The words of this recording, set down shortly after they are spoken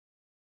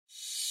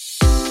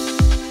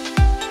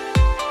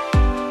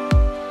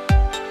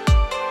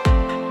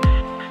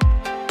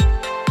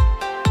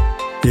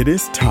It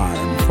is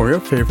time for your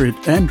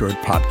favorite Android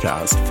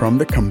podcast from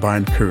the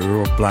combined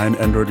crew of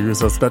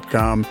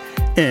blindandroidusers.com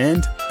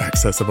and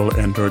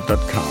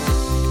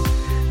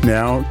accessibleandroid.com.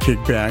 Now, kick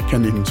back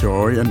and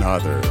enjoy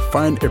another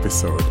fine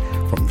episode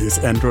from these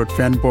Android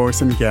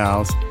fanboys and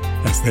gals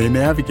as they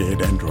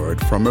navigate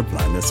Android from a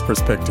blindness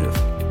perspective.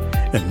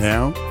 And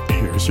now,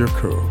 here's your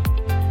crew.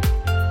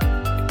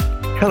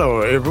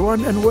 Hello,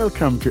 everyone, and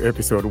welcome to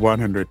episode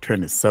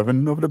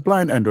 127 of the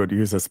Blind Android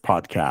Users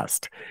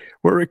podcast.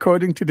 We're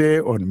recording today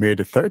on May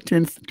the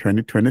 13th,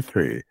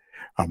 2023.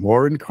 I'm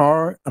Warren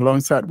Carr,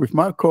 alongside with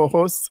my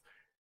co-hosts.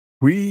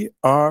 We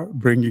are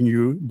bringing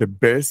you the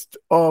best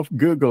of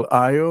Google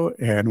I.O.,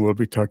 and we'll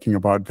be talking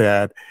about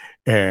that.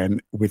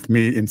 And with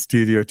me in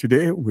studio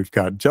today, we've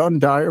got John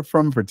Dyer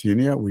from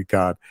Virginia. We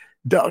got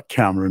Doug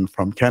Cameron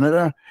from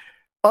Canada.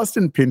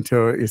 Austin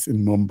Pinto is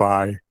in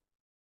Mumbai.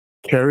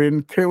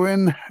 Karen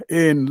Kewin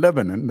in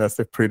Lebanon. That's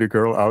a pretty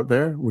girl out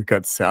there. We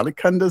got Sally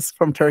Kundus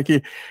from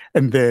Turkey.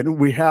 And then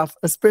we have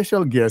a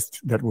special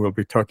guest that we'll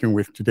be talking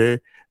with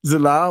today,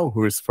 Zülal,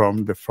 who is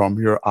from the From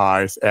Your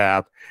Eyes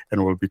app.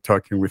 And we'll be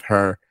talking with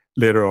her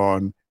later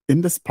on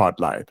in the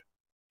spotlight.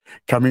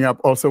 Coming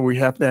up also, we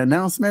have the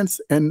announcements,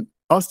 and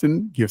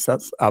Austin gives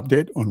us an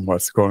update on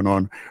what's going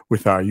on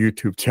with our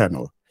YouTube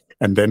channel.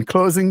 And then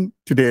closing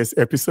today's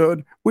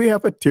episode, we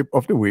have a tip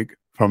of the week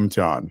from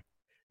John.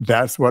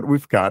 That's what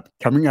we've got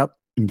coming up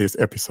in this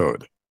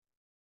episode.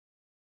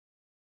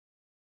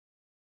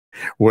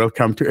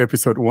 Welcome to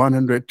episode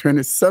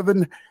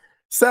 127.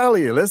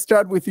 Sally, let's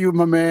start with you,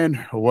 my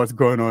man. What's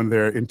going on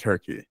there in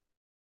Turkey?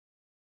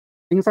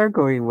 Things are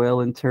going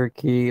well in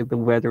Turkey. The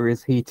weather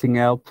is heating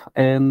up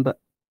and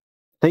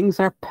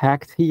things are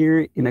packed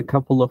here. In a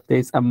couple of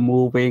days, I'm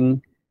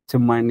moving to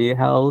my new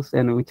house,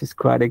 and which is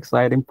quite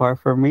exciting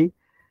part for me.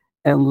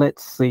 And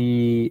let's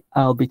see,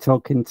 I'll be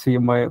talking to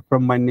you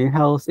from my new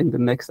house in the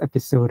next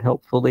episode,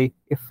 hopefully,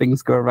 if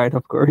things go right,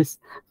 of course.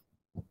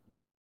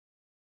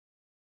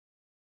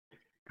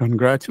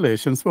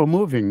 Congratulations for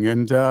moving,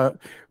 and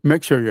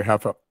make sure you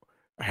have a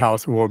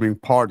housewarming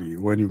party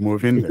when you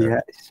move in there. Yeah,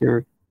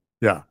 sure.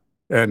 Yeah.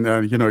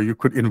 And, you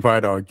could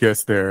invite our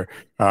guest there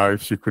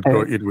if she could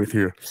go eat with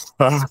you.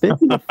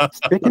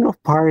 Speaking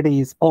of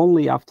parties,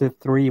 only after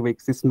 3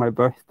 weeks is my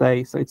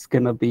birthday, so it's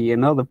going to be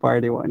another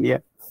party one, yeah.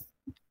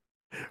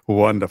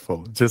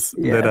 Wonderful. Just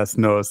let us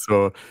know.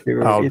 So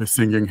sure. I'll be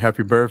singing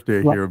happy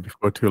birthday here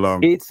before too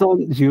long. It's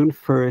on June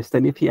 1st,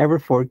 and if you ever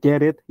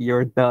forget it,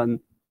 you're done.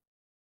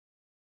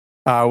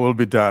 I will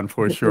be done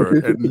for sure.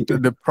 And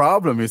the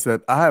problem is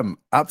that I'm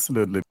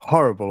absolutely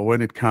horrible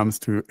when it comes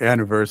to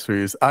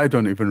anniversaries. I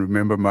don't even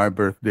remember my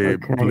birthday,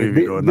 believe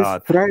it or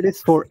not. This thread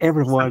is for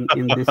everyone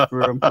in this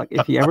room. Like,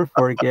 if you ever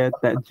forget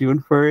that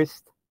June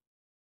 1st,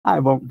 I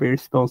won't be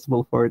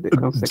responsible for the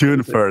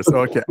June 1st.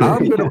 Okay.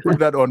 I'm going to put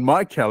that on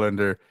my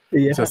calendar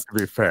just to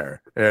be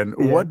fair. And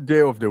what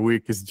day of the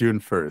week is June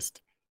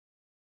 1st?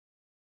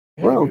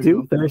 Well,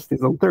 June 1st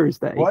is on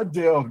Thursday. What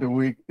day of the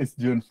week is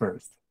June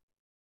 1st?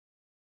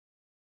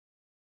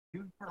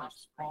 June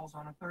 1st falls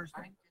on a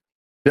Thursday.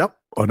 Yep,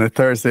 on a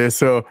Thursday.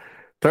 So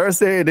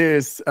Thursday it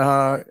is.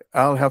 I'll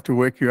have to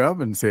wake you up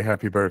and say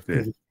happy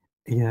birthday.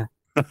 Yeah.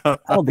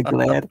 I'll be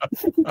glad.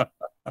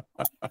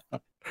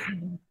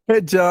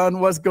 Hey, John,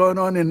 what's going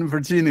on in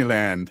Virginia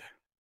land?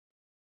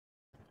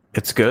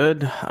 It's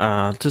good.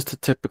 Just a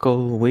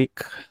typical week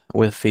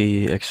with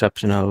the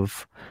exception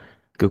of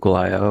Google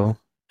I.O.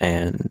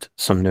 and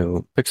some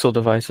new Pixel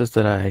devices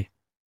that I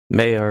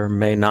may or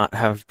may not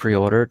have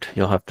pre-ordered.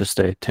 You'll have to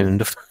stay tuned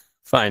to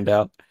find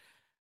out.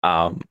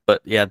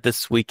 But yeah,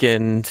 this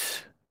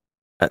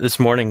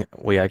morning,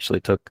 we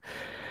actually took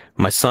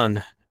my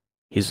son.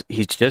 He's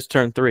just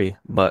turned 3,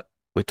 but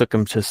we took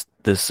him to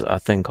this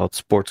thing called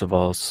Sports of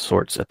All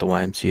Sorts at the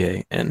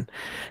YMCA, and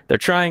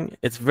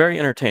it's very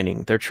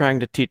entertaining. They're trying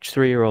to teach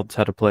 3-year-olds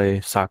how to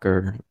play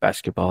soccer,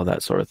 basketball,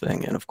 that sort of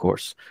thing. And of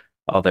course,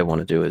 all they want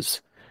to do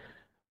is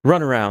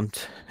run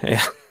around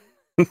and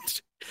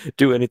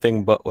do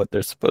anything but what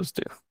they're supposed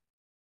to.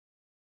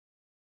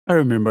 I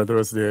remember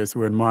those days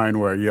when mine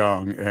were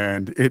young,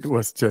 and it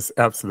was just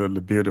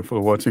absolutely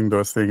beautiful watching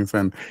those things.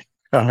 And,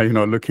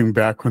 looking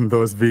back on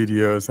those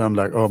videos, I'm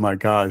like, oh my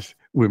gosh,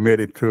 we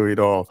made it through it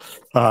all.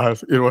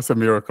 It was a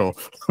miracle.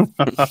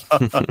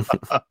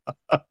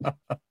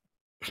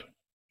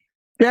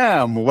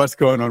 Damn, what's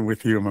going on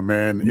with you, my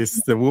man?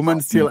 Is the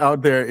woman still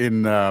out there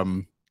in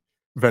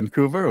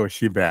Vancouver, or is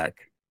she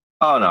back?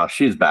 Oh, no,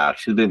 she's back.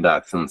 She's been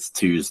back since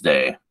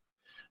Tuesday.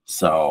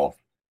 So,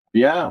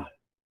 yeah,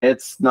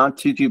 it's not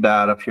too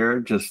bad up here.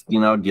 Just,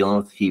 dealing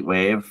with the heat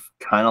wave.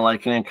 Kind of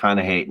liking it, kind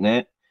of hating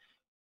it.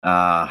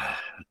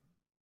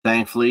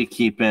 Thankfully,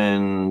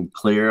 keeping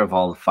clear of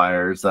all the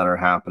fires that are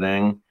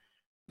happening.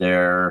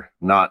 They're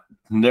not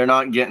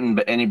getting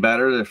any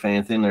better. If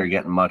anything, they're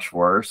getting much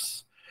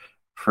worse.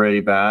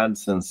 Pretty bad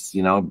since,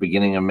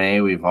 beginning of May,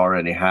 we've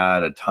already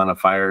had a ton of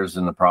fires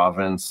in the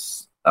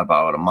province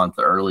about a month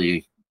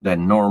early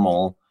than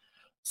normal.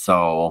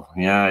 So,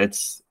 yeah,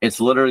 it's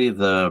literally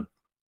the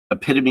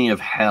epitome of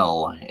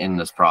hell in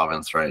this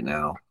province right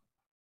now.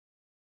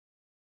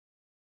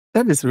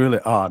 That is really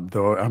odd,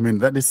 though. I mean,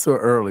 that is so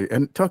early.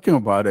 And talking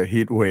about a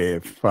heat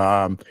wave,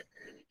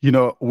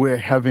 we're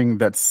having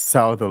that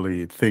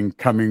southerly thing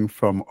coming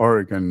from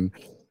Oregon.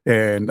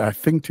 And I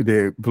think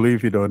today,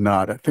 believe it or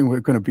not, I think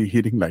we're going to be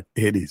hitting like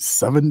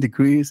 87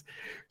 degrees.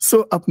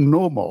 So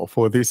abnormal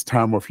for this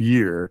time of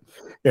year.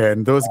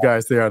 And those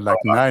guys, they are like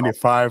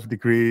 95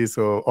 degrees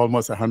or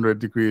almost 100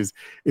 degrees.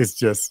 It's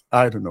just,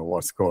 I don't know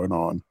what's going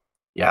on.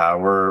 Yeah,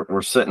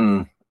 we're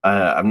sitting.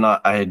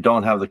 I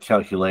don't have the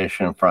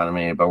calculation in front of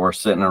me, but we're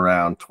sitting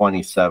around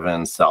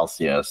 27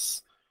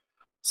 Celsius.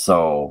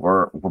 So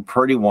we're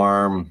pretty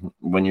warm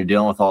when you're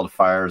dealing with all the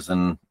fires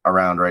and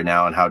around right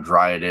now and how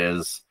dry it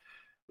is.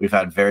 We've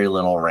had very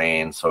little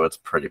rain, so it's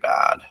pretty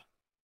bad.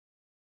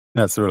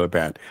 That's really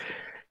bad.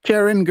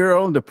 Karen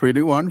girl, the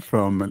pretty one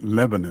from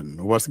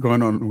Lebanon. What's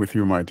going on with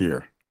you, my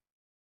dear?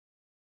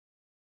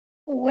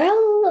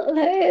 Well,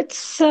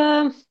 it's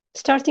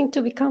starting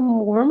to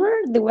become warmer.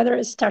 The weather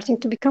is starting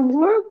to become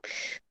warm,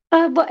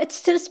 but it's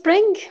still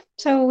spring.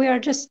 So we are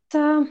just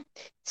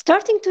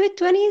starting to hit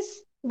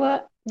 20s,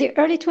 but the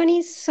early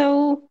 20s.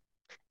 So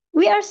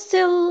we are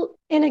still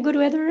in a good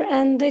weather,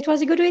 and it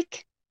was a good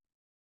week.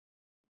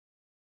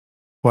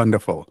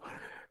 Wonderful.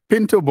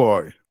 Pinto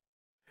boy,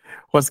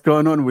 what's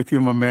going on with you,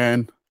 my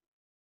man?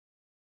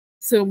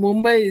 So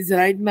Mumbai is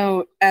right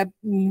now, I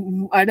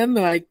don't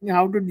know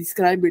how to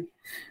describe it,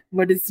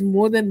 but it's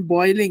more than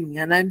boiling,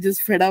 and I'm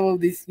just fed up of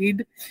this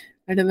heat.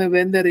 I don't know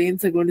when the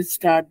rains are going to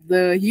start.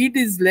 The heat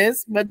is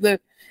less, but the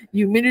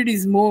humidity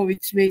is more,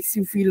 which makes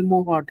you feel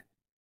more hot.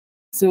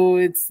 So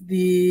it's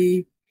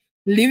the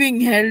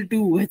living hell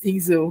too, I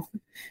think so.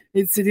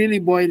 It's really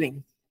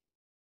boiling.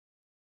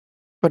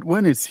 But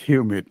when it's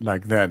humid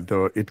like that,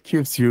 though, it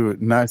keeps you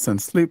nice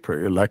and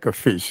slippery like a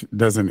fish,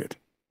 doesn't it?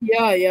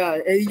 Yeah.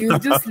 You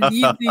just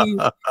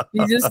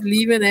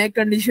leave an air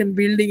conditioned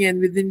building,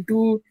 and within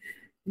 2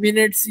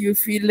 minutes you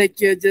feel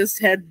like you just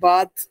had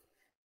bath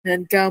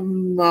and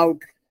come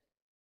out.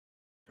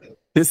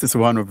 This is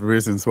one of the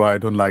reasons why I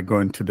don't like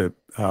going to the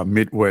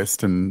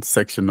Midwestern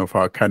section of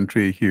our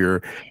country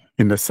here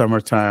in the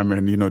summertime,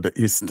 and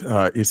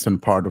the eastern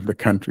part of the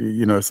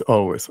country. It's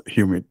always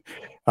humid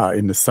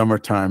in the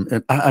summertime,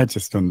 and I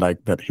just don't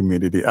like that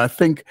humidity. I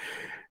think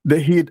the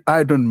heat,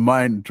 I don't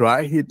mind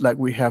dry heat like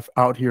we have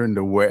out here in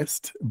the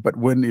West, but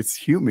when it's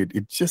humid,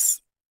 it's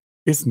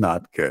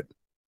not good.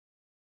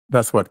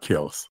 That's what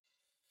kills.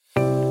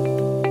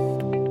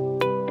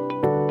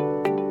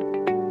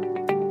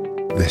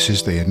 This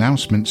is the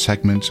announcement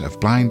segment of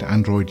Blind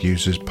Android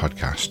Users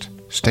podcast.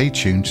 Stay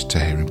tuned to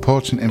hear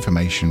important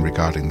information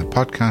regarding the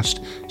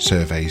podcast,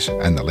 surveys,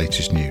 and the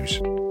latest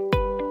news.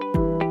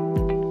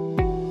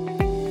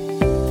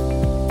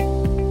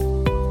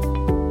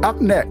 Up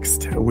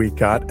next, we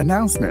got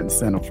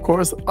announcements. And of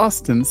course,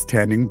 Austin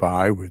standing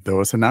by with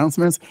those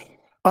announcements.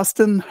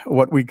 Austin,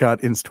 what we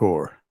got in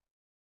store?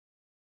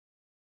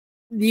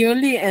 The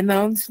only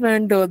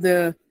announcement or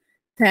the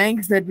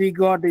thanks that we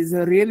got is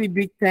a really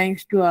big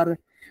thanks to our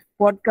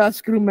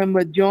podcast crew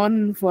member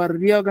John for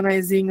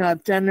reorganizing our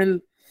channel.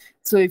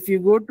 So if you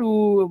go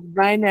to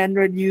Blind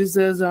Android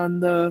Users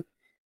on the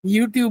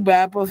YouTube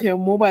app of your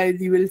mobile,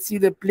 you will see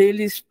the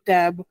playlist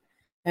tab,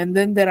 and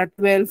then there are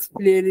 12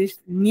 playlists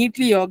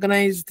neatly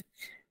organized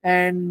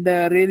and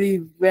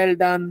really well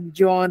done,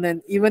 John.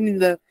 And even in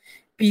the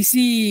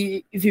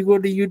PC, if you go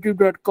to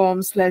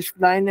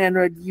youtube.com/Blind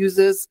Android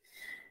Users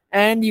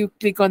and you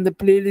click on the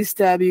playlist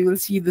tab, you will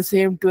see the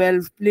same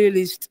 12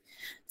 playlists.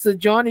 So,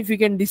 John, if you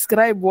can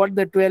describe what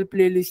the 12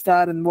 playlists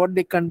are and what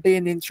they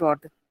contain in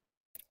short.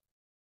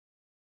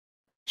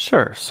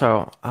 Sure.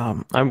 So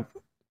I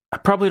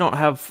probably don't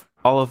have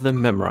all of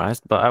them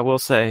memorized, but I will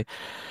say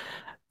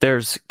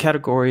there's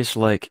categories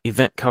like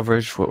event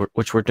coverage,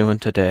 which we're doing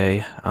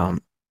today,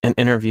 an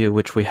interview,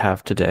 which we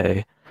have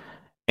today,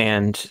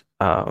 and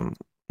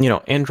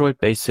Android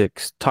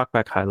basics,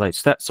 talkback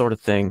highlights, that sort of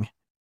thing.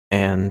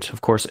 And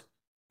of course,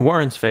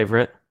 Warren's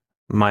favorite,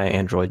 my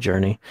Android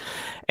journey.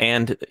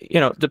 And,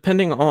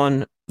 depending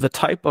on the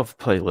type of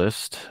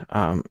playlist,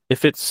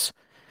 if it's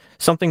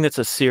something that's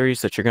a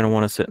series that you're going to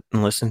want to sit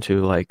and listen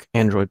to, like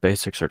Android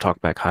basics or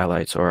talkback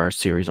highlights or our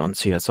series on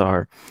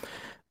CSR,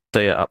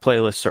 the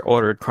playlists are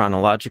ordered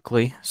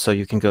chronologically, so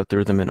you can go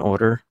through them in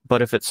order.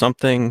 But if it's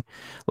something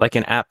like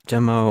an app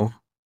demo,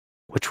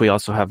 which we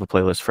also have a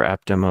playlist for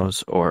app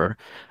demos, or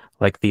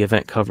like the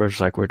event coverage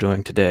like we're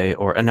doing today,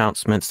 or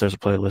announcements, there's a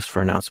playlist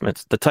for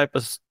announcements. The type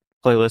of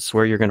playlists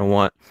where you're going to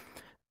want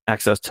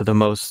access to the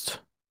most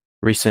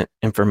recent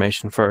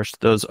information first,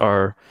 those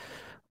are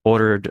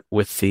ordered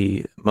with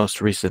the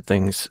most recent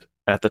things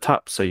at the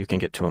top so you can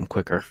get to them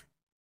quicker.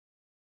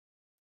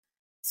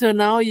 So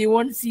now you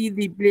won't see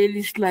the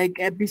playlist like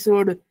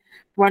episode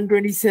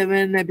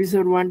 127,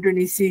 episode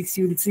 126.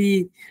 You'll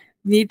see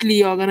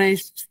neatly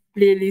organized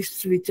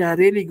playlists which are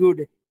really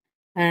good.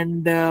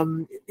 And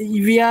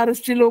we are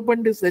still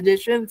open to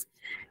suggestions.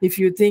 If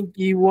you think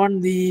you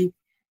want the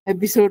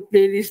episode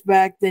playlist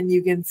back, then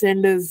you can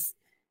send us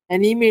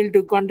an email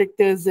to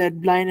contact us at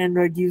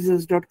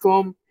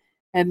blindandroidusers.com,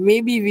 and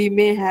maybe we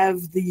may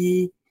have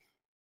the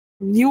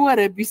newer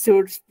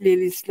episodes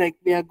playlist like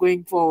we are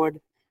going forward.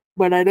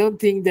 But I don't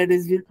think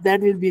that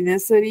will be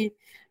necessary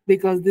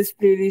because this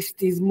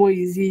playlist is more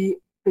easy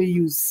to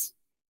use.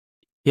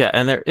 Yeah,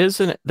 and there is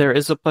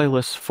a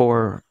playlist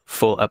for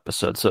full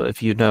episodes. So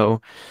if you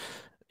know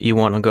you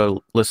want to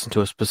go listen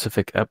to a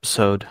specific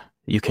episode,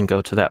 you can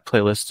go to that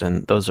playlist,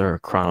 and those are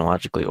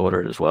chronologically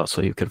ordered as well,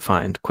 so you can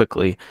find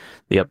quickly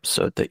the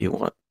episode that you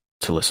want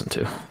to listen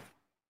to.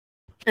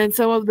 And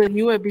some of the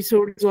new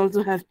episodes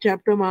also have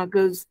chapter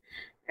markers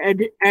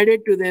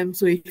added to them.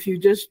 So if you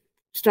just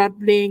start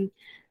playing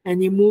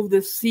and you move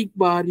the seek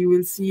bar, you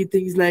will see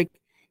things like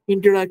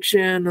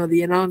introduction or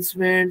the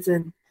announcements,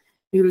 and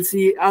you will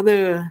see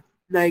other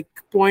like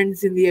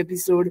points in the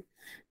episode.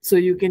 So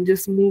you can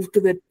just move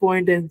to that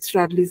point and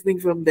start listening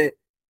from there.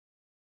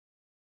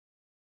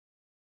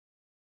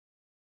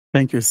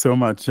 Thank you so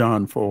much,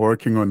 John, for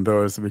working on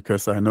those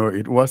because I know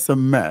it was a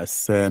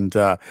mess. And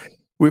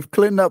we've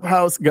cleaned up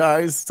house,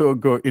 guys. So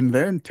go in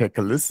there and take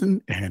a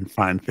listen and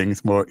find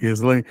things more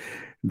easily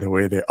the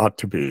way they ought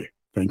to be.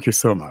 Thank you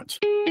so much.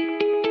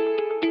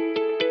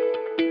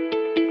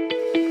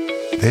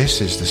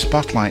 This is the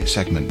Spotlight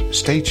segment.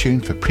 Stay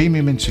tuned for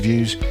premium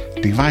interviews,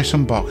 device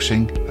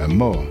unboxing, and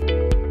more.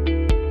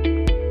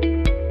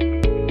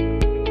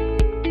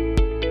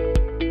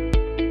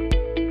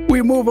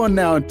 We move on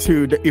now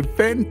to the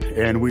event,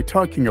 and we're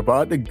talking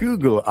about the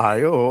Google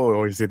I/O,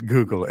 or is it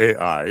Google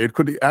AI? It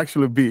could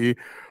actually be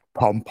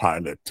Palm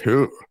Pilot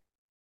 2.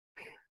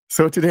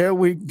 So today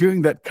we're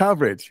doing that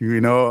coverage.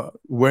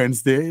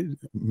 Wednesday,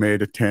 May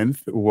the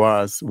 10th,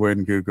 was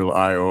when Google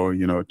I/O,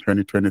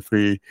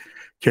 2023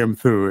 came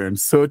through. And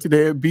so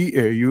today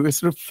BAU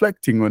is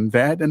reflecting on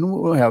that, and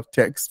we'll have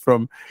text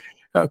from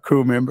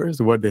crew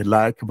members, what they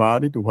like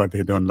about it, what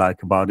they don't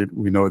like about it.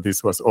 We know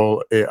this was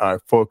all AI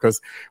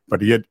focused,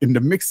 but yet in the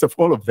mix of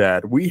all of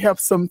that, we have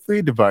some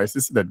 3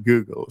 devices that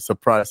Google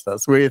surprised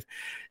us with,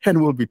 and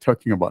we'll be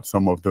talking about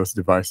some of those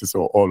devices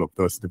or all of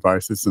those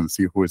devices and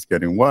see who is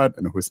getting what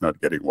and who's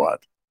not getting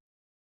what.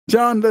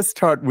 John, let's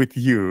start with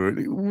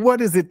you.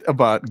 What is it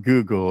about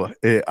Google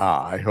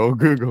AI or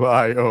Google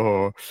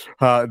I/O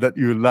that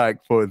you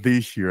like for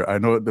this year? I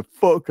know the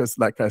focus,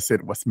 like I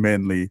said, was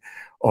mainly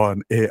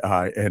on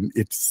AI, and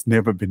it's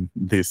never been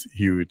this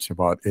huge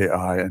about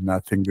AI. And I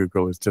think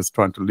Google is just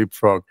trying to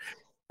leapfrog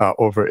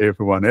over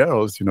everyone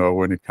else,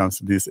 when it comes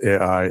to this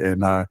AI.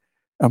 And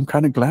I'm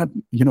kind of glad,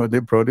 they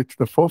brought it to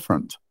the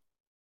forefront.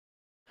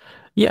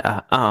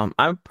 Yeah,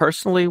 I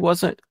personally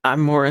wasn't.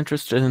 I'm more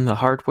interested in the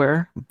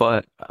hardware,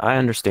 but I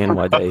understand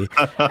why they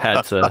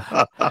had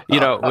to,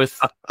 with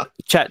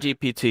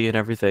ChatGPT and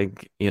everything,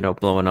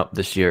 blowing up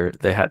this year,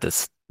 they had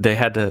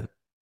to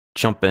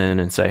jump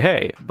in and say,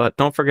 "Hey, but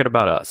don't forget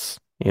about us,"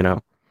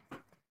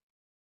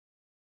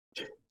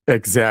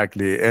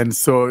 Exactly. And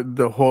so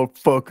the whole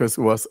focus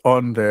was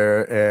on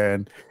there.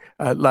 And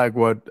like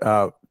what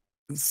Sundar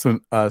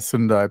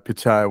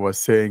Pichai was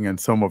saying and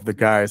some of the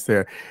guys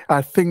there,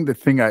 I think the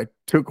thing I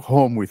took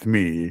home with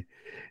me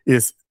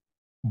is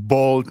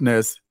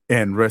boldness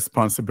and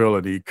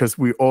responsibility, because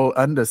we all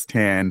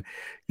understand,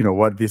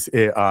 what this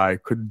AI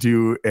could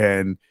do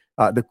and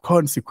the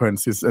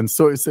consequences. And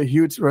so it's a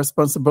huge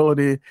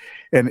responsibility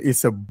and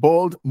it's a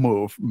bold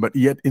move, but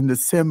yet in the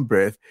same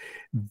breath,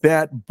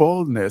 that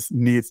boldness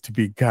needs to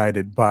be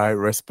guided by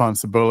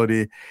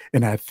responsibility.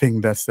 And I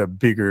think that's a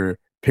bigger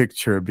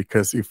picture,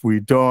 because if we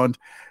don't,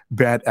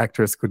 bad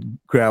actors could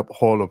grab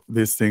hold of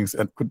these things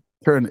and could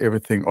turn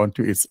everything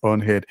onto its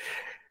own head.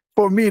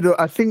 For me, though,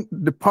 I think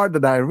the part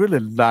that I really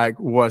like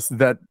was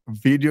that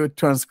video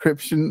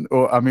transcription,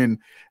 or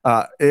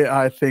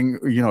AI thing.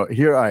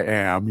 Here I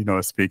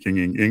am, speaking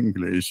in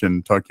English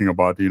and talking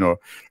about,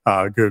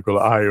 Google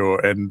I/O,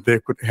 and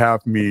they could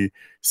have me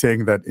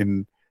saying that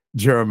in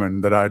German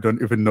that I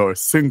don't even know a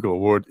single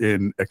word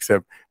in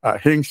except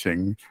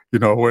Hingxing.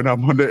 When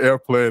I'm on the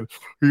airplane,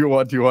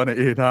 what do you want to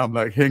eat? I'm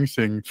like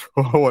Hingxing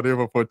or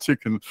whatever for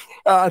chicken.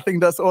 I think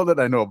that's all that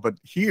I know. But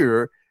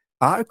here,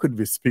 I could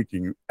be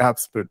speaking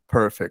absolute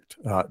perfect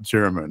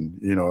German,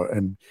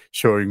 and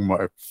showing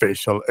my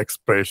facial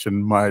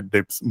expression, my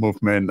lips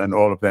movement, and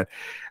all of that.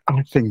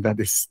 I think that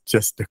is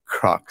just the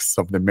crux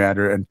of the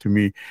matter. And to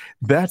me,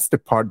 that's the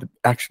part that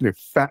actually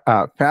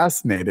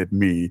fascinated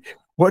me.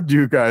 What do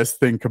you guys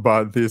think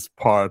about this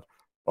part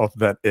of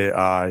that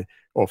AI?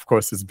 Of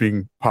course, it's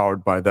being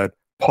powered by that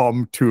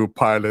Palm 2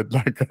 pilot,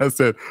 like I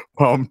said,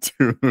 Palm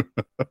 2.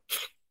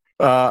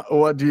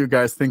 What do you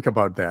guys think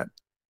about that?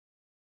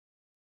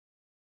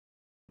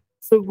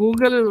 So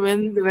Google,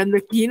 when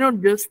the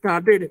keynote just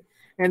started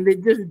and they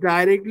just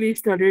directly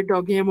started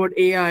talking about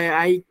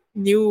AI, I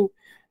knew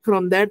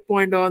from that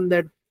point on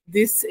that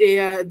this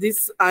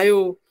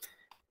I/O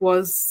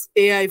was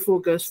AI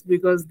focused,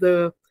 because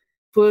the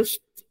first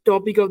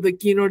topic of the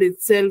keynote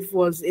itself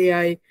was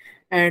AI.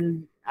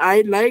 And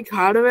I like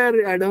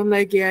hardware. I don't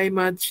like AI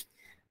much,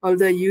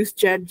 although I use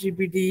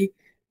ChatGPT,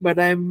 but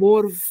I'm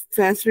more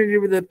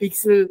fascinated with the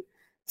Pixel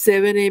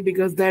 7a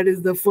because that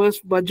is the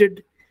first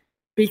budget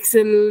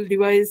Pixel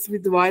device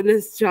with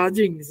wireless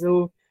charging.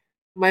 So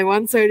My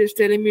one side is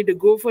telling me to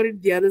go for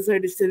it, the other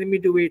side is telling me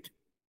to wait.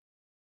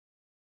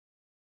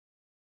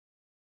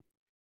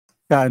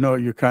 Yeah, I know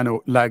you kind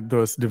of like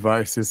those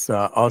devices,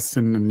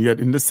 Austin, and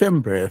yet in the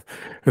same breath,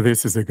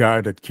 this is a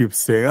guy that keeps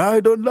saying, I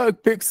don't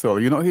like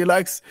Pixel. He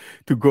likes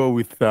to go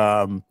with,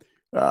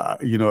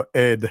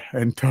 Ed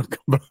and talk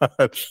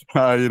about,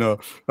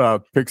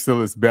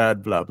 Pixel is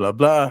bad, blah, blah,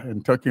 blah.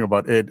 And talking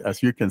about Ed,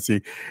 as you can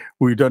see,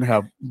 we don't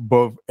have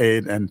both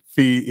Ed and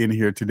Fee in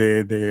here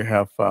today. They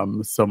have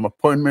some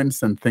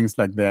appointments and things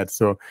like that.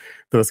 So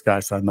those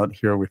guys are not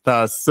here with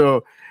us.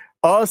 So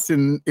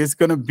Austin is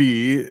going to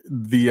be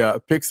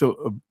the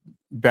Pixel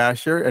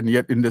basher, and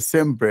yet in the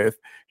same breath,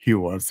 he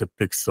wants a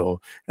Pixel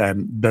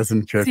and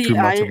doesn't care See, too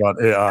much about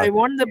AI. I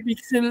want the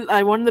Pixel.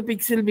 I want the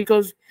Pixel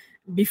because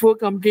before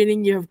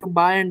complaining, you have to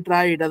buy and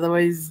try it.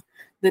 Otherwise,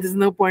 there is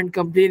no point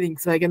complaining.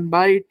 So I can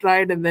buy it,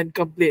 try it, and then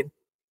complain.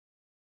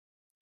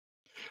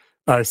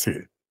 I see.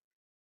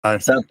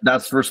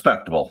 That's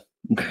respectable.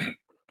 Yeah,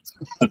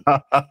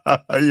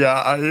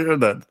 I hear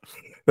that.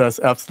 That's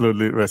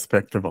absolutely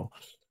respectable.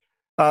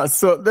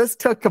 So let's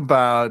talk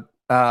about,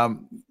 now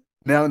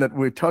that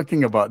we're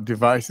talking about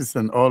devices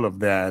and all of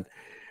that,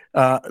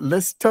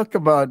 let's talk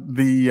about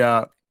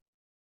the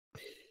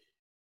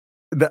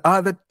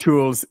other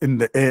tools in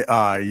the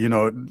AI.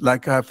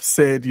 Like I've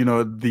said,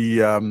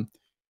 the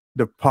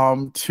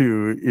Palm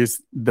 2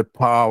 is the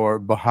power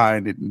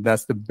behind it.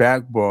 That's the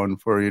backbone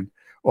for it,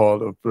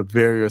 all of the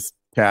various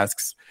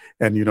tasks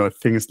and,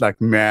 things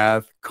like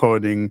math,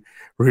 coding,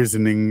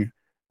 reasoning,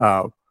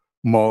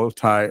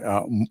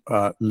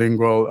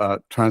 multilingual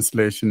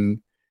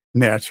translation,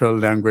 natural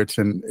language,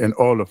 and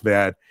all of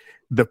that.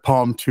 The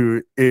Palm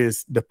 2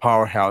 is the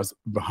powerhouse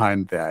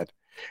behind that.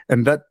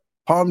 And that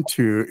Palm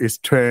 2 is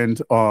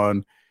trained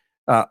on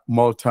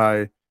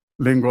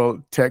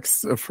multilingual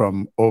texts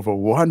from over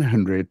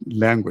 100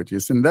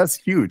 languages. And that's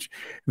huge.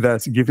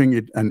 That's giving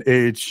it an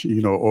edge,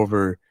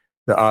 over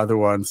the other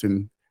ones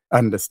in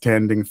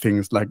understanding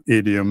things like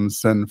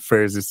idioms and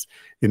phrases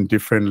in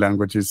different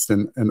languages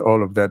and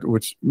all of that,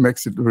 which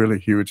makes it really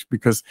huge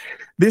because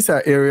these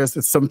are areas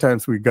that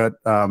sometimes we got,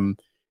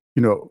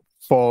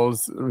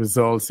 false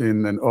results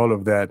in and all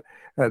of that.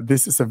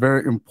 This is a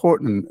very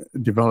important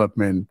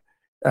development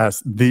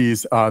as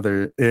these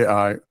other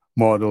AI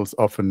models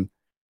often,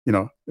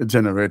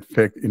 generate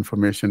fake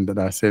information that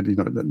I said,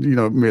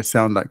 that, may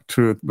sound like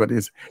truth, but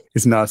it's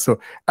not. So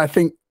I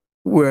think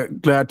we're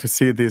glad to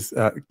see this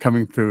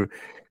coming through.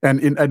 And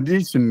in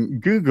addition,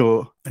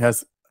 Google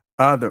has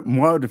other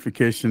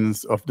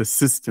modifications of the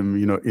system,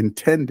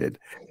 intended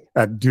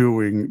at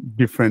doing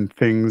different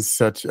things,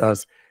 such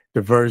as the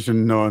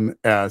version known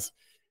as,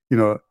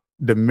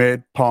 the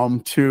Med Palm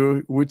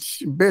 2,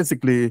 which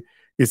basically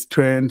is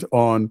trained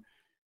on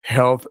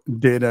health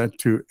data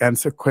to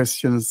answer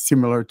questions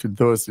similar to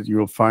those that you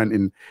will find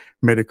in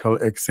medical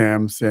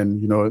exams.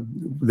 And,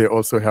 they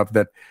also have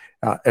that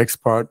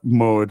expert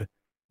mode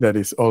that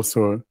is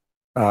also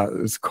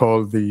it's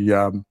called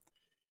the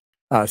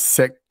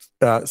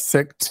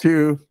Sec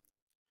 2,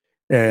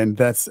 and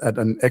that's at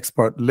an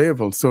expert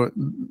level. So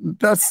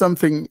that's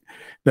something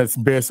that's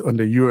based on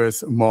the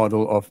US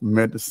model of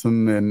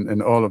medicine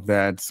and all of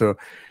that. So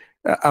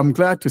I'm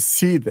glad to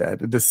see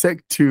that. The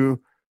Sec 2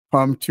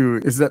 Palm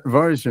 2 is that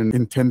version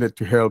intended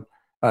to help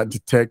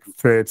detect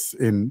threats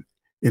in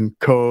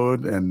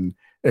code and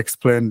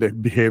explain the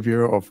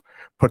behavior of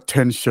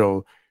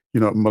potential,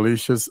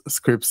 malicious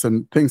scripts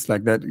and things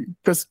like that.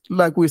 Because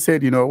like we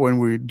said, when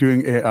we're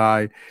doing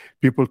AI,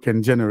 people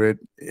can generate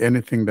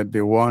anything that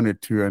they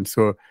wanted to. And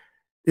so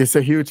it's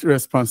a huge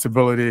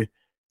responsibility.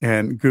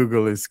 And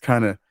Google is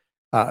kind of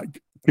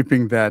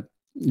keeping that,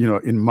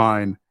 in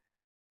mind.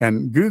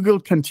 And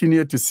Google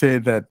continued to say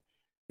that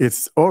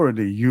it's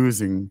already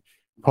using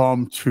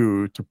Palm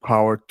 2 to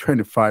power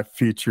 25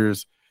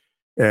 features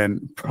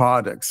and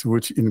products,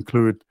 which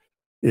include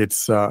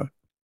its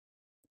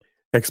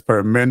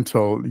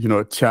experimental,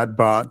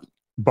 chatbot,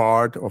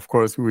 Bard. Of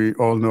course, we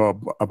all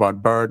know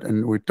about Bard,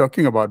 and we're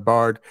talking about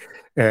Bard,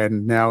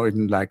 and now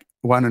in like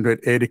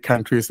 180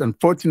 countries.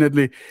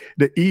 Unfortunately,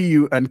 the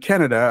EU and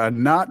Canada are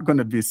not going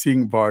to be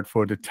seeing Bard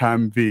for the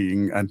time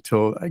being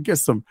until, I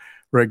guess, some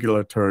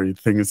regulatory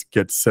things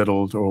get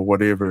settled or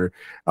whatever.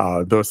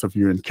 Those of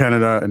you in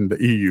Canada and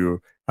the EU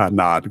are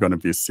not going to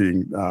be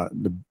seeing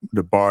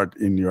the Bard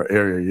in your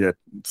area yet.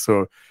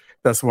 So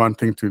that's one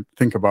thing to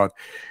think about.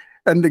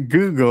 And the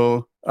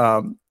Google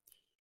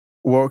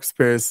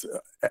workspace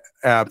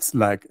apps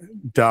like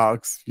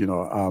Docs,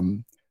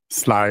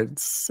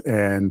 Slides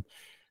and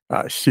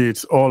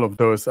Sheets, all of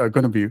those are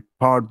going to be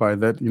powered by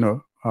that,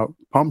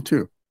 Palm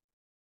 2.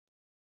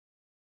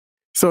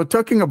 So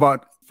talking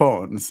about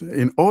phones,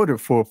 in order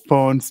for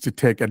phones to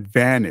take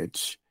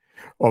advantage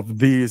of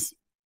these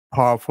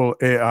powerful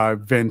AI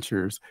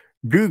ventures,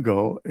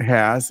 Google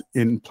has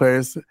in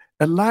place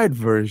a light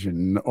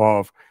version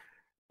of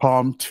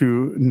Palm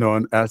 2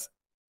 known as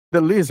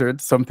the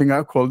Lizard, something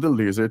I call the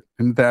Lizard,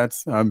 and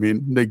that's,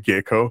 the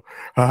gecko,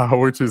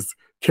 which is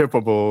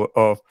capable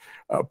of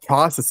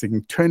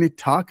processing 20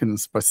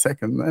 tokens per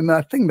second. And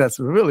I think that's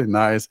really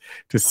nice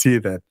to see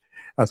that.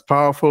 As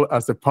powerful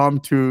as the Palm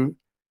 2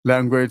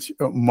 language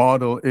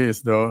model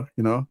is, though,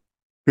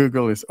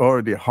 Google is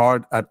already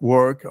hard at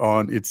work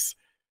on its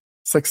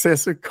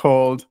successor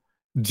called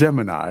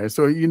Gemini.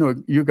 So,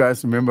 you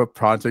guys remember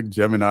Project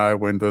Gemini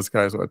when those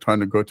guys were trying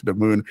to go to the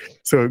moon.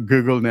 So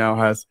Google now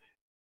has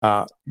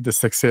the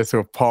successor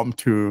of Palm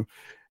 2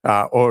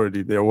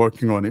 already. They're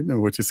working on it,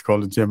 which is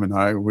called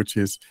Gemini, which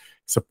is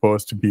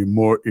supposed to be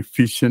more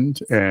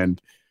efficient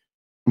and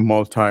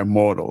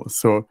multimodal.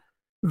 So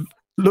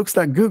looks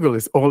like Google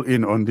is all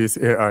in on this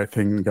AI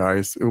thing,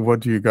 guys. What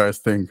do you guys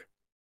think?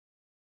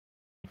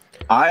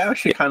 I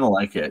actually kind of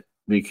like it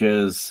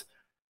because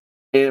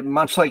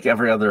much like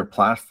every other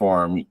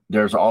platform,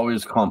 there's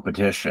always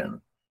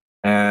competition.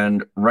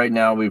 And right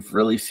now we've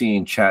really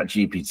seen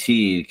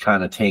ChatGPT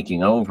kind of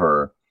taking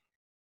over,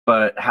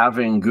 but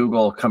having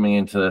Google coming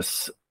into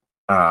this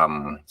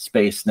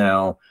space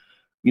now,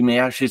 you may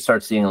actually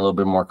start seeing a little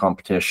bit more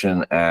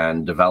competition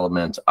and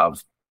development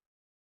of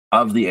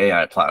the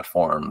AI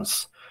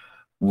platforms,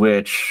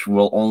 which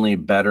will only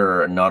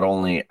better not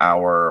only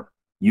our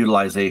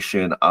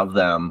utilization of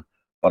them,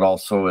 but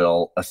also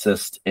will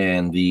assist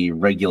in the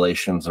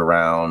regulations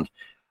around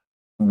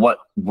what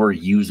we're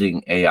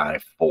using AI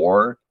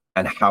for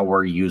and how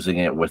we're using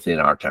it within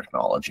our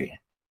technology.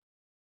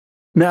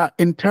 Now,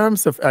 in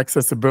terms of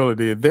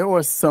accessibility, there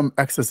was some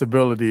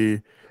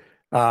accessibility.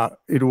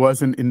 It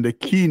wasn't in the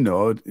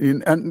keynote,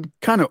 and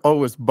kind of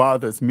always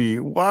bothers me.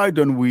 Why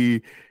don't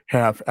we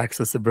have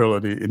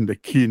accessibility in the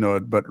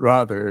keynote, but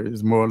rather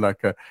it's more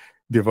like a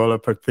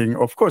developer thing?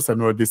 Of course, I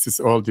know this is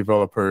all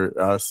developer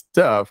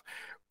stuff,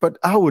 but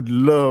I would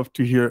love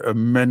to hear a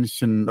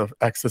mention of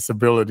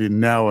accessibility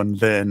now and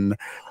then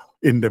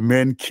in the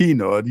main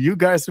keynote. You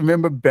guys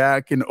remember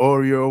back in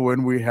Oreo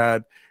when we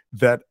had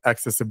that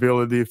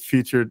accessibility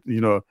featured,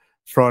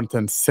 front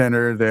and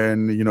center,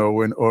 then,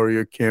 when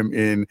Oreo came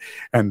in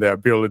and the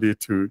ability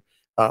to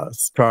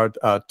start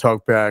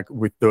TalkBack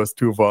with those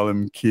 2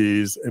 volume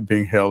keys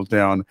being held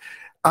down.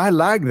 I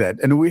like that.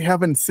 And we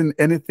haven't seen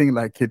anything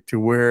like it to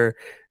where,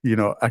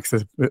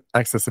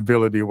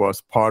 accessibility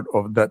was part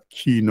of that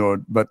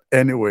keynote. But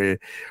anyway,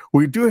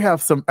 we do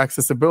have some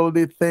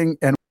accessibility thing,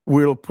 and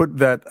we'll put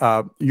that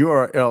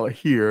URL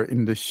here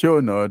in the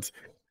show notes.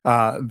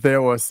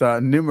 There was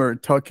Nimmer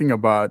talking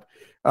about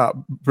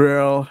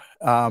Braille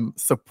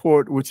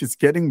support, which is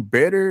getting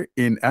better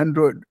in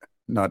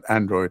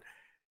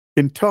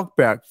in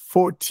TalkBack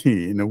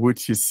 14,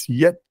 which is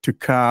yet to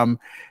come.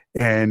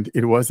 And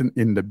it wasn't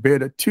in the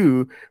beta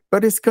 2,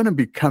 but it's going to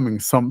be coming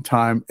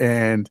sometime.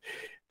 And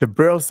the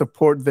Braille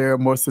support there,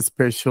 most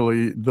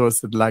especially those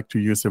that like to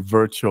use a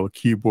virtual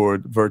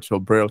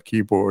Braille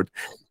keyboard,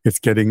 it's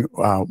getting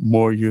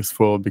more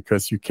useful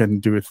because you can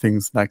do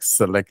things like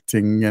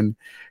selecting and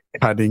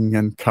cutting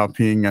and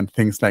copying and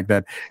things like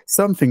that.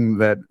 Something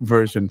that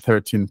version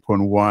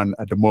 13.1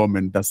 at the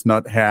moment does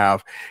not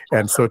have.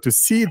 And so to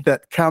see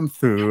that come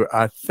through,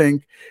 I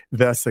think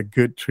that's a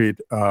good treat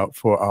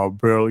for our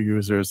Braille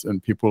users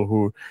and people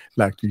who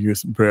like to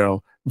use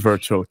Braille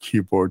virtual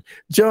keyboard.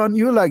 John,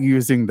 you like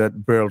using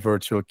that Braille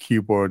virtual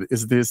keyboard.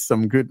 Is this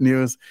some good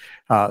news?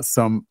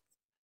 Some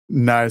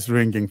nice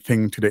ringing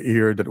thing to the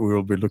ear that we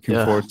will be looking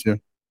forward to?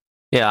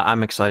 Yeah,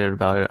 I'm excited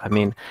about it. I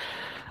mean,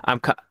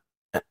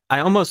 I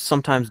almost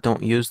sometimes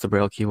don't use the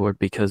Braille keyboard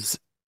because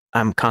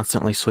I'm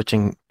constantly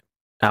switching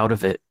out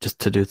of it just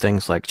to do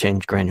things like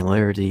change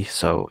granularity.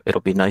 So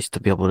it'll be nice to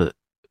be able to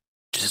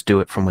just do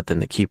it from within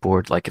the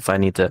keyboard. Like if I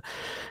need to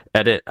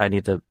edit, I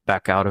need to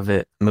back out of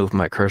it, move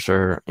my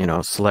cursor,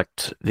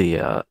 select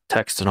the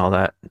text and all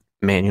that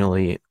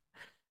manually.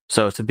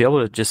 So to be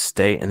able to just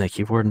stay in the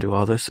keyboard and do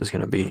all this is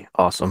going to be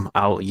awesome.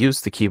 I'll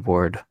use the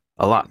keyboard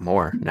a lot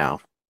more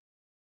now.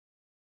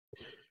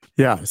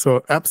 Yeah,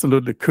 so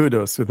absolutely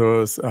kudos to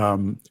those,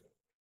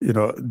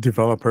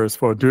 developers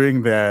for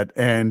doing that.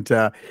 And,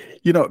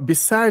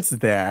 besides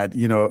that,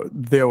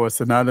 there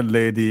was another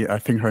lady, I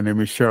think her name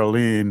is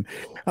Charlene,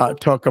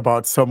 talk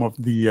about some of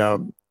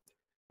the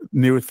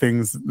new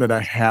things that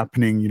are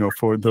happening,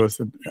 for those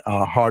that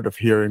are hard of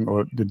hearing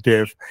or the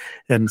deaf.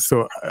 And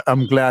so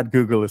I'm glad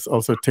Google is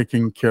also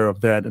taking care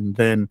of that. And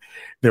then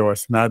there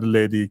was another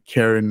lady,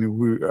 Karen,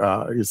 who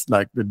is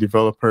like the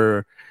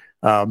developer,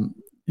 the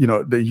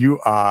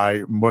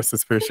UI, most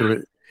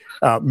especially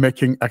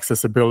making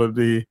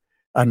accessibility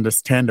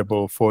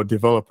understandable for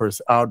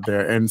developers out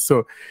there. And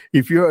so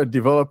if you're a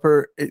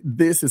developer,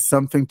 this is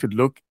something to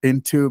look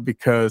into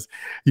because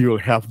you'll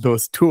have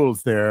those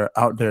tools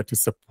out there to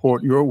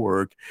support your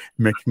work,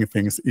 making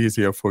things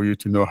easier for you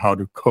to know how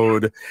to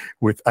code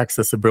with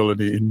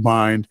accessibility in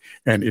mind.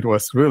 And it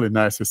was really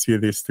nice to see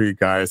these 3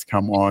 guys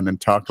come on and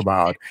talk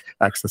about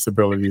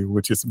accessibility,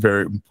 which is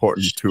very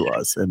important to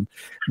us. And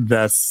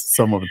that's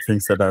some of the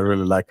things that I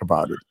really like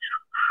about it.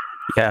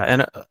 Yeah,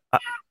 and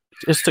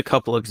just a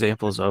couple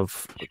examples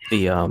of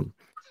the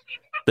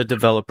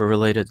developer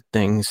related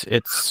things.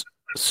 It's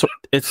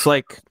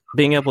like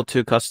being able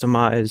to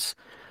customize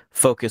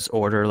focus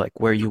order, like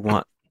where you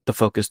want the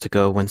focus to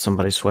go when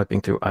somebody's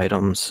swiping through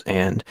items,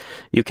 and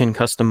you can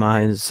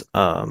customize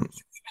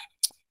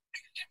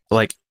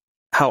like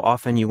how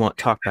often you want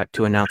TalkBack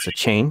to announce a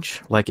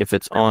change, like if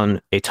it's on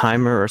a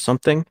timer or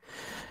something.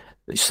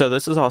 So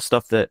this is all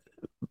stuff that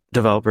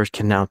developers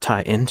can now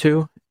tie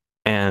into,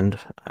 and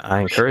I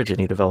encourage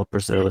any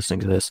developers that are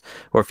listening to this,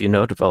 or if you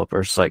know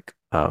developers, like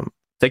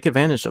take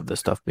advantage of this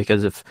stuff,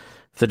 because if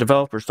the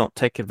developers don't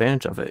take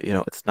advantage of it,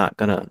 it's not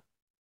gonna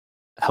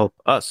help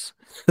us.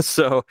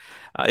 So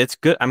it's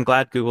good. I'm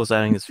glad Google's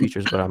adding these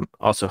features, but I'm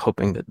also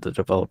hoping that the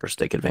developers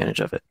take advantage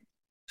of it.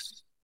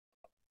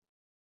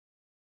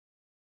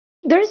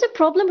 There is a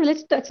problem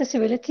related to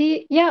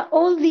accessibility. Yeah,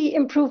 all the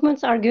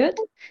improvements are good.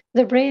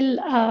 The Braille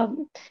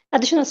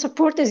additional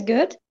support is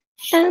good.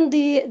 And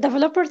the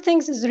developer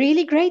things is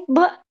really great.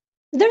 But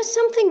there's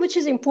something which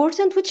is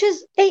important, which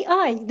is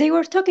AI. They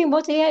were talking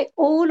about AI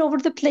all over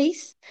the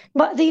place,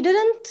 but they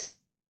didn't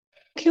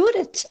include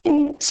it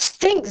in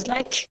things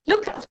like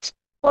Lookout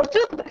or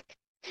Talkback.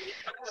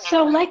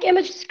 So like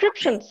image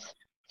descriptions.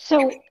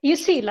 So you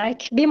see,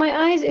 like Be My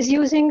Eyes is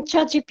using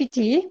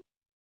ChatGPT,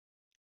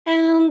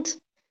 and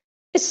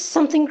it's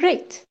something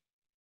great.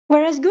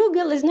 Whereas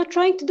Google is not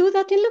trying to do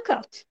that in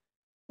Lookout.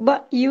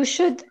 But you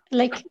should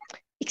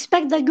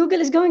expect that Google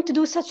is going to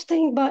do such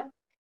thing, but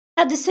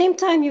at the same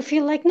time you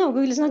feel like no,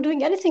 Google is not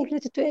doing anything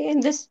related to AI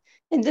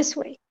in this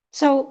way.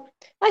 So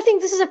I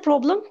think this is a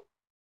problem,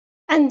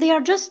 and they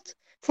are just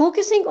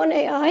focusing on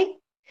AI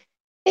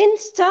in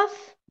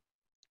stuff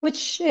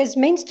which is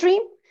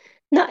mainstream,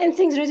 not in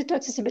things related to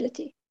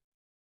accessibility.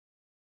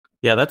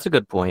 Yeah, that's a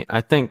good point. I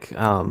think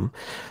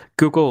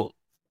Google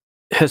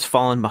has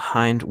fallen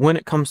behind when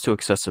it comes to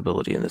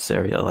accessibility in this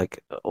area.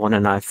 Like on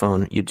an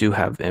iPhone, you do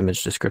have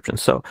image description.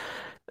 So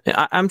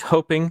I'm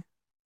hoping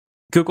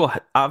Google,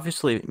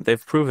 obviously,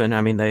 they've proven,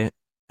 I mean, they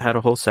had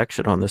a whole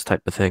section on this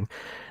type of thing,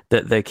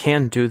 that they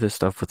can do this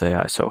stuff with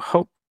AI. So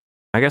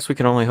I guess we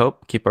can only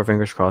hope, keep our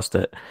fingers crossed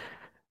that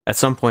at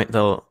some point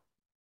they'll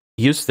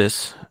use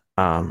this,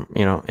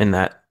 in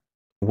that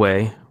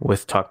way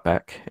with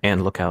TalkBack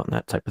and Lookout and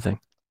that type of thing.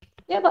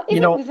 Yeah, but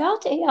even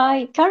without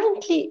AI,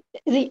 currently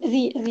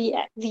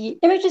the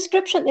image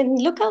description in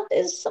Lookout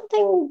is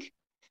something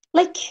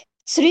like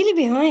it's really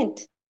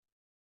behind,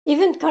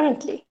 even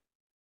currently.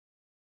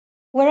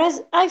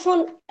 Whereas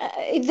iPhone,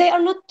 they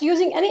are not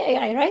using any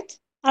AI, right?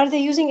 Are they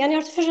using any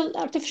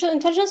artificial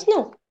intelligence?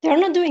 No, they are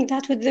not doing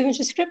that with the image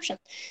description.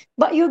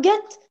 But you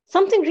get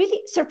something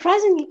really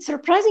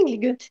surprisingly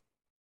good.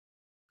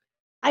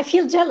 I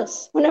feel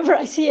jealous whenever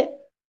I see it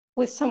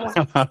with someone.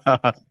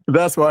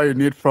 That's why you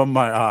need From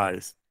My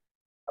Eyes.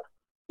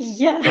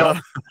 Yeah.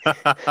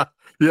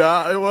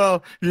 Yeah,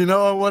 well, you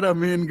know what I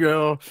mean,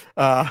 girl.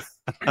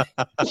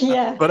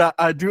 Yeah. But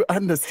I do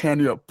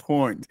understand your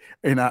point,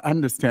 and I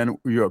understand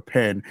your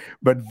pain.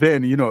 But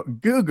then,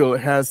 Google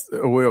has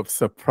a way of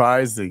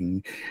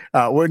surprising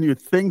when you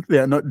think they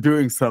are not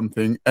doing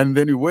something, and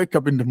then you wake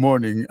up in the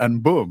morning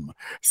and boom,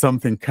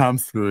 something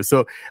comes through.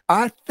 So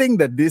I think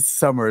that this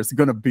summer is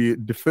going to be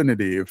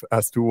definitive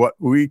as to what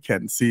we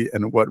can see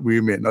and what we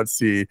may not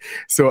see.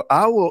 So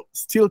I will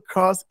still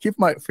keep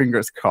my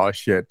fingers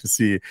crossed yet to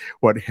see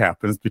what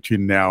happens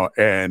between now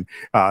and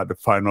the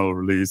final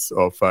release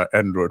of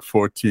Android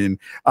 14.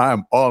 I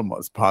am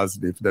almost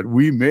positive that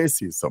we may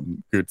see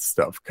some good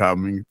stuff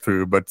coming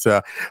through, but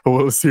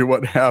we'll see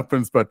what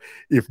happens. But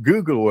if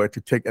Google were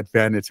to take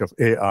advantage of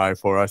AI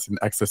for us in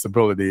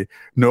accessibility,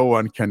 no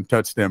one can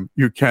touch them.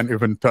 You can't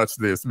even touch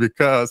this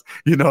because,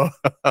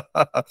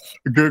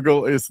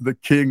 Google is the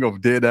king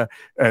of data.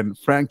 And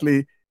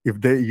frankly, if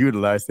they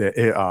utilize their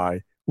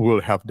AI,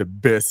 we'll have the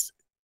best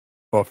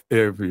of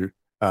every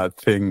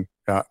thing,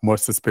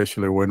 most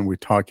especially when we're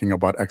talking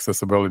about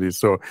accessibility.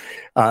 So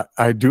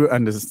I do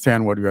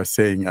understand what you are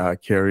saying,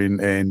 Karen,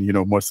 and,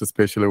 most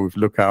especially with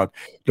Lookout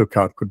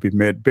could be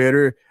made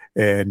better,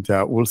 and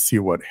we'll see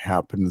what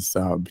happens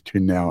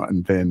between now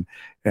and then.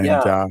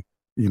 And,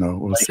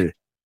 we'll see.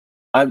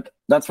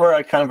 That's where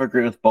I kind of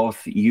agree with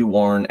both you,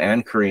 Warren,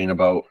 and Kareen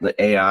about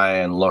the AI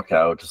and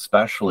Lookout,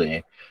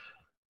 especially.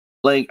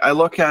 Like, I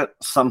look at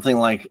something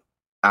like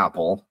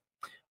Apple,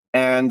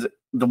 and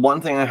the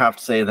one thing I have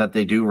to say that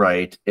they do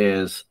right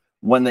is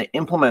when they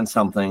implement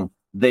something,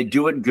 they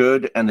do it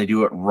good and they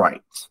do it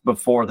right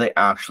before they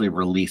actually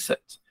release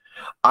it.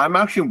 I'm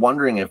actually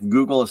wondering if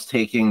Google is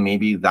taking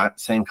maybe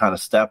that same kind of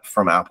step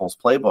from Apple's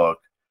playbook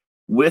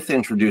with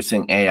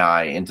introducing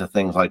AI into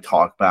things like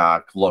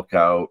TalkBack,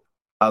 Lookout,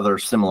 other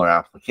similar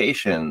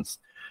applications.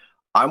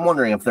 I'm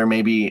wondering if they're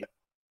maybe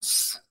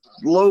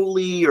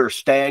slowly or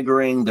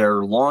staggering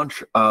their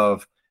launch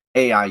of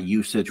AI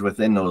usage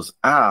within those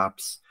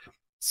apps,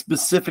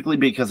 specifically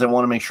because I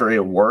want to make sure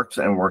it works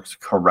and works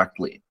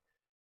correctly.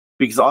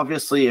 Because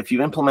obviously, if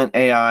you implement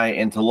AI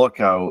into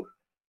Lookout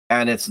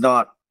and it's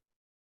not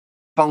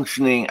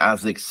functioning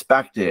as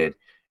expected,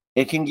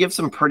 it can give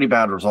some pretty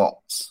bad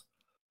results.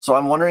 So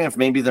I'm wondering if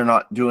maybe they're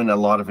not doing a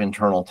lot of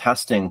internal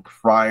testing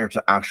prior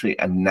to actually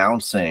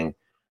announcing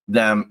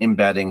them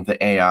embedding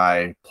the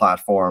AI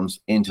platforms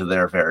into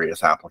their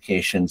various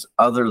applications,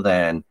 other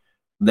than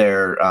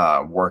their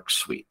work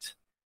suite.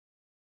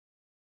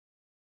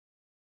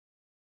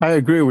 I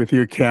agree with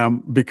you,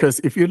 Cam, because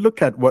if you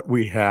look at what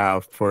we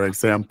have, for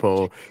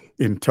example,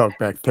 in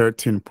TalkBack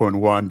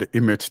 13.1, the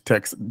image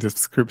text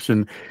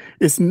description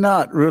is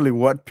not really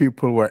what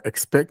people were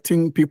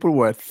expecting. People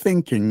were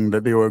thinking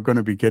that they were going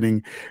to be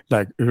getting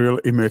like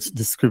real image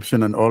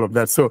description and all of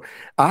that. So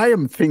I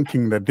am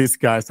thinking that these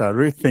guys are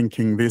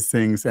rethinking these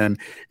things, and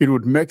it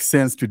would make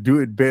sense to do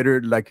it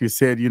better. Like you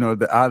said,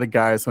 the other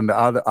guys on the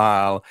other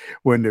aisle,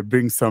 when they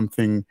bring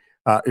something,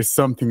 is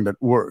something that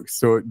works.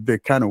 So they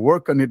kind of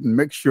work on it and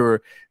make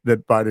sure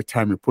that by the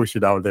time you push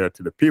it out there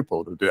to the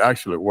people, that it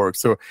actually works.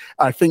 So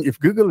I think if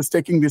Google is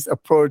taking this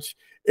approach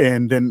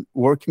and then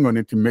working on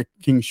it to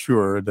making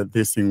sure that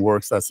this thing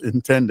works as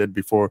intended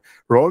before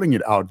rolling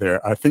it out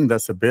there, I think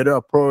that's a better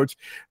approach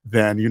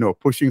than,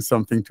 pushing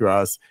something to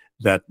us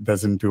that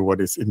doesn't do what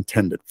it's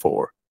intended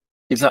for.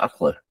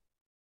 Exactly.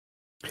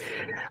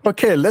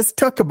 Okay, let's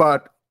talk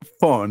about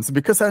phones,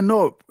 because I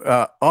know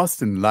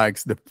Austin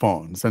likes the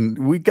phones,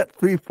 and we got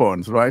 3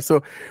 phones, right?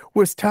 So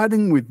we're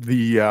starting with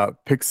the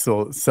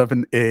Pixel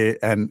 7a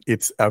and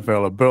its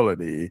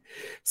availability.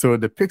 So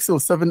the Pixel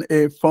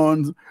 7a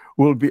phones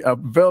will be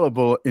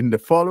available in the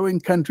following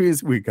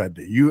countries. We got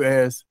the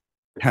US,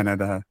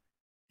 Canada,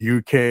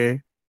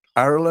 UK,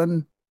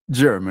 Ireland,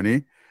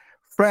 Germany,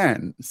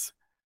 France,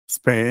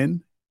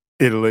 Spain,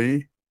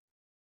 Italy,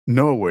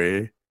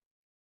 Norway,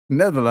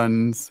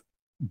 Netherlands,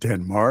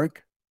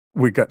 Denmark.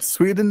 We got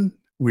Sweden,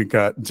 we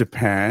got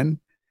Japan,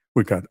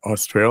 we got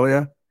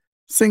Australia,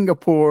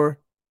 Singapore,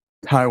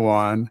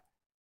 Taiwan,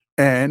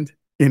 and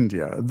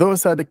India.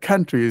 Those are the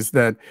countries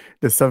that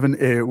the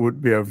 7A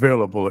would be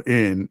available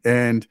in.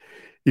 And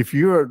if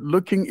you're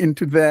looking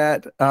into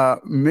that,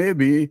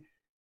 maybe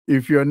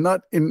if you're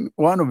not in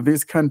one of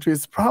these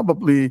countries,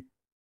 probably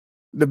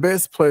the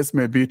best place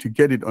may be to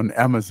get it on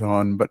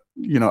Amazon. But,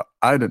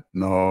 I don't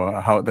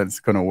know how that's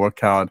going to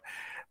work out.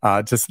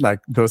 Just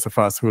like those of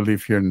us who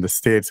live here in the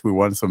States, we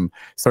want some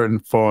certain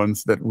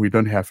phones that we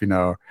don't have in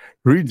our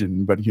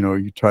region, but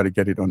you try to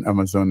get it on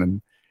Amazon,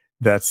 and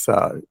that's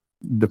the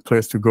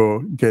place to go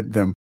get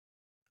them.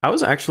 I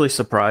was actually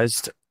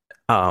surprised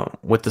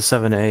with the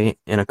 7A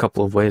in a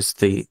couple of ways.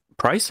 The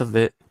price of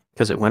it,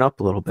 because it went up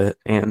a little bit,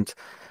 and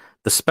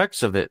the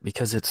specs of it,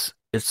 because it's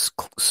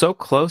so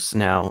close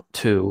now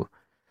to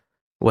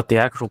what the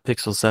actual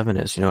Pixel 7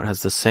 is. It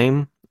has the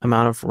same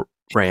amount of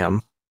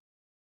RAM.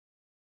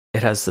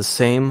 It has the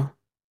same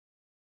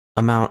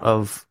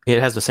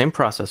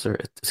processor.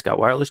 It's got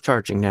wireless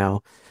charging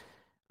now.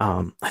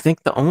 I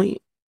think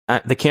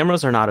the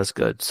cameras are not as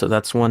good, so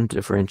that's one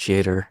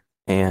differentiator.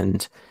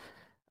 And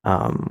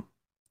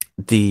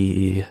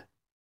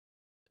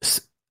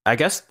I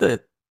guess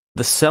the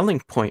selling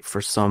point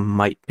for some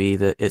might be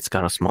that it's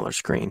got a smaller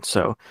screen.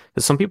 So,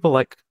 because some people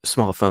like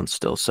small phones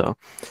still. So,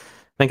 I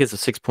think it's a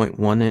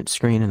 6.1 inch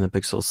screen, and the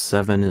Pixel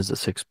 7 is a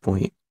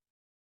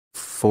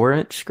 6.4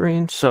 inch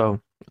screen.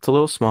 So it's a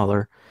little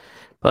smaller,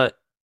 but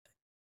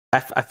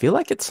I feel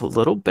like it's a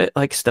little bit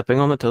like stepping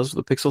on the toes of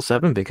the Pixel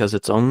 7 because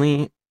it's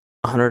only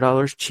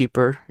 $100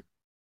 cheaper,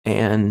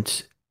 and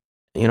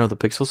the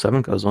Pixel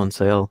 7 goes on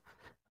sale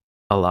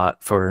a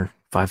lot for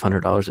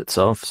 $500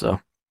 itself. So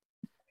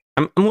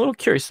I'm a little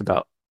curious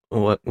about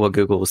what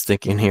Google was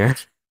thinking here.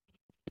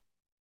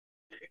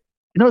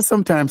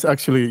 Sometimes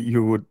actually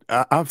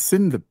I've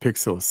seen the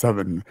Pixel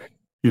 7,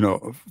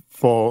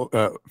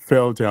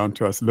 fell down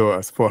to as low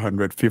as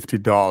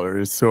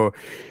 $450. So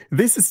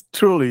this is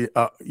truly,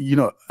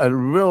 a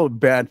real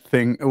bad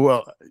thing.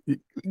 Well,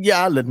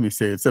 yeah, let me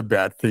say it's a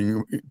bad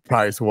thing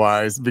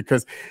price-wise,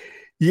 because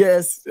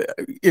yes,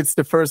 it's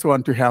the first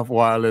one to have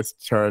wireless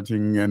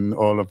charging and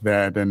all of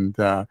that, and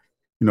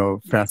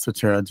faster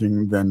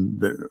charging than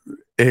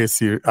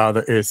the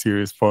other A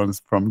series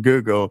phones from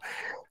Google.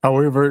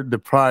 However, the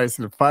price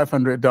is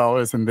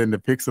 $500, and then the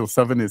Pixel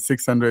 7 is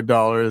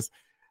 $600,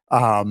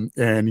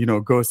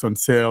 and goes on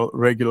sale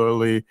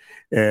regularly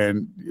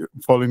and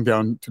falling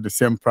down to the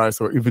same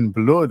price or even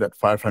below that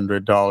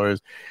 $500.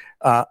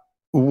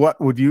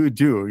 What would you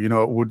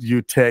do? Would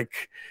you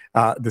take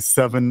the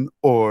 7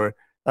 or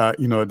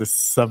the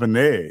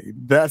 7A?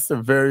 That's a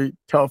very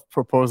tough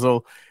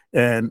proposal,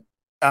 and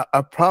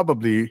I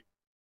probably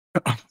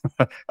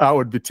I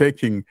would be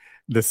taking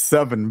the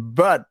 7.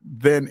 But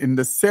then in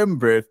the same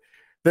breath,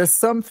 there's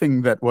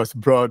something that was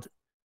brought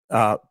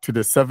to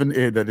the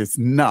 7A that is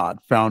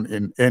not found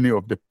in any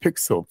of the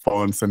Pixel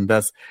phones, and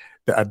that's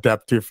the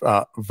adaptive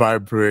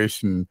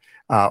vibration.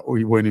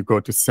 When you go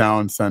to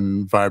sounds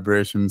and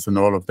vibrations and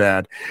all of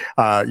that,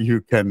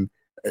 you can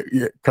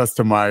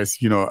customize,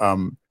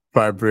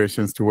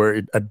 vibrations to where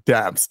it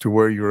adapts to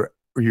where you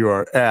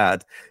are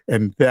at,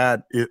 and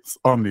that is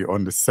only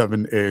on the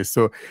 7A.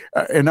 So,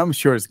 and I'm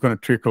sure it's going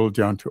to trickle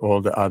down to all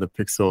the other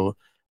Pixel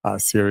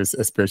series,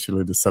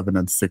 especially the 7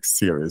 and 6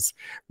 series.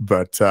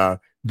 But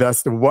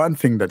that's the one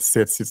thing that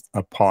sets it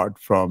apart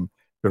from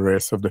the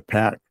rest of the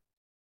pack.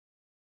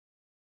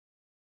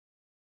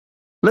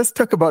 Let's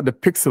talk about the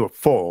Pixel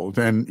Fold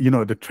and,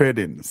 the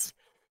trade-ins.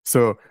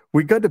 So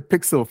we got the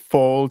Pixel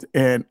Fold,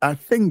 and I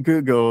think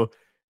Google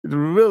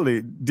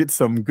really did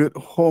some good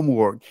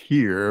homework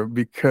here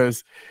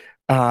because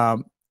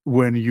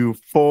when you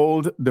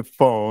fold the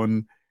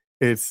phone,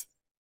 it's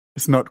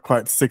not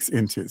quite 6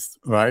 inches,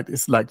 right?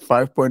 It's like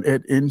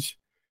 5.8 inch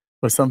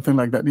or something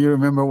like that. Do you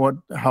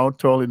remember how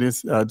tall it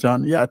is,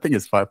 John? Yeah, I think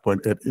it's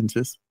 5.8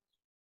 inches.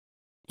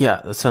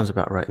 Yeah, that sounds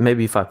about right.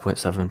 Maybe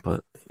 5.7,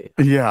 but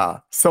Yeah,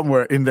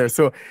 somewhere in there.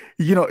 So,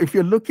 if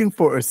you're looking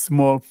for a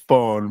small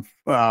phone,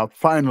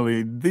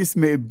 finally, this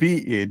may be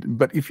it.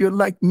 But if you're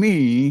like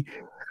me,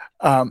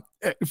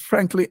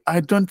 frankly, I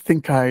don't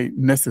think I'm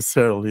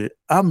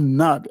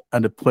not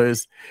at a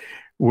place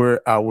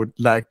where I would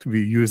like to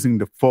be using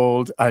the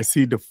Fold. I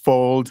see the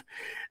Fold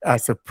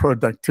as a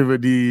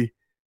productivity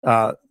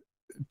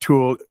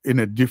tool in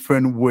a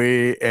different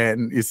way,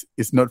 and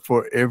it's not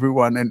for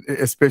everyone, and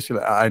especially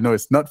I know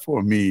it's not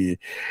for me,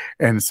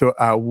 and so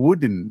I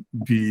wouldn't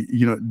be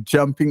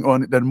jumping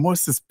on it, and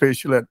most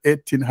especially at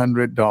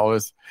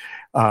 $1,800.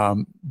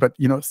 But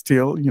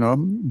still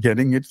I'm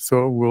getting it,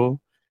 so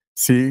we'll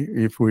see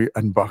if we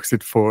unbox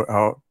it for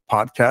our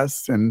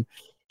podcast and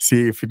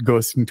see if it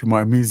goes into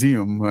my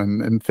museum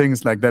and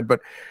things like that.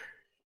 But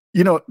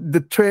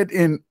the trade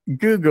in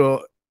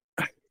Google,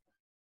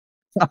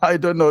 I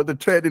don't know. The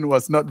trade-in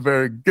was not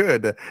very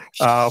good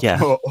yeah.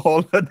 for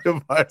all the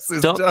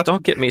devices.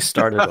 Don't get me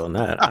started on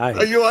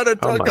that. You want to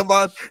talk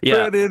about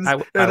trade-ins? I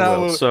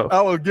will. So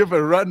I will give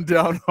a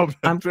rundown of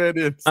the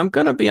trade-ins. I'm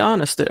gonna be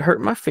honest. It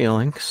hurt my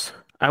feelings.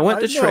 I went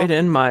to trade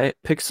in my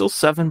Pixel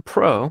 7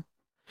 Pro,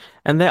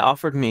 and they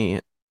offered me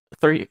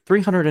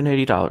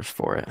 $380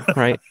 for it.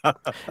 Right.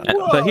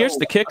 But here's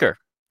the kicker: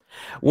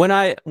 when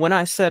I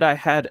said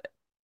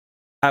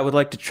I would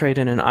like to trade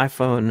in an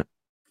iPhone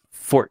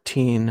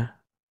 14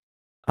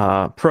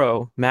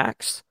 Pro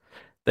Max,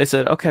 they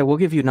said, okay, we'll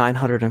give you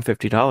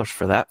 $950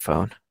 for that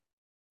phone.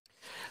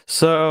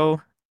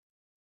 So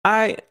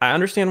I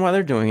understand why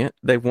they're doing it.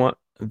 They want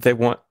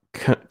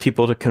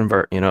people to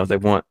convert. They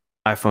want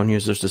iPhone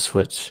users to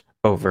switch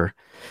over.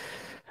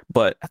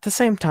 But at the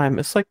same time,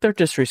 it's like they're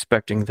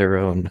disrespecting their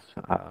own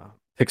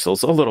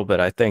Pixels a little bit.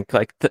 I think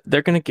like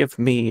they're going to give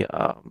me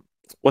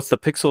what's the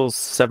Pixel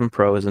 7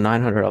 Pro is a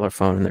 $900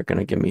 phone, and they're going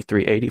to give me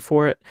 $380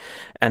 for it.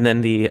 And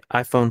then the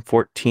iPhone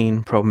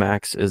 14 Pro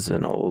Max is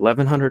an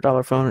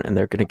 $1,100 phone, and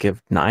they're going to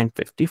give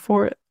 $950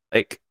 for it.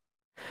 Like,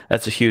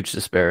 that's a huge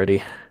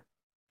disparity.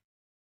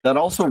 That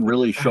also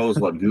really shows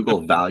what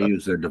Google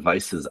values their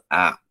devices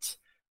at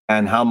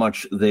and how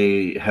much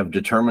they have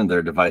determined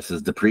their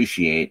devices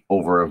depreciate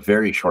over a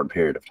very short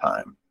period of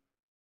time.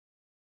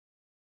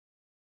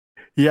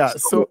 Yeah,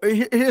 so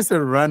here's a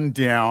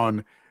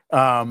rundown.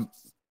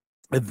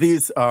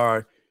 These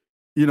are,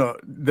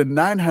 the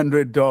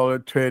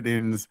 $900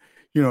 trade-ins,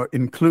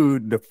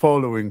 include the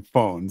following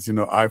phones,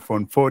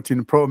 iPhone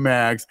 14 Pro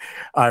Max,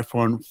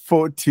 iPhone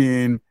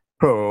 14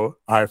 Pro,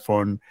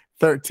 iPhone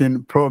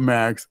 13 Pro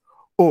Max,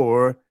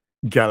 or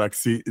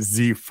Galaxy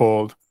Z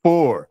Fold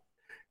 4.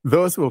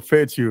 Those will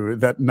fetch you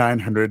that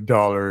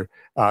 $900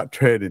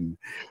 trade-in.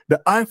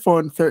 The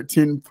iPhone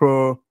 13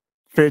 Pro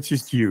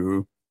fetches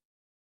you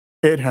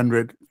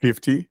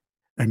 $850,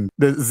 and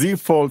the Z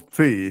Fold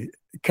 3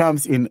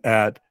 comes in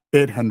at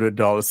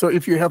 $800. So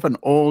if you have an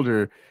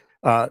older,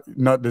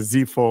 not the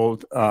Z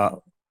Fold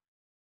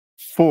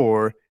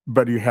 4,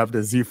 but you have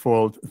the Z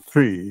Fold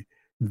 3,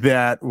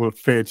 that will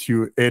fetch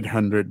you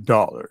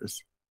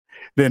 $800.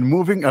 Then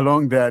moving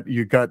along that,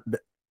 you got the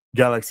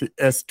Galaxy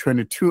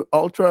S22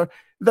 Ultra,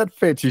 that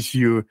fetches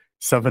you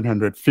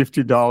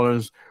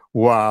 $750,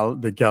 while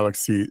the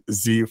Galaxy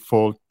Z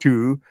Fold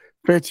 2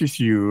 fetches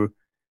you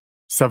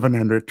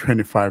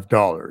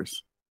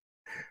 $725.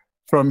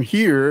 From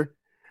here,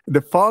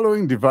 the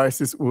following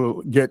devices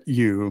will get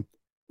you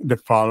the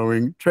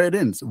following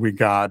trade-ins. We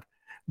got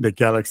the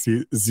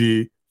Galaxy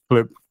Z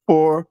Flip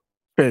 4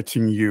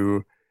 fetching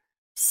you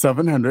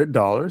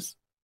 $700.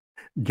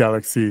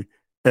 Galaxy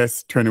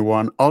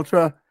S21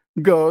 Ultra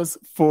goes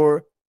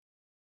for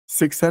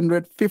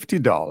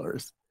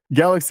 $650.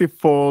 Galaxy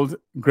Fold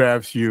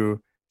grabs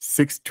you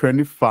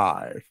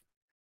 $625.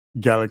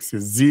 Galaxy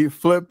Z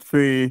Flip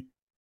 3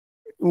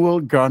 will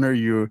garner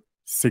you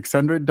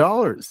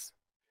 $600.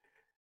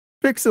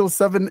 Pixel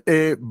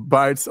 7a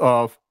bites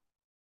off.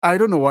 I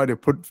don't know why they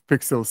put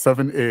Pixel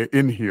 7a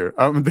in here.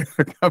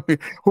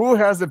 Who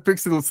has a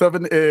Pixel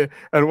 7a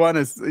and want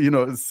to,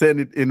 send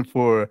it in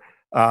for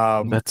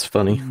that's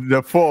funny.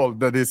 The Fold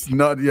that is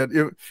not yet.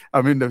 The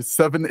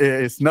 7a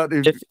is not.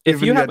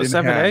 If you have a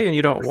 7a and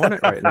you don't want it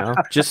right now,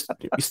 just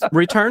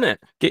return it.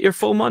 Get your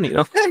full money.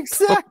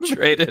 Exactly. Don't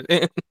trade it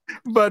in.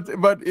 But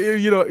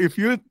if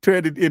you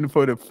trade it in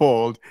for the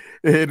Fold,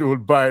 it will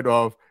bite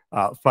off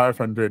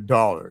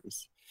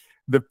 $500.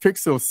 The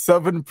Pixel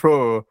 7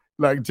 Pro,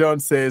 like John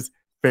says,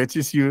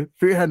 fetches you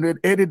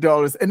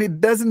 $380, and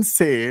it doesn't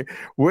say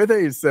whether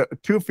it's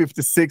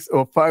 256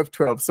 or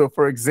 512. So,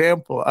 for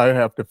example, I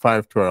have the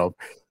 512.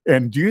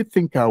 And do you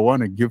think I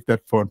want to give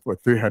that phone for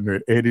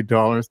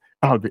 $380?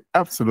 I'll be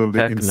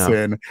absolutely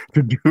insane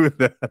to do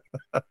that.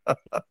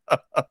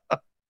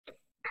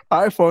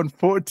 iPhone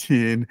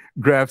 14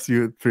 grabs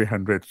you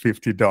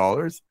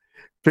 $350.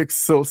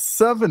 Pixel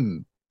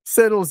 7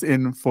 settles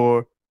in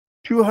for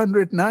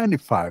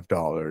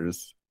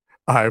 $295.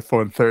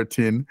 iPhone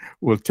 13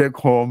 will take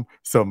home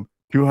some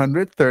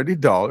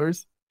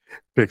 $230.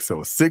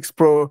 Pixel 6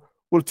 Pro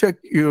will take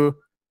you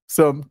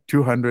some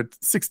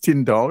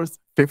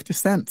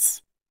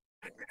 $216.50.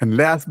 And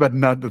last but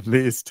not the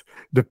least,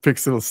 the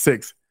Pixel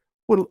 6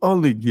 will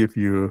only give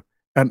you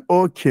an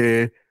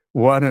okay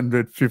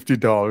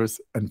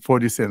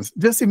 $150.40.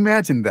 Just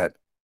imagine that.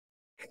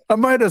 I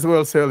might as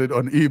well sell it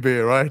on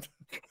eBay, right?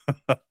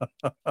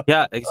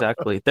 Yeah,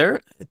 exactly.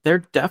 They're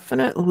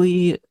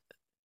definitely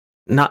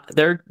not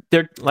they're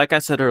like I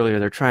said earlier,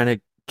 they're trying to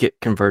get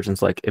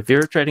conversions. Like if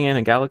you're trading in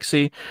a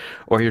Galaxy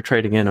or you're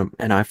trading in an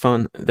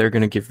iPhone, they're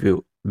going to give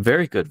you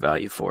very good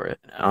value for it.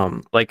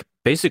 Like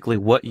basically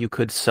what you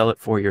could sell it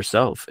for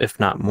yourself, if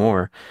not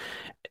more.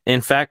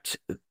 In fact,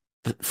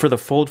 for the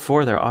Fold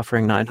 4, they're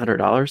offering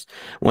 $900.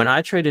 When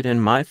I traded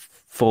in my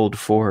Fold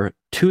 4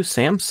 to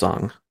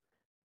Samsung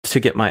to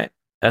get my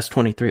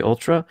S23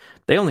 Ultra,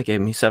 they only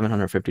gave me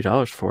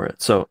 $750 for it.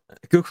 So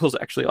Google's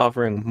actually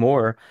offering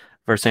more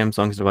for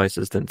Samsung's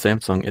devices than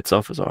Samsung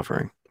itself is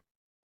offering.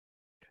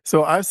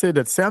 So I say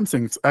that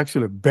Samsung's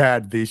actually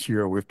bad this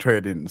year with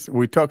trade-ins.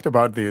 We talked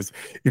about this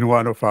in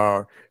one of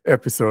our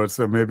episodes,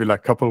 or maybe like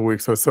a couple of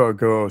weeks or so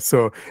ago.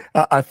 So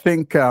I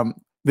think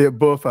they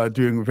both are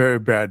doing very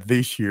bad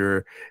this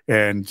year.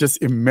 And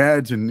just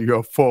imagine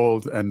your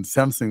Fold and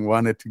Samsung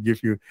wanted to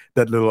give you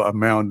that little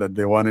amount that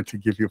they wanted to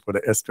give you for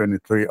the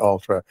S23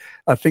 Ultra.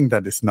 I think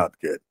that is not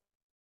good.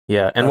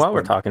 Yeah, and while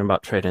we're talking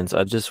about trade-ins,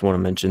 I just want to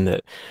mention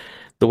that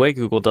the way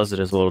Google does it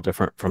is a little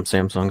different from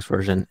Samsung's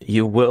version.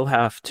 You will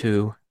have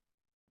to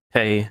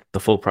pay the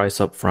full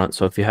price up front.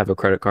 So if you have a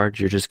credit card,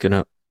 you're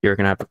gonna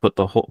have to put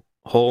the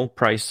whole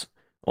price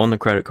on the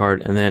credit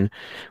card, and then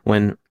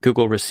when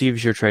Google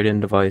receives your trade-in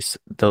device,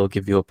 they'll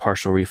give you a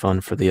partial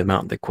refund for the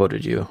amount they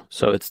quoted you.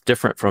 So it's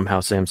different from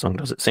how Samsung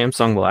does it.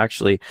 Samsung will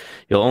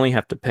you'll only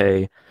have to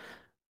pay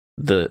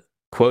the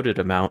quoted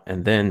amount,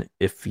 and then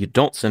if you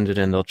don't send it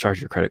in, they'll charge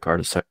your credit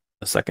card a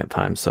second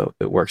time. So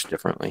it works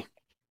differently.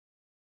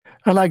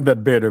 I like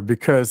that better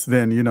because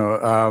then,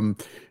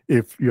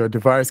 if your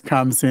device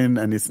comes in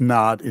and it's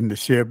not in the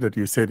shape that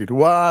you said it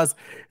was,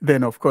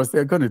 then of course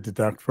they're going to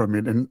deduct from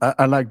it. And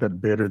I like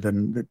that better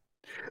than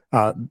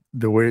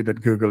the way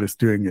that Google is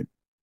doing it.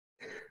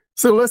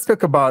 So let's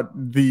talk about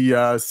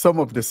some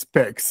of the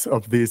specs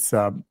of this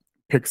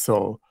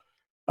Pixel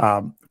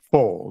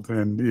Fold.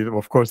 And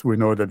of course, we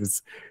know that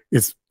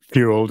it's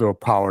fueled or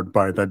powered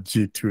by that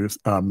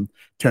G2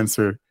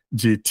 Tensor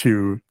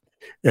G2.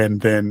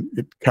 And then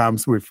it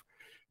comes with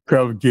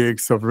 12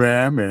 gigs of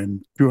RAM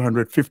and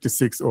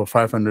 256 or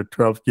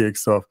 512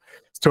 gigs of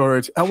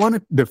storage. I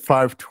wanted the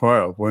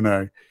 512 when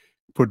I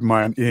put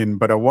mine in,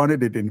 but I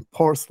wanted it in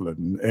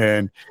porcelain,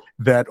 and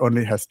that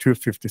only has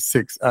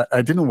 256.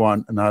 I didn't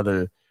want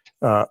another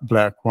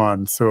black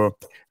one, so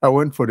I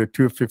went for the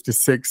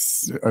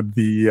 256.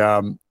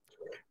 The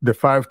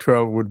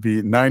 512 would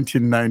be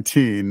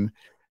 1919,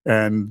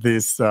 and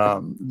this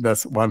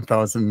that's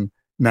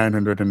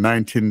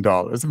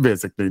 $1,919,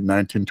 basically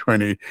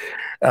 1920,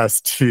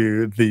 as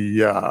to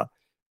the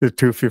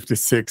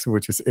 256,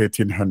 which is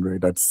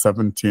 1800, that's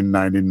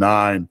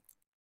 1799.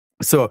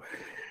 So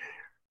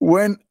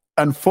when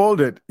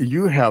unfolded,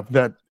 you have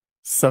that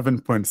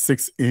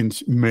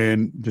 7.6-inch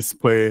main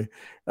display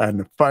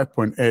and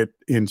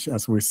 5.8-inch,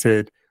 as we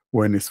said,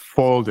 when it's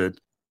folded.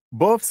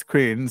 Both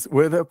screens,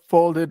 whether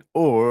folded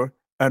or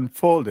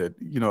unfolded,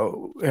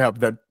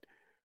 have that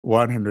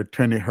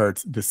 120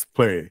 hertz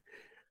display.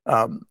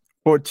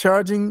 For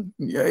charging,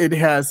 it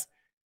has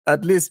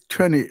at least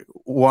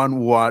 21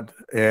 watt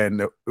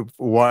and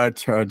wired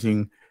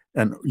charging,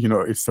 and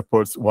it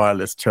supports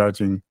wireless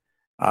charging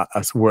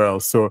as well.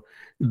 So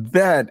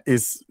that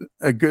is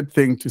a good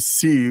thing to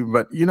see.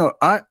 But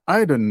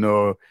I don't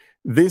know.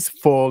 This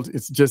Fold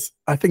is just,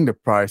 I think the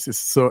price is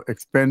so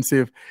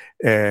expensive,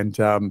 and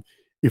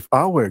if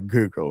I were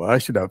Google, I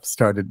should have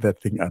started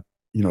that thing at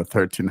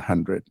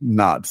 $1,300,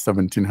 not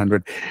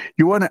 $1,700.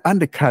 You want to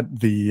undercut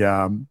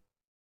the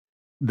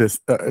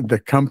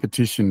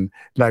competition,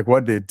 like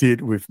what they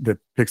did with the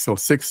Pixel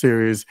 6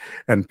 series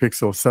and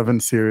Pixel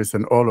 7 series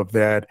and all of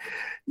that.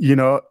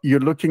 You're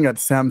looking at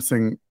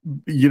Samsung,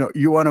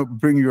 you want to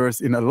bring yours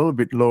in a little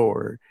bit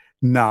lower,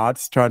 not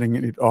starting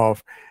it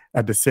off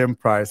at the same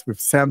price with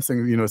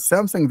Samsung.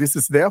 Samsung, this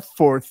is their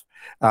fourth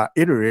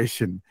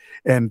iteration,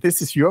 and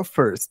this is your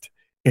first,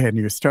 and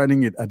you're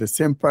starting it at the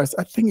same price.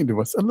 I think it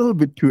was a little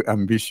bit too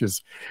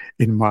ambitious,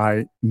 in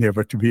my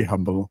never to be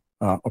humble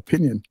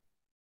opinion.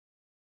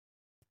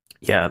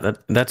 Yeah,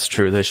 that's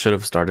true. They should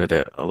have started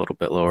it a little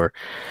bit lower.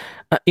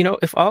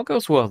 If all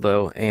goes well,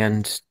 though,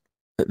 and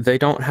they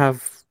don't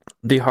have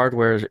the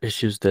hardware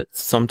issues that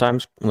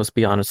sometimes, let's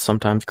be honest,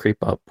 sometimes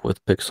creep up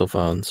with Pixel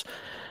phones.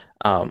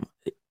 I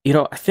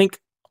think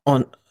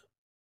on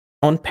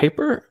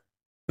paper,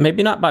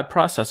 maybe not by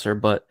processor,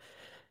 but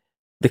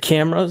the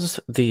cameras,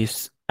 the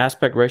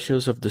aspect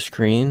ratios of the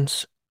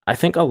screens, I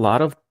think a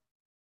lot of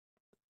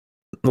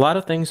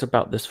things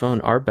about this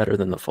phone are better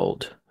than the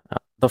Fold.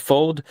 the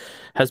Fold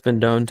has been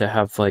known to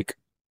have like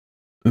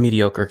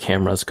mediocre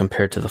cameras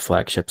compared to the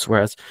flagships,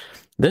 whereas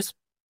this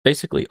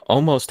basically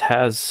almost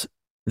has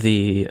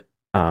the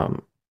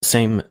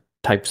same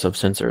types of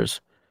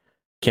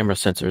camera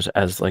sensors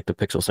as like the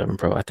Pixel 7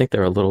 Pro. I think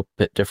they're a little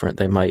bit different.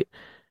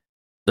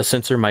 The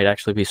sensor might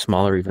actually be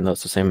smaller, even though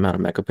it's the same amount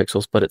of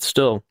megapixels, but it's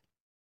still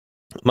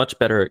much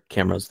better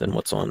cameras than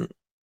what's on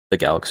the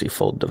Galaxy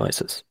Fold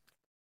devices.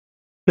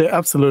 They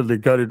absolutely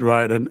got it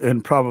right,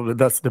 and probably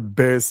that's the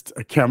best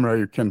camera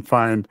you can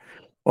find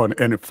on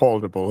any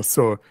foldable.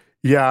 So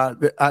yeah,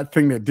 I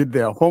think they did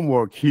their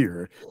homework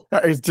here.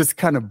 It just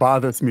kind of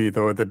bothers me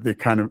though that they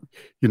kind of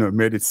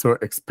made it so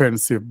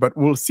expensive. But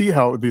we'll see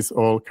how this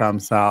all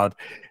comes out.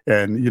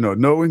 And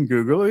knowing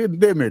Google,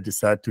 they may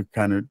decide to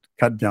kind of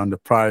cut down the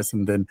price,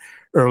 and then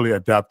early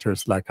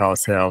adopters like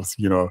ourselves,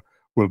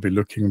 will be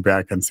looking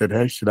back and said,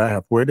 hey, should I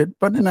have waited?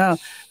 But now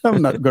I'm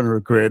not going to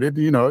regret it.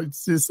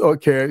 It's just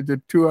okay.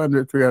 The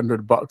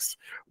 $200-$300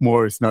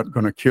 more is not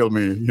going to kill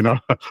me,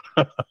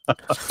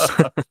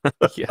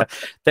 Yeah.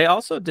 They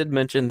also did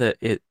mention that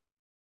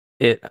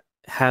it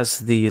has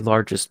the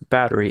largest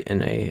battery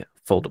in a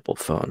foldable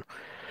phone,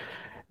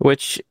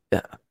 which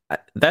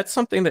that's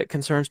something that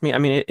concerns me. I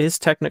mean, it is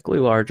technically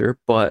larger,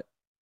 but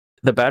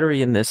the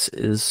battery in this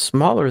is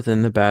smaller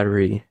than the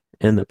battery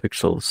in the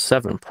Pixel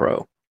 7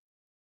 Pro.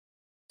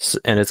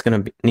 And it's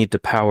going to need to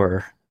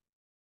power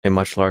a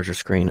much larger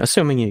screen,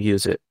 assuming you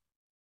use it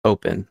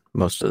open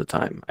most of the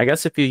time. I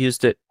guess if you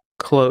used it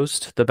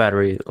closed, the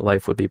battery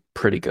life would be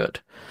pretty good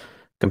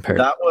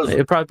compared.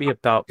 It'd probably be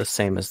about the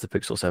same as the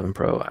Pixel 7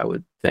 Pro, I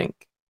would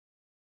think.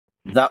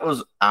 That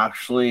was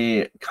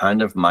actually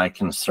kind of my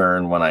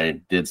concern when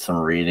I did some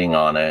reading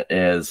on it,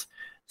 is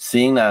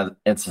seeing that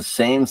it's the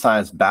same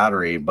size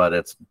battery, but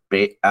it's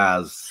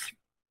as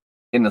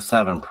in the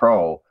 7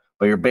 Pro,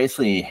 but you're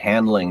basically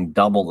handling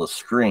double the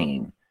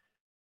screen.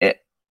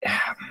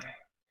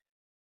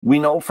 We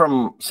know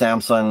from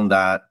Samsung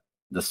that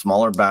the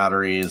smaller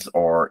batteries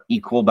or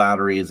equal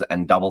batteries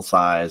and double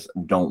size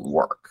don't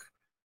work.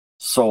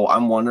 So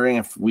I'm wondering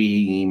if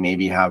we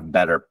maybe have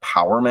better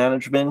power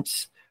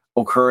management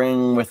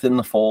occurring within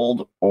the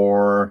Fold,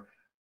 or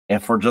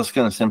if we're just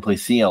going to simply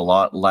see a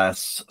lot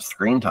less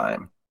screen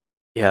time.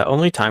 Yeah,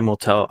 only time will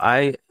tell.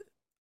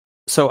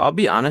 So I'll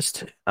be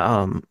honest,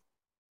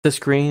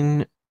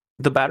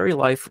 the battery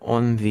life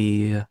on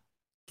the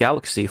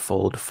Galaxy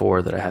Fold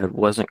 4 that I had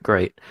wasn't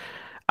great.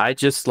 I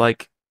just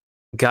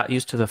got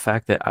used to the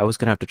fact that I was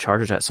going to have to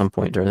charge it at some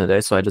point during the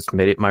day. So I just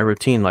made it my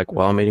routine, like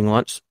while I'm eating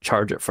lunch,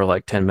 charge it for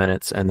 10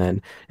 minutes, and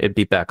then it'd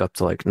be back up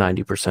to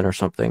 90% or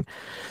something.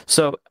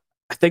 So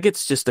I think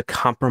it's just a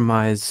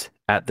compromise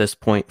at this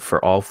point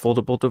for all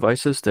foldable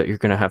devices that you're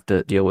going to have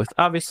to deal with.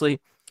 Obviously,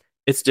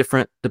 it's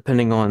different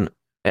depending on,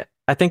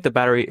 I think the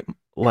battery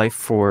life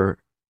for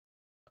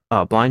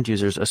blind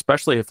users,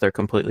 especially if they're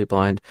completely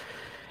blind,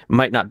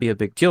 might not be a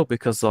big deal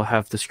because they'll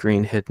have the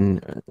screen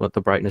hidden with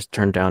the brightness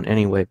turned down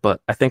anyway.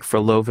 But I think for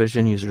low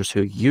vision users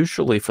who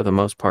usually, for the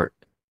most part,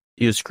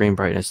 use screen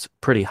brightness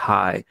pretty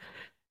high,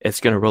 it's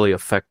going to really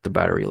affect the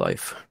battery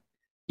life.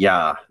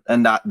 Yeah,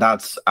 and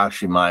that's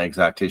actually my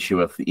exact issue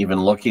with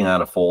even looking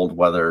at a Fold,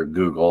 whether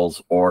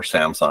Google's or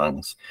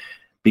Samsung's,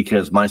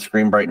 because my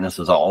screen brightness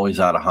is always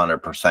at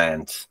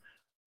 100%.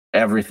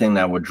 Everything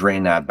that would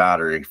drain that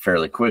battery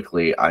fairly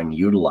quickly, I'm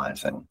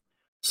utilizing.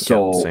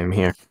 So yeah, same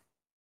here.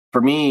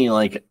 For me,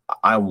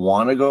 I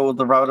want to go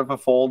the route of a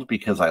Fold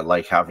because I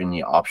like having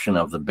the option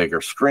of the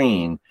bigger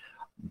screen,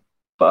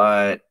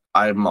 but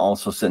I'm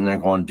also sitting there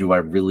going, do I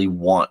really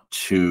want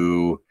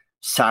to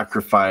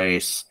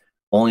sacrifice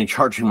only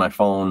charging my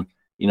phone,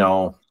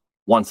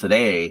 once a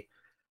day?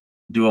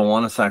 Do I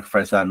want to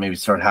sacrifice that and maybe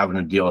start having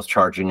to deal with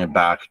charging it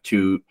back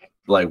to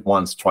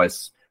once,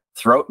 twice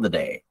throughout the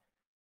day?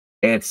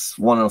 It's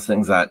one of those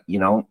things that,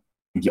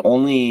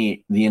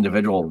 only the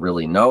individual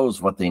really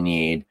knows what they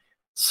need.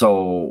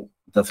 So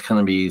that's going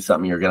to be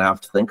something you're going to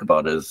have to think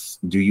about, is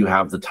do you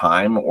have the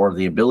time or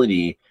the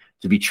ability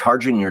to be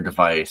charging your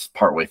device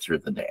partway through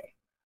the day?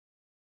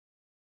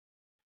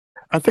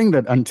 I think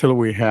that until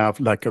we have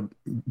a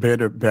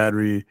better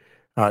battery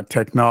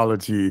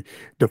technology,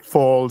 the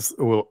Folds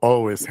will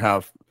always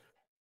have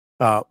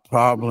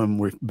problem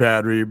with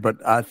battery. But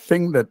I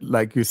think that,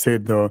 like you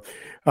said, though,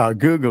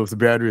 Google's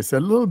battery is a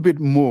little bit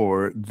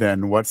more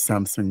than what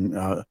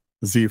Samsung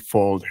Z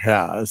Fold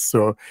has.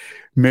 So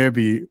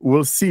maybe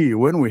we'll see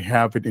when we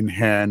have it in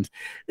hand.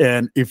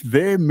 And if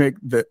they make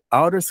the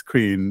outer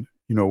screen,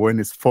 when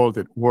it's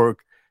folded,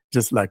 work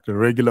just like the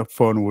regular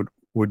phone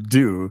would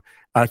do,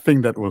 I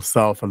think that will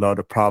solve a lot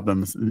of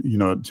problems,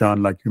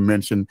 John, like you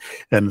mentioned.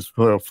 And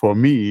for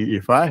me,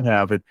 if I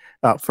have it,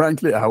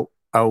 frankly,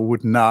 I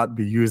would not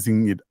be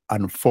using it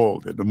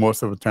unfolded.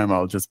 Most of the time,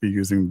 I'll just be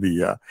using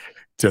the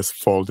just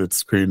folded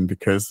screen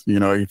because,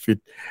 if it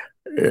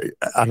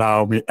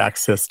allow me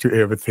access to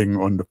everything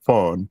on the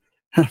phone,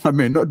 I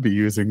may not be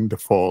using the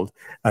Fold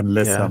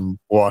unless Yeah. I'm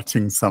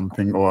watching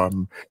something or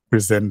I'm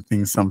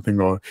presenting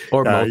something or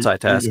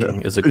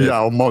multitasking is a good.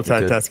 or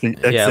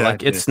multitasking. Yeah,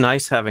 like Exactly. it's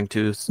nice having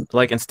to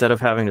like instead of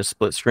having to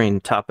split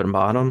screen top and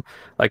bottom,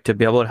 like to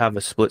be able to have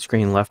a split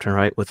screen left and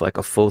right with like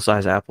a full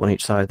size app on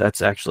each side.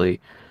 That's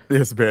actually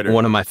It's better.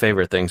 one of my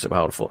favorite things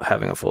about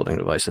having a folding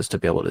device is to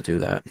be able to do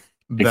that.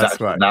 That's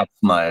Exactly. right. That's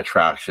my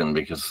attraction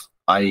because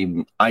I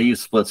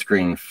use split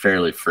screen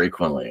fairly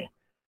frequently.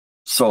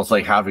 So it's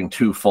like having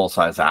two full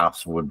size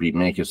apps would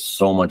make it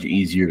so much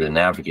easier to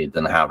navigate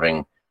than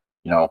having,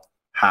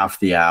 half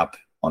the app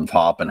on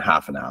top and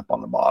half an app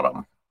on the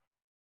bottom.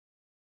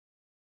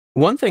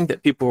 One thing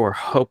that people were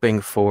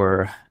hoping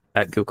for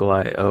at Google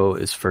I/O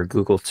is for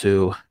Google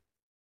to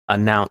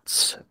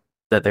announce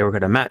that they were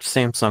going to match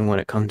Samsung when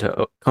it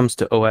comes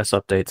to OS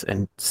updates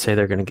and say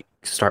they're going to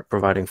start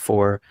providing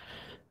 4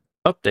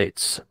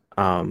 updates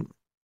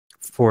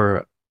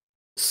for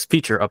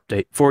feature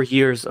update, 4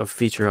 years of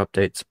feature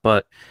updates,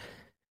 but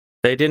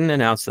they didn't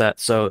announce that,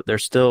 so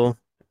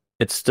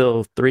it's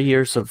still 3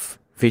 years of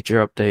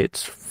feature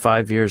updates,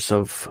 5 years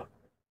of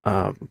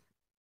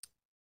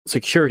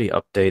security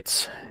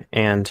updates,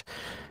 and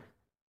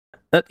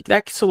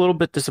that's a little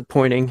bit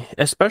disappointing,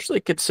 especially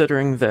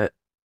considering that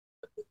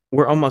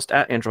we're almost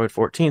at Android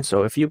 14.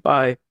 So if you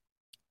buy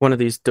one of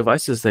these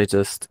devices they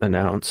just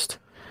announced,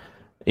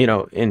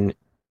 in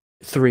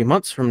 3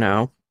 months from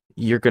now,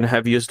 you're going to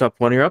have used up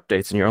one of your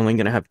updates and you're only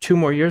going to have 2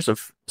 more years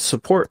of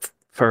support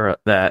for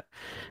that.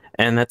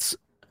 And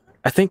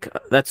I think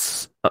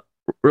that's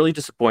really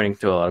disappointing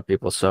to a lot of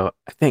people. So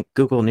I think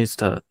Google needs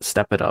to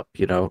step it up,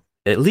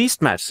 at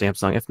least match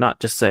Samsung. If not,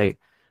 just say,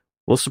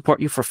 we'll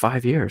support you for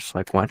 5 years.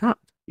 Like, why not?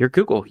 You're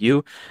Google.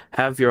 You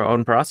have your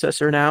own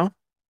processor now.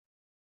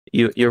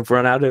 You've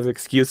run out of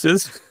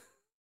excuses.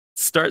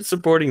 Start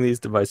supporting these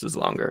devices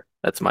longer.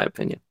 That's my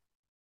opinion.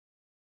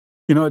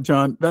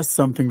 John, that's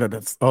something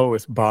that's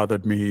always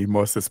bothered me,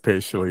 most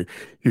especially.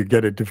 You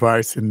get a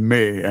device in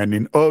May and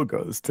in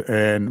August,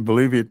 and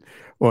believe it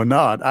or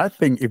not, I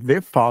think if they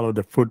follow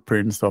the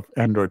footprints of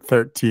Android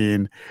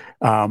 13,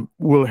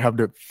 we'll have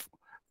the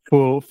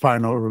full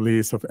final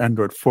release of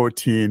Android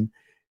 14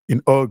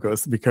 in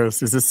August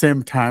because it's the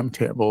same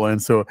timetable. And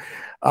so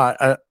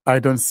I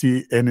don't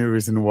see any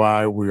reason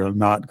why we are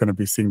not going to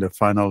be seeing the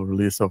final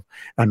release of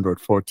Android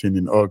 14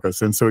 in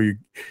August. And so you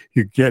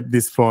get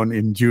this phone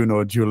in June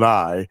or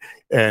July,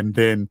 and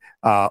then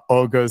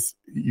August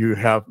you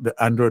have the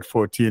Android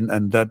 14,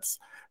 and that's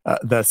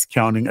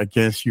counting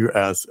against you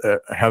as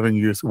having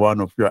used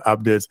one of your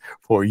updates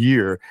for a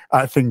year.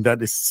 I think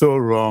that is so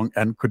wrong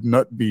and could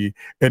not be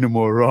any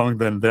more wrong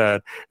than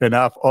that. And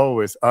I've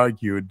always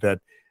argued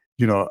that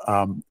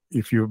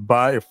if you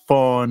buy a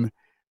phone,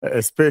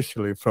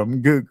 especially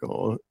from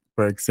Google,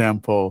 for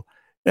example,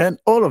 and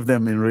all of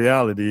them in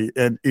reality,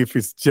 and if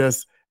it's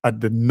just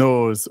at the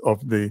nose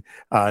of the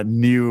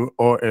new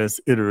OS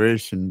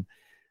iteration,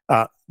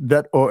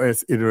 that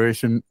OS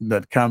iteration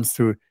that comes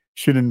through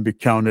shouldn't be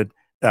counted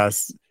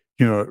as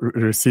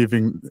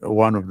receiving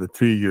one of the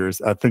 3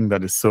 years. I think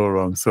that is so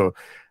wrong. So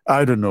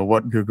I don't know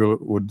what Google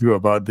would do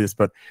about this,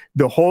 but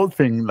the whole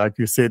thing, like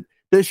you said,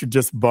 they should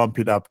just bump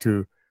it up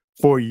to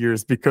 4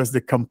 years, because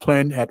the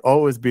complaint had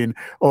always been,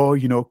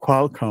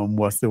 Qualcomm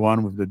was the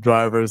one with the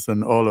drivers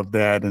and all of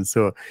that. And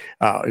so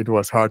it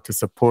was hard to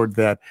support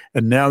that.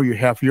 And now you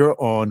have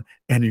your own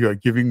and you are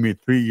giving me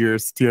 3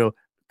 years still.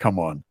 Come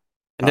on.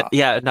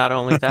 Not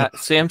only that,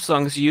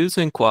 Samsung's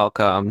using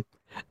Qualcomm.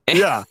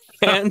 Yeah.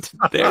 And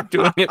they're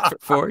doing it for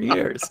 4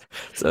 years.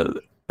 So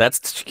that's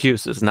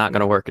excuse is not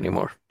going to work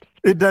anymore.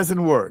 It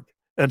doesn't work.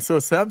 And so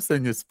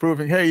Samsung is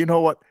proving, hey, you know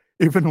what?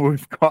 Even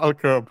with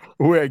Qualcomm,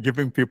 we're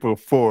giving people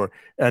 4.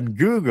 And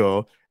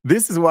Google,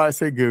 this is why I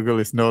say Google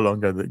is no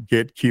longer the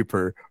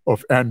gatekeeper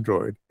of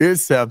Android.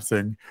 It's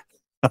Samsung.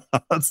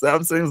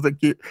 Samsung is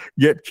the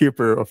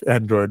gatekeeper of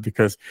Android,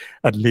 because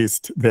at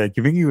least they're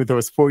giving you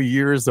those 4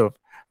 years of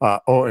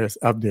OS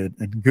update,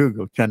 and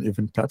Google can't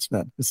even touch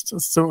that. It's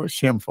just so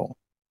shameful.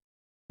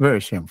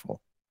 Very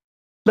shameful.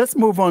 Let's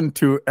move on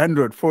to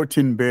Android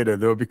 14 beta,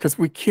 though, because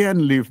we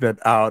can leave that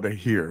out of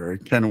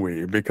here, can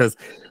we? Because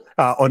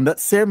on that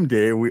same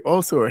day, we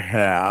also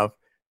have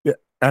the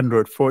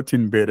Android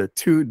 14 beta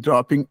 2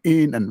 dropping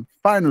in and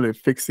finally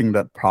fixing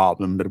that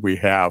problem that we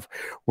have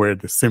where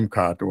the SIM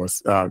card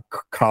was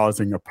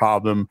causing a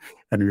problem,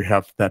 and we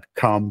have that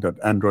COM that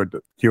Android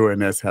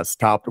QoS has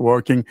stopped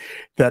working.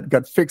 That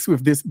got fixed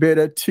with this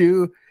beta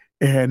 2.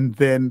 And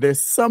then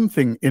there's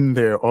something in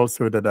there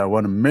also that I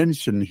want to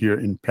mention here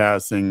in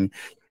passing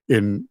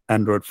in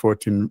Android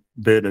 14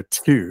 beta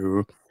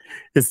 2.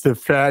 It's the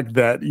fact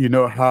that,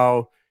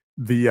 how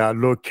the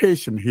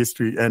location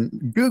history,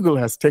 and Google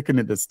has taken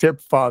it a step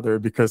farther,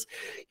 because,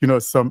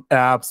 some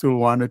apps will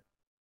want to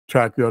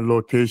track your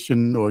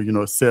location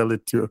or, sell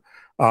it to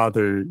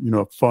other,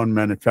 phone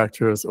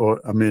manufacturers or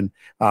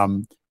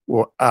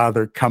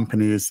other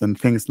companies and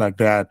things like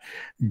that.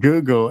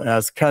 Google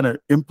has kind of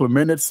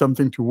implemented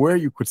something to where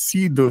you could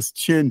see those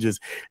changes,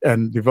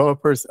 and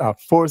developers are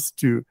forced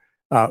to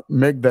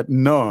make that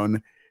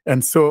known.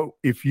 And so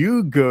if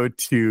you go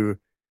to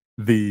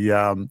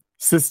the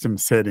system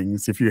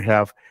settings, if you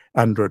have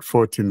Android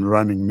 14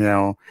 running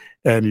now,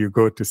 and you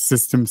go to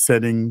system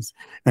settings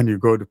and you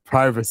go to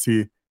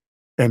privacy,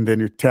 and then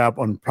you tap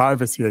on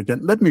privacy again.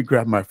 Let me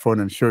grab my phone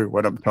and show you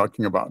what I'm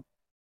talking about.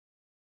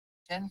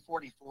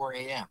 10:44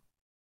 a.m.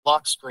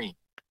 Lock screen.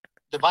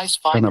 Device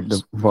Turn up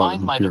finders. the volume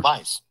Find my here.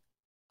 device.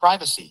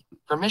 Privacy.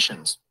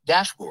 Permissions.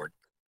 Dashboard.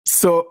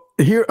 So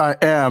here I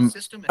am.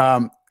 System.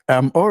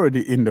 I'm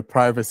already in the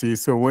privacy.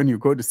 So when you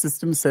go to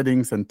system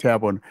settings and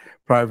tab on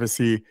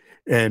privacy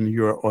and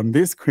you're on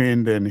this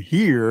screen, then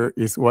here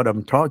is what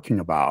I'm talking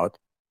about.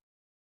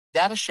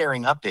 Data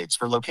sharing updates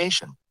for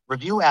location.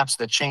 Review apps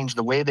that change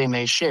the way they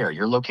may share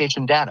your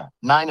location data.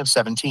 9 of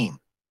 17.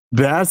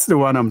 That's the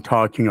one I'm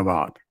talking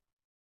about.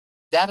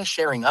 Data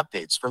sharing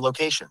updates for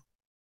location.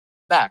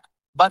 Back.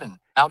 Button.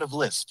 Out of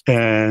list.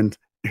 And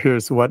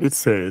here's what it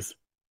says.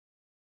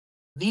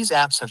 These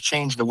apps have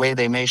changed the way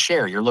they may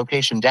share your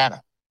location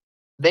data.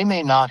 They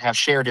may not have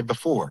shared it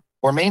before,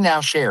 or may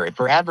now share it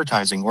for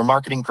advertising or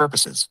marketing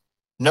purposes.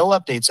 No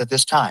updates at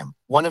this time.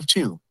 1 of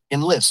 2.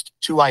 In list.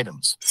 2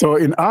 items. So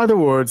in other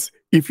words,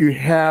 if you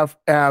have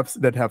apps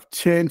that have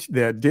changed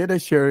their data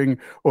sharing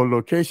or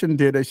location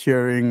data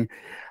sharing,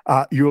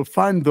 you'll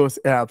find those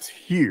apps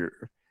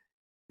here.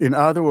 In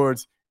other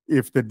words,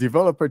 if the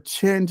developer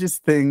changes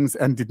things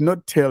and did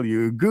not tell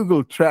you,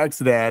 Google tracks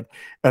that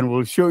and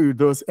will show you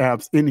those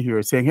apps in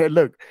here saying, hey,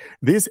 look,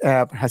 this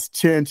app has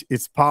changed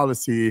its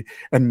policy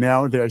and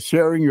now they're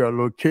sharing your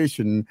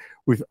location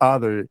with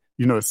other,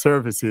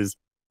 services.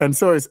 And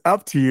so it's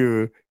up to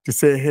you to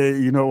say, hey,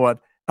 you know what?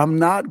 I'm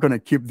not going to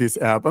keep this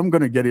app. I'm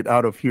going to get it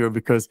out of here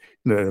because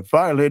they're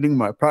violating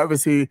my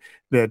privacy.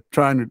 They're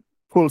trying to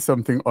pull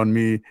something on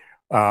me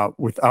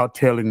without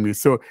telling me.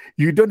 So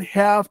you don't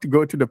have to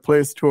go to the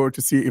Play Store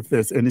to see if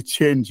there's any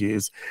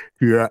changes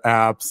to your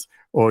apps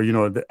or,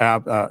 the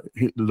app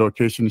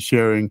location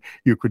sharing.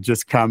 You could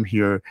just come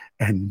here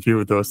and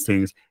view those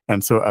things.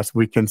 And so as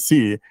we can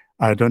see,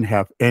 I don't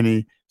have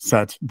any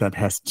such that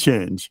has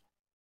changed.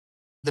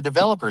 The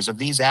developers of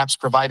these apps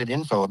provided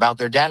info about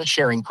their data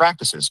sharing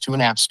practices to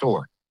an app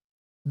store.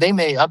 They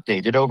may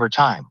update it over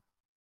time.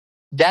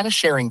 Data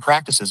sharing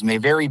practices may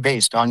vary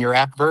based on your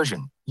app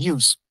version,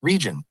 use,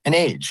 region, and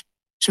age.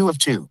 2 of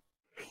 2.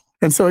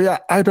 And so,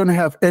 I don't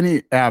have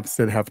any apps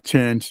that have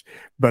changed,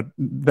 but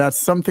that's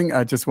something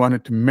I just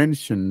wanted to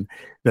mention,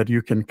 that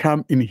you can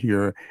come in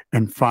here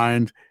and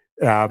find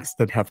apps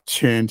that have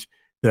changed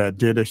their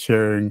data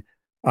sharing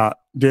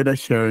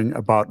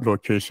about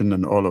location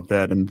and all of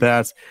that. And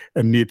that's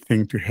a neat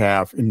thing to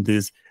have in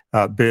this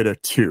beta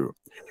 2.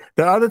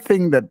 The other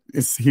thing that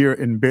is here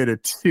in beta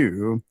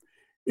 2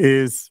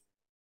 is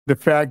the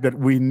fact that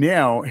we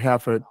now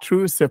have a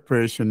true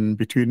separation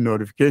between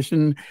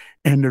notification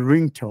and the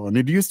ringtone.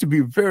 It used to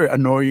be very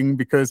annoying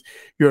because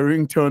your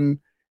ringtone,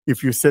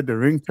 if you set the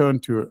ringtone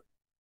to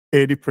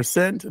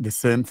 80%, the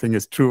same thing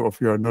is true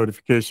of your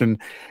notification.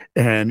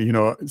 And,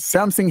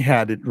 Samsung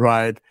had it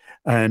right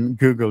and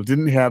Google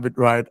didn't have it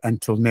right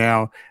until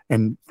now.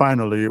 And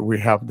finally, we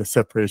have the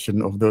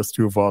separation of those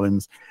two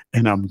volumes.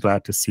 And I'm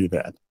glad to see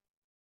that.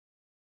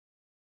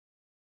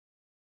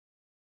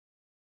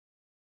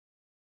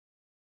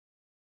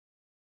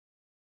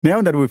 Now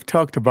that we've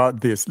talked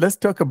about this, let's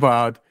talk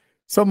about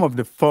some of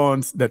the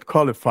phones that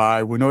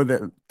qualify. We know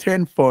that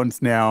 10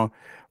 phones now,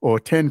 or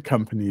 10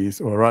 companies,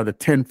 or rather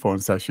 10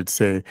 phones, I should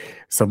say.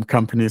 Some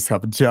companies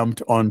have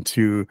jumped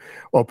onto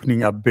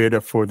opening up beta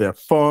for their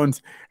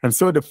phones. And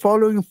so the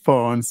following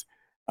phones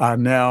are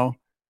now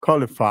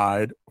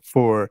qualified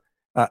for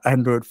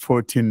Android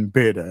 14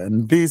 beta.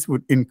 And these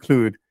would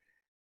include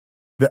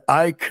the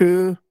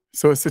iQOO.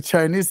 So it's a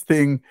Chinese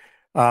thing,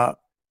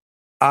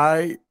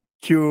 iQOO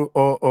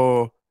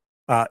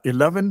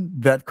 11,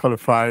 that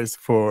qualifies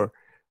for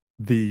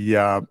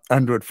the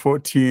Android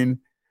 14.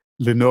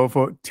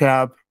 Lenovo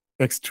Tab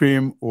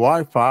Extreme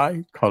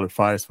Wi-Fi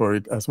qualifies for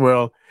it as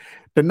well.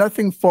 The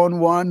Nothing Phone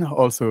 1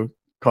 also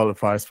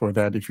qualifies for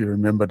that. If you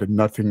remember the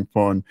Nothing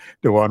Phone,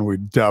 the one we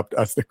dubbed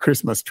as the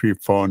Christmas tree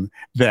phone,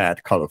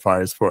 that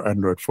qualifies for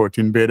Android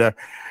 14 beta.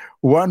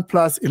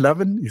 OnePlus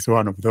 11 is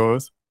one of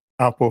those.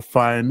 Apple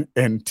Fine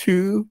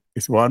N2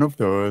 is one of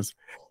those.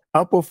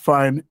 Apple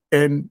Fine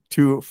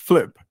N2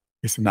 Flip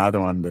is another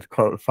one that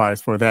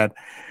qualifies for that.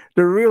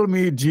 The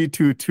Realme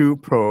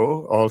G22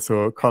 Pro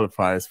also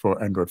qualifies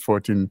for Android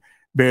 14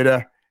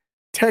 beta.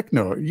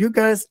 Techno, you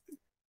guys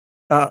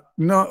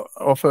know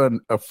of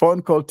a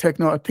phone called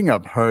Techno? I think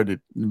I've heard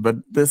it, but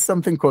there's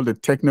something called the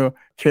Techno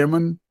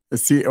Camon, the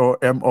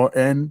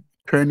COMON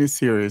 20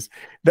 series.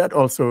 That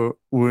also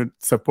would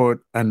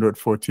support Android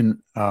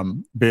 14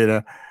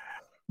 beta.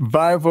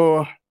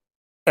 Vivo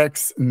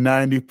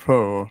X90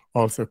 Pro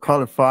also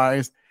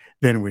qualifies.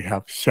 Then we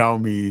have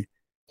Xiaomi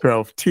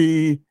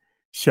 12T,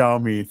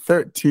 Xiaomi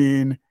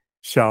 13,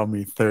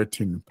 Xiaomi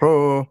 13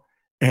 Pro,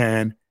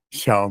 and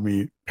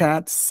Xiaomi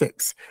Pad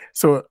 6.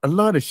 So a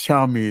lot of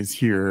Xiaomis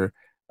here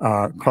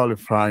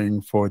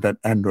qualifying for that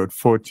Android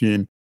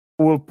 14.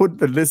 We'll put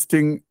the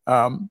listing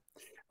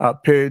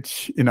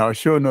page in our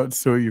show notes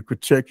so you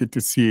could check it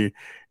to see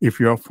if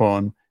your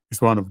phone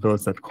is one of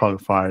those that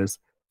qualifies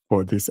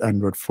for this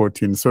Android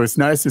 14. So it's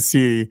nice to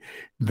see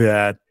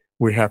that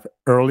we have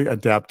early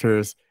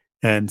adapters,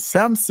 and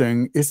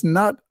Samsung is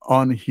not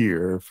on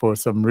here for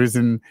some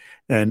reason.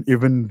 And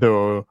even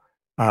though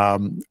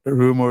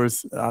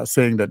rumors are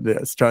saying that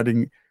they're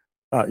starting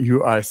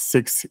UI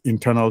 6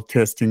 internal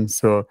testing,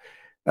 so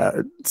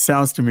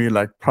sounds to me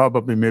like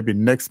probably maybe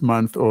next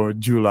month or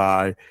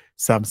July,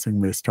 Samsung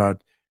may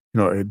start,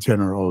 a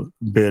general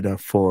beta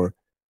for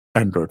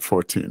Android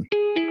 14.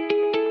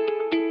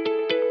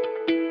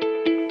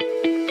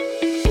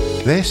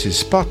 This is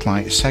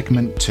Spotlight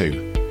Segment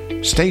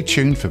 2. Stay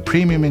tuned for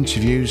premium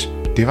interviews,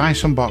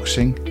 device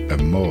unboxing,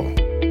 and more.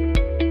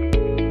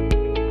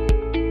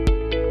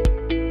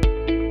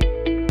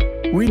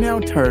 We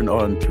now turn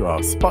on to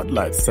our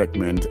Spotlight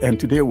segment, and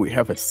today we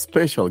have a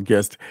special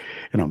guest,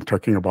 and I'm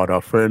talking about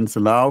our friend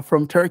Zülal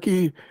from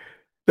Turkey,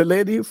 the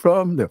lady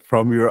from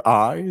Your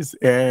Eyes.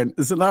 And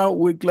Zülal,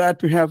 we're glad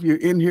to have you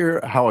in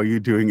here. How are you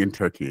doing in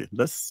Turkey?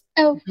 Let's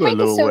do a thank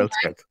little you so well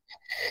check.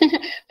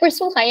 First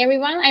of all, hi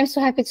everyone. I'm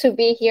so happy to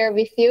be here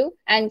with you,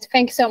 and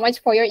thank you so much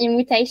for your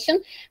invitation.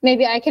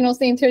 Maybe I can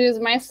also introduce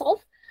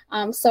myself.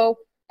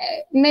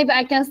 Maybe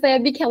I can say a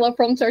big hello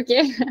from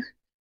Turkey.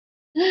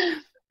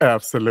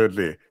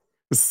 Absolutely.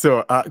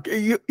 So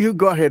you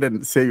go ahead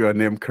and say your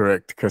name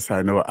correct, because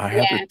I know I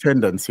have a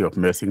tendency of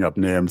messing up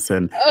names,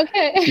 and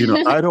Okay.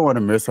 I don't want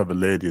to mess up a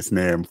lady's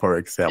name, for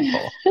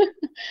example.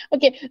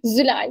 Okay,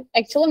 Zülal.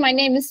 Actually, my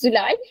name is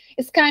Zülal.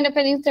 It's kind of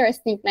an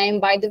interesting name,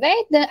 by the way.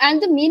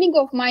 And the meaning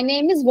of my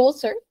name is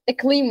water, the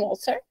clean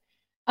water,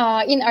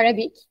 in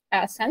Arabic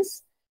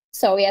sense.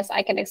 So yes,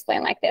 I can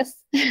explain like this.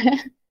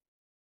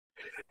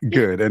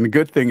 Good. And the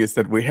good thing is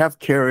that we have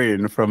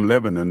Karen from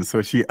Lebanon,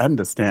 so she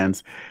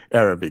understands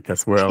Arabic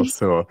as well.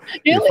 So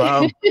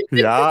Really?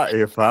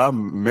 if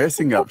I'm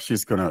messing up,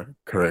 she's gonna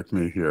correct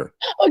me here.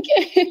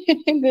 Okay,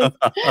 good.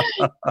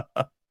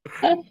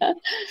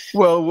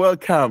 Well,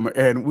 welcome.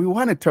 And we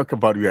want to talk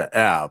about your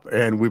app.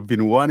 And we've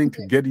been wanting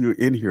to get you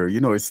in here.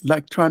 It's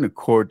like trying to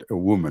court a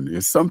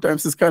woman.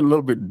 Sometimes it's kind of a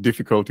little bit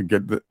difficult to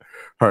get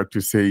her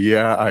to say,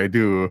 yeah, I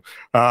do.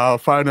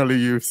 Finally,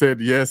 you said,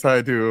 yes,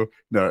 I do.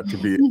 No, to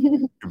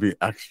be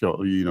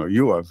actual,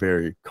 you are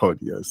very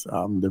courteous.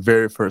 The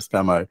very first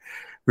time I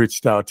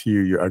reached out to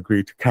you, you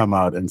agreed to come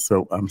out. And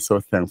so I'm so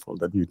thankful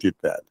that you did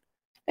that.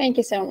 Thank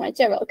you so much.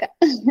 You're welcome.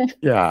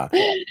 Yeah.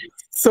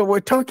 So we're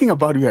talking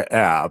about your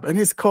app, and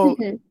it's called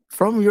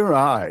From Your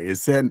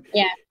Eyes. And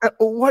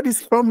what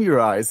is From Your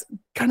Eyes?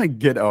 Kind of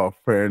get our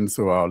friends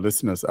or our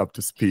listeners up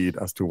to speed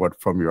as to what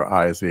From Your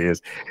Eyes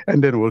is.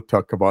 And then we'll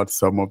talk about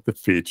some of the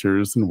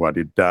features and what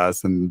it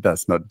does and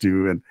does not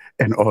do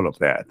and all of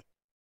that.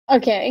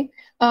 Okay.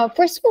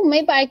 First of all,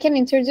 maybe I can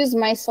introduce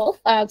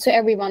myself to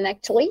everyone,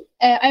 actually.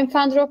 I'm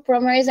founder of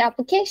From Your Eyes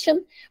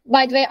application.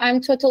 By the way,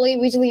 I'm totally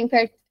visually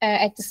impaired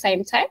at the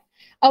same time.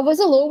 I was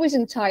a low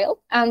vision child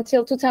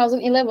until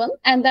 2011,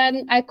 and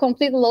then I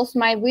completely lost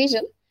my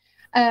vision.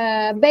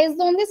 Based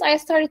on this, I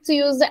started to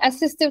use the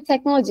assistive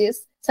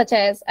technologies such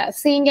as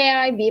Seeing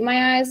AI, Be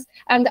My Eyes,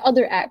 and the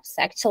other apps,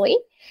 actually.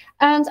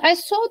 And I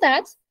saw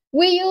that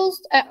we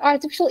used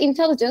artificial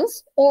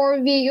intelligence or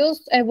we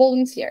used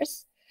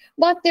volunteers.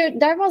 But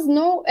there was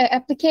no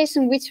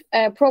application which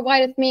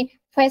provided me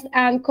fast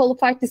and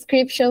qualified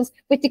descriptions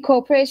with the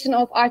cooperation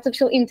of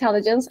artificial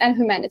intelligence and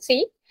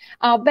humanity.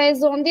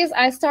 Based on this,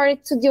 I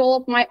started to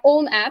develop my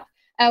own app,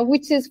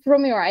 which is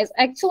From Your Eyes,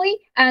 actually,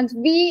 and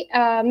we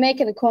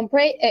make a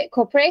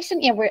cooperation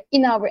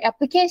in our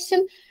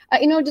application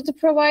in order to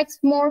provide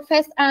more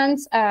fast and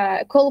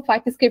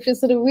qualified descriptions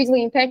to the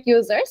visually impaired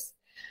users.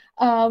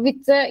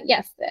 With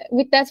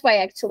that's why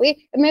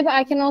actually maybe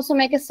I can also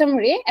make a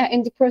summary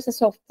in the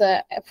process of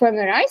the From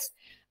Your Eyes.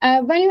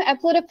 When you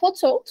upload a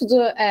photo to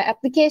the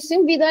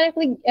application, we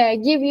directly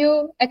give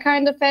you a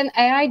kind of an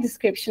AI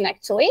description,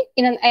 actually,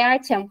 in an AI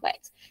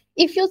template.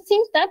 If you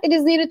think that it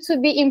is needed to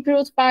be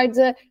improved by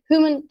the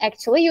human,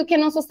 actually, you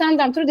can also send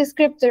them to the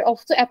descriptor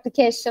of the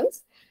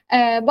applications.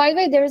 By the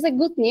way, there is a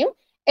good news.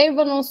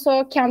 Everyone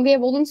also can be a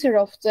volunteer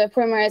of the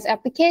From Your Eyes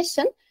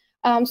application.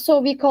 So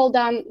we call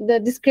them the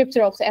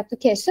descriptor of the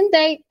application.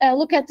 They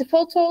look at the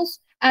photos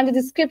and the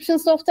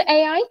descriptions of the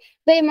AI.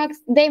 They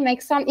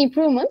make some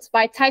improvements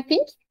by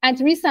typing and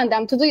resend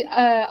them to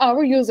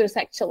our users,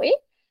 actually.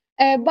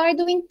 By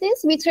doing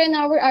this, we train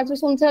our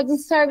artificial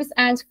intelligence service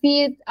and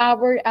feed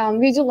our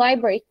visual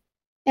library.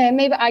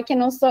 Maybe I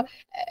can also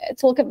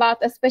talk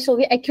about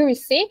especially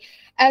accuracy.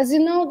 As you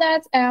know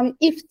that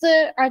if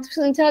the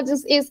artificial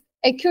intelligence is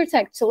accurate,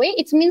 actually,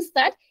 it means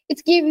that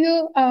it gives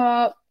you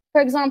for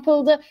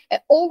example, the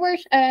over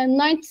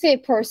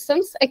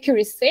 90%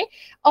 accuracy.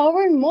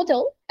 Our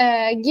model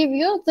give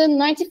you the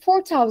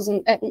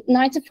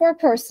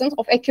 94%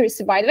 of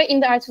accuracy, by the way, in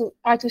the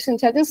artificial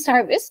intelligence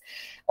service.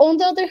 On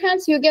the other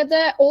hand, you get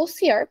the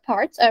OCR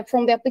part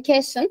from the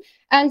application.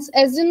 And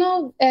as you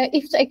know,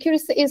 if the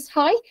accuracy is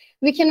high,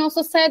 we can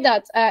also say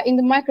that in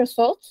the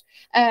Microsoft,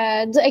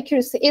 the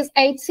accuracy is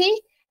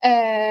 80.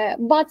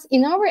 But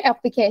in our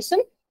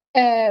application,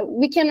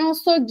 we can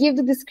also give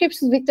the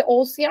descriptions with the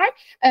OCR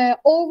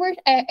over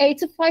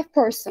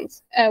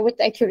 85% with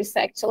the accuracy,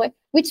 actually,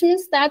 which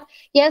means that,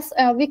 yes,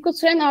 we could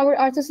train our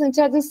artificial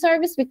intelligence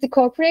service with the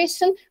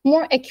corporation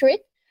more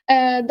accurate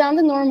than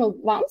the normal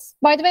ones.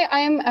 By the way, I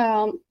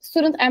am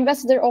student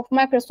ambassador of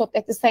Microsoft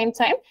at the same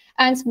time,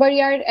 and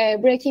barrier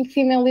breaking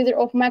female leader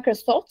of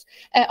Microsoft.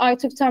 I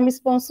took some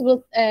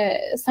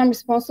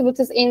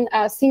responsibilities in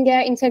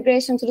Singa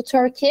integration to the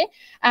Turkey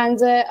and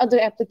other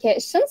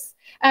applications.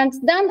 And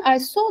then I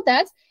saw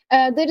that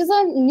there is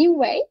a new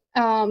way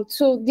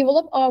to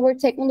develop our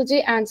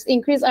technology and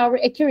increase our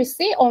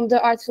accuracy on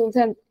the artificial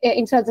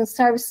intelligence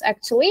service,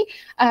 actually,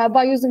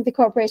 by using the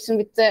cooperation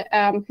with the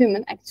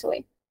human,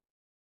 actually.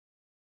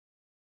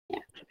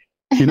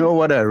 You know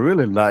what I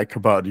really like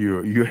about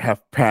you? You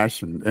have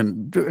passion,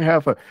 and to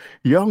have a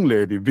young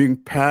lady being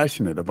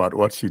passionate about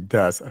what she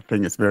does, I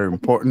think it's very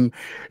important.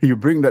 You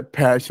bring that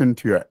passion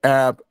to your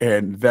app,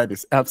 and that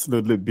is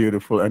absolutely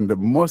beautiful. And the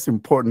most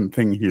important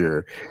thing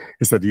here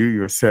is that you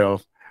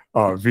yourself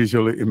are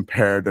visually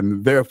impaired,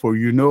 and therefore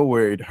you know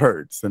where it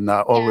hurts. And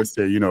I always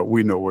say,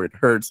 we know where it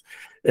hurts,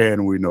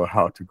 and we know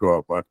how to go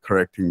about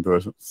correcting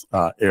those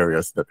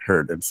areas that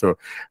hurt. And so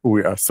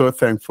we are so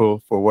thankful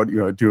for what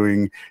you are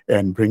doing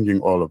and bringing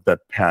all of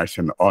that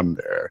passion on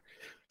there.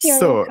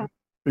 You're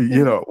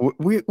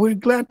welcome. We're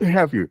glad to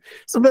have you.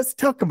 So let's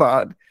talk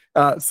about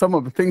some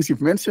of the things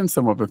you've mentioned,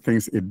 some of the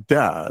things it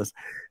does.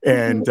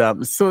 And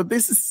so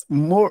this is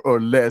more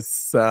or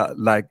less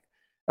like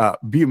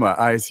Be My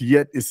Eyes,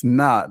 yet it's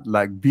not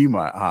like Be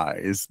My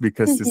Eyes,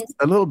 because it's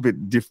a little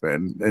bit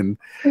different. And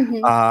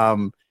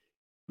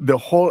the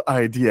whole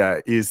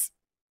idea is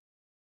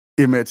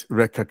image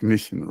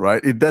recognition,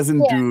 right? It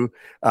doesn't do,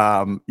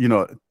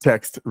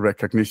 text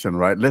recognition,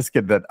 right? Let's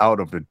get that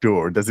out of the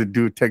door. Does it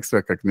do text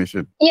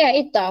recognition? Yeah,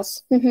 it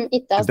does.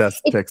 It does. It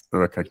does text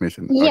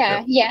recognition.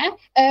 Yeah,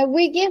 okay.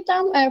 We give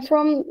them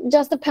from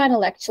just the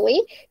panel,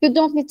 actually. You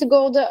don't need to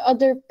go to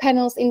other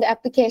panels in the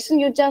application.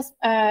 You just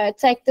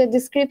take the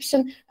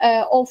description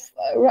of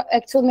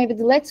actually maybe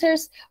the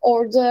letters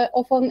or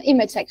of an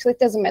image, actually. It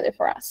doesn't matter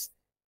for us.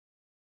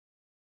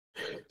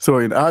 So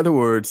in other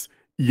words,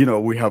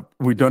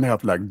 we don't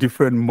have like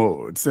different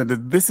modes. And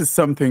this is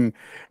something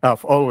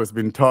I've always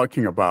been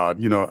talking about.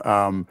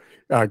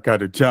 I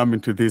got to jump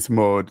into this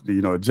mode,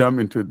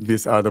 jump into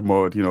this other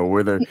mode,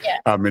 whether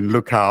I'm in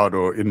Lookout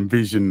or in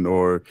Vision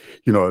or,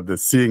 the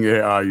Seeing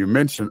AI you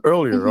mentioned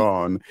earlier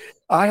on.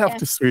 I have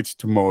to switch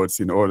to modes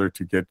in order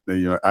to get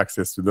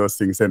access to those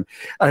things. And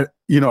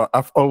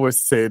I've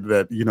always said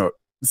that,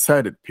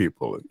 sighted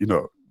people,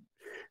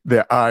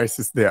 their eyes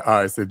is their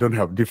eyes. They don't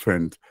have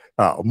different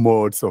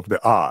modes of the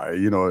eye,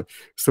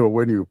 So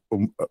when you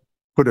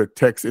put a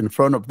text in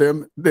front of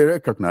them, they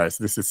recognize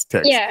this is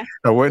text. Yeah.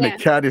 And when a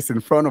cat is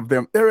in front of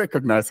them, they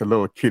recognize a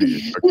little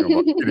kitty. Talking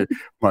about kitty.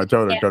 My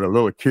daughter got a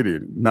little kitty,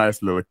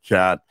 nice little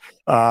cat.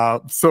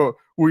 So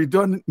we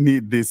don't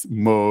need this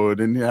mode,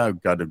 and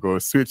I've got to go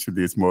switch to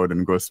this mode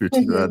and go switch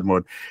to that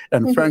mode.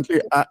 And frankly,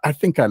 I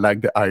think I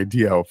like the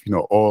idea of,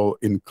 all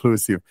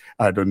inclusive.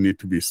 I don't need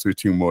to be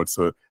switching modes.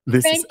 So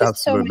this is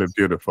absolutely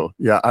beautiful.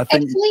 Yeah, I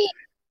think actually,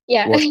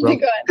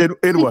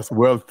 it was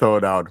well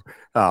thought out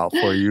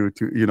for you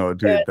to,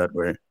 do it that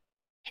way.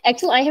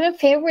 Actually, I have a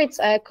favorite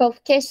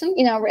qualification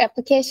in our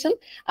application.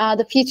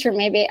 The feature,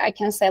 maybe I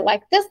can say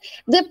like this: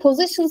 the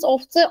positions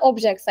of the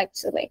objects.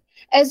 Actually,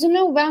 as you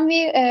know, when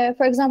we,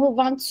 for example,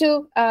 want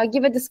to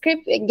get a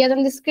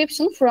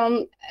description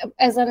from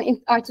as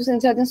an artificial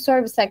intelligence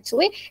service,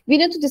 actually, we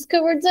need to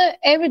discover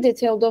every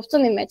detail of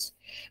an image.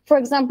 For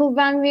example,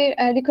 when we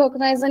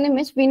recognize an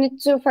image, we need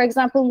to, for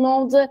example,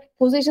 know the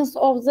positions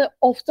of the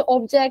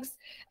objects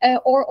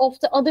or of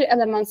the other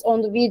elements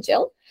on the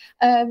visual.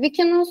 We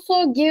can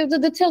also give the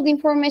detailed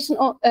information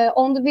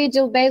on the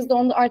visual based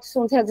on the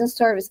artificial intelligence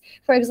service.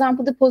 For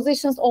example, the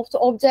positions of the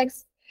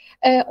objects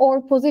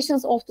or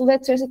positions of the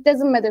letters. It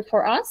doesn't matter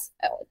for us.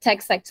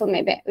 Text, actually,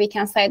 maybe we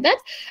can say that.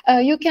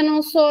 You can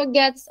also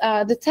get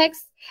the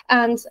text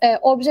and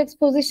objects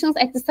positions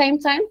at the same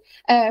time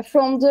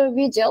from the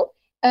visual.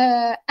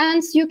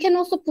 And you can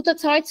also put a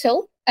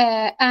title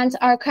and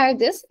archive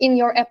this in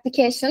your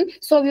application.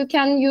 So you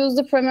can use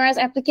the Premier's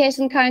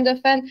application kind of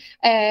an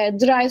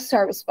drive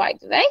service, by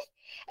the way,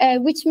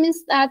 which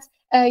means that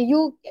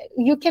you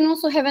can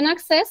also have an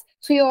access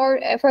to your,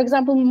 for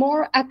example,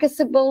 more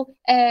accessible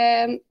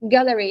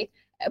gallery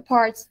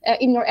parts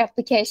in your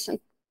application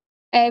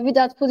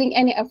without putting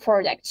any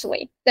effort,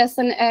 actually. That's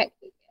a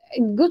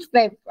good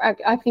way,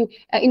 I think,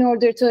 in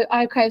order to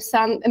archive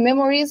some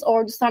memories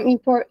or some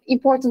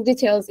important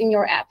details in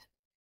your app.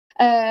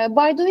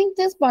 By doing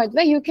this, by the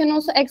way, you can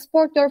also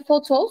export your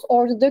photos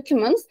or the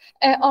documents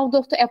out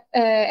of the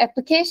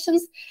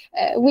applications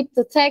with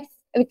the text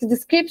with the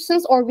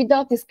descriptions or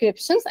without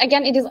descriptions.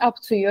 Again, it is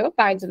up to you,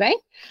 by the way.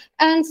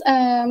 And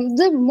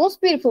the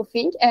most beautiful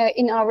thing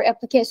in our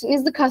application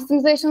is the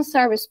customization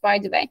service, by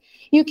the way.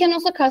 You can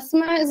also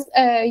customize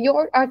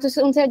your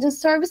artificial intelligence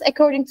service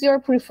according to your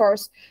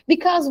preference,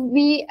 because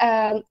we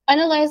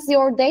analyze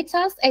your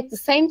data at the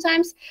same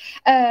times.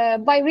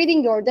 By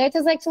reading your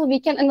data, actually, we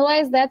can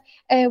analyze that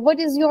what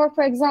is your,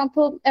 for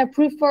example,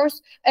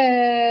 prefers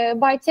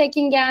by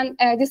taking an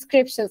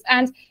descriptions,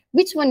 and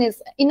which one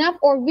is enough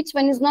or which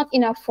one is not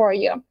enough for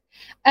you.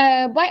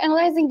 By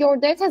analyzing your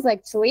data,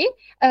 actually,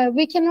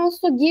 we can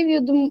also give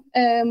you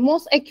the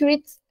most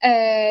accurate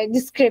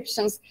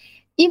descriptions.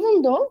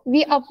 Even though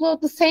we upload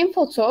the same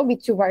photo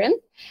with you, Warren,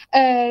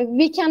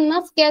 we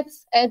cannot get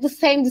the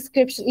same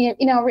description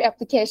in our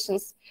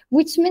applications,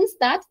 which means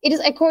that it is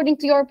according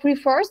to your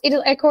prefers, it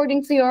is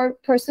according to your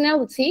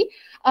personality,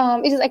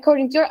 it is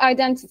according to your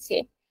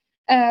identity.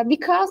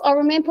 Because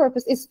our main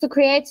purpose is to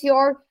create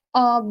your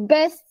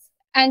best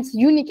and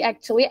unique,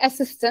 actually,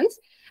 assistant.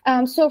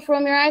 So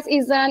From Your Eyes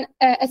is an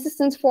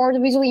assistant for the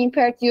visually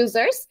impaired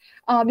users,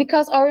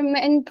 because our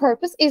main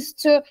purpose is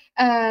to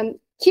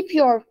keep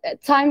your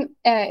time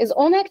is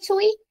on,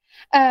 actually,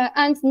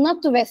 and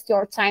not to waste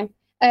your time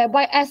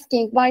by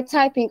asking, by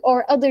typing,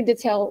 or other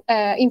detailed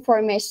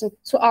information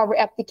to our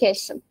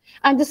application.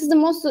 And this is the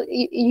most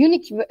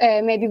unique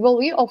maybe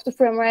value of the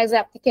Firmware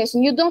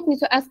application. You don't need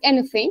to ask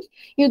anything.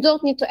 You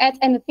don't need to add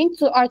anything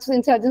to artificial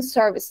intelligence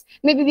service.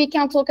 Maybe we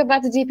can talk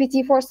about the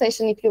GPT-4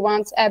 session if you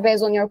want,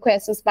 based on your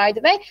questions, by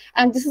the way.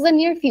 And this is a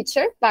new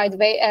feature, by the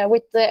way,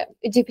 with the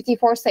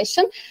GPT-4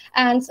 session.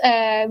 And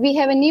we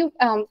have a new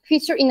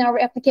feature in our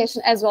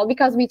application as well,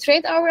 because we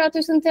trade our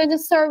artificial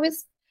intelligence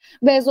service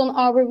based on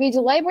our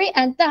video library,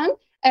 and then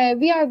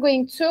we are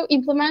going to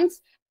implement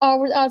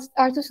our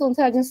artificial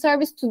intelligence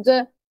service to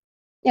the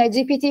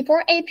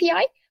GPT-4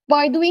 API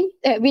by doing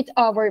with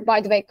our, by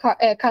the way,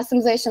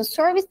 customization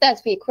service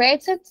that we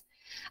created.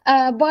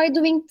 By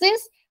doing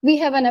this, we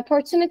have an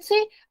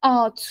opportunity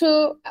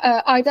to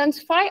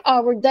identify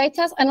our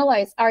data,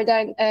 analyze our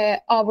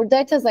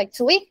data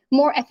actually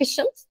more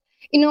efficient,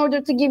 in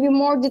order to give you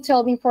more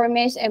detailed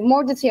information and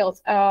more detailed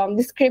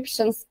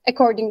descriptions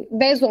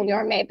based on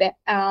your maybe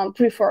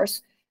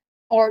prefers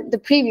or the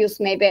previous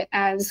maybe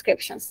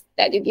descriptions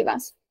that you give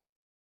us.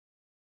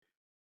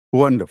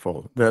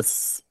 Wonderful.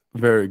 That's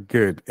very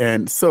good.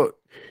 And so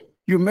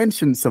you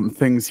mentioned some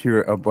things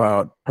here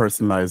about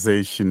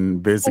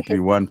personalization. Basically,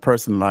 one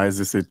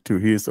personalizes it to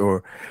his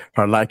or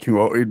her liking,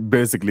 or it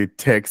basically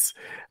takes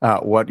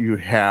what you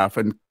have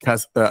and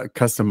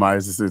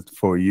customizes it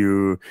for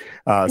you.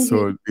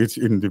 So each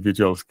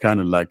individual is kind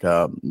of like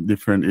a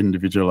different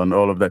individual and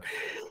all of that.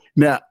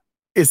 Now,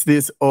 is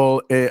this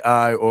all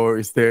AI, or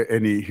is there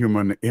any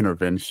human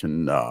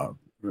intervention part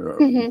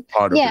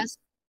of it?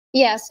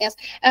 Yes.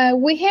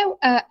 We have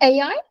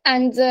AI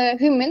and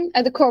human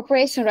the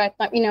cooperation right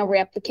now in our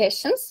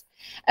applications.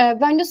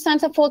 When you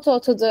send a photo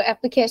to the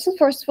application,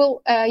 first of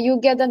all, you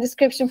get a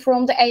description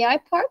from the AI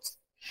part.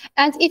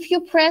 And if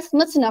you press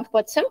not enough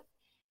button,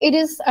 it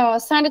is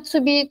sent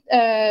to be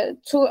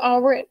to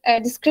our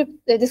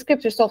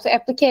descriptors of the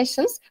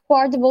applications, who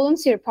are the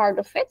volunteer part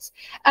of it,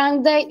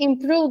 and they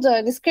improve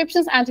the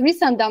descriptions and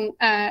resend them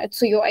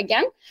to you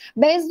again.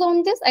 Based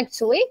on this,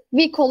 actually,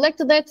 we collect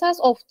the data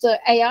of the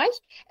AI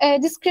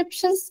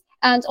descriptions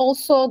and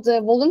also the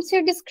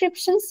volunteer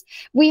descriptions.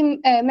 We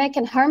make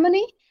an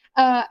harmony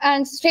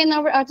and train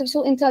our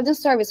artificial intelligence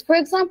service. For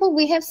example,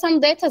 we have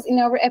some data in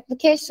our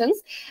applications,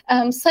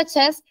 such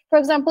as, for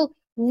example,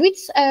 which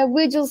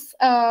widgets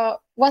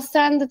was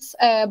sent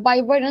by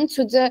Warren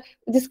to the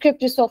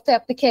descriptors of the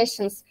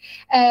applications,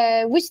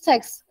 which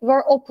texts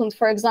were opened,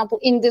 for example,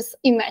 in this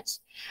image.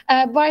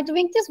 By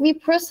doing this, we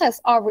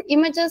process our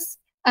images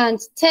and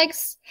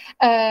texts,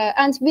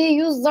 and we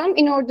use them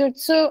in order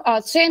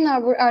to train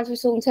our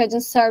artificial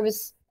intelligence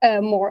service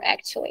more,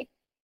 actually.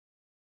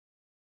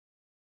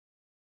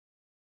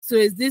 So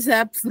is this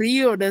app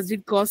free, or does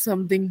it cost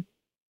something?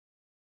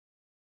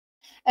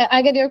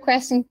 I get your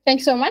question.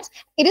 Thanks so much.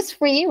 It is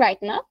free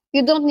right now.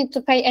 You don't need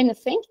to pay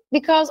anything,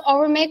 because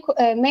our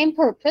main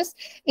purpose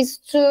is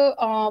to,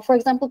 for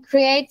example,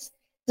 create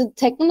the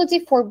technology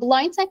for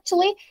blind.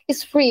 Actually,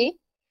 is free,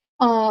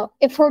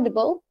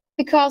 affordable,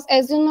 because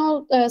as you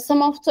know,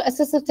 some of the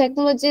assistive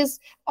technologies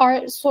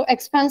are so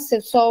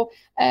expensive, so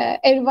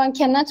everyone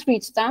cannot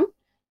reach them.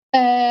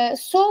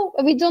 So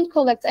we don't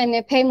collect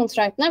any payments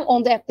right now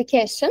on the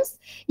applications.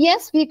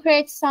 Yes, we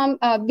create some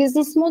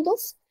business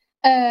models,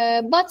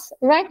 but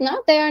right now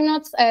they are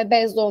not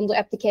based on the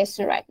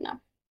application right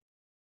now.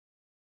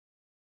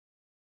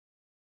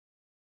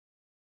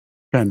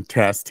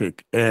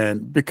 Fantastic.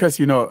 And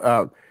because,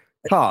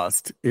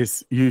 cost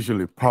is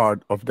usually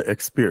part of the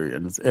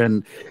experience,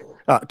 and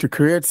to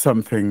create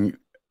something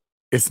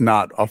is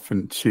not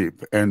often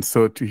cheap. And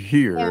so to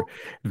hear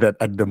that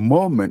at the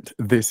moment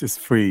this is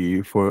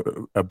free for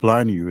a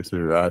blind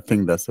user, I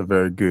think that's a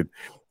very good,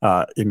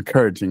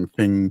 encouraging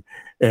thing.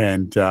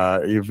 And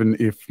even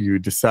if you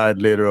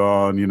decide later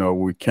on,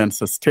 we can't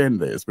sustain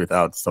this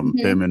without some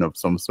payment of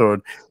some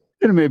sort,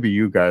 then maybe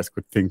you guys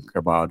could think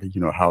about,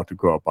 how to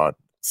go about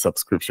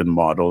subscription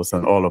models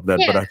and all of that.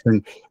 But Yeah. I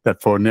think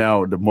that for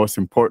now, the most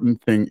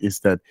important thing is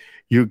that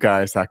you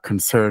guys are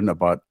concerned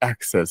about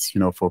access,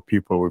 for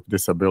people with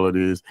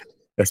disabilities,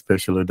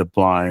 especially the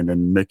blind,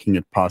 and making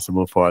it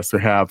possible for us to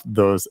have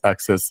those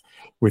access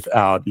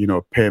without,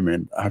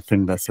 payment. I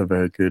think that's a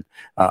very good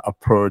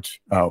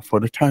approach for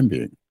the time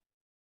being.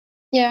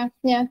 Yeah,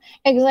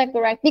 exactly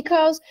right.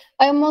 Because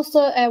I'm also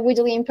a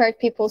visually impaired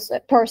people's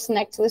person,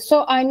 actually.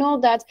 So I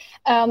know that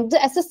the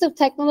assistive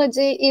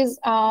technology is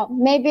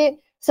maybe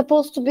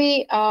supposed to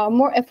be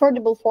more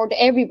affordable for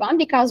everyone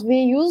because we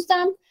use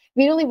them.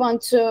 We really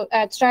want to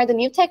try the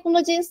new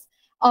technologies.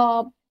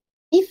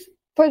 If,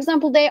 for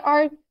example, they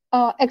are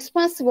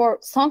expensive or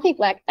something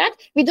like that,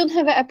 we don't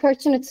have an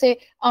opportunity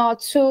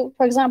to,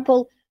 for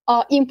example,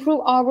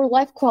 improve our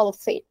life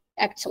quality,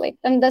 actually.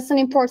 And that's an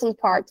important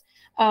part.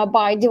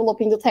 By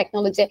developing the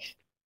technology.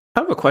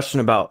 I have a question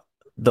about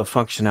the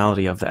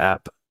functionality of the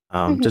app,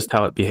 just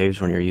how it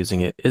behaves when you're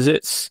using it. Does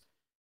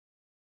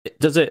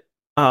it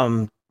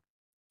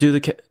do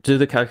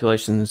the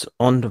calculations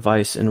on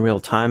device in real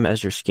time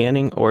as you're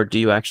scanning, or do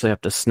you actually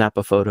have to snap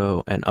a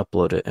photo and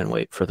upload it and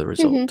wait for the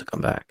result to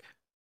come back?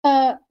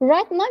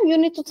 Right now, you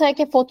need to take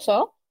a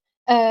photo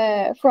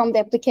from the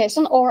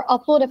application or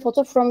upload a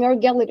photo from your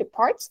gallery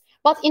parts.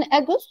 But in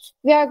August,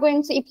 we are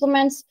going to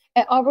implement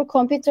our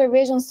computer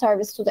vision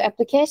service to the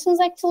applications,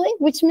 actually,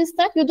 which means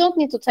that you don't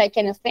need to take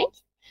anything.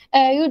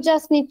 You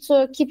just need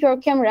to keep your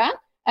camera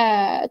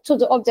to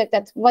the object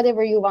that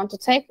whatever you want to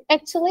take,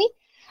 actually.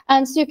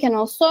 And so you can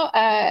also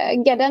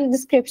get a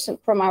description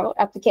from our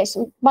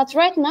application. But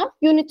right now,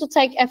 you need to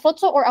take a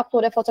photo or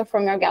upload a photo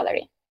from your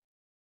gallery.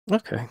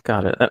 Okay,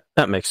 got it.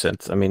 That makes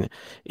sense. I mean,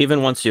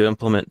 even once you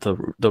implement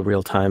the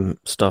real time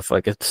stuff,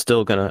 like it's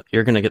still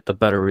you're gonna get the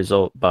better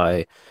result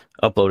by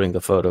uploading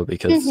the photo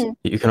because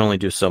you can only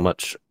do so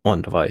much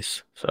on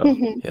device. So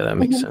yeah, that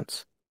makes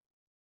sense.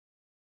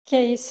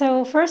 Okay,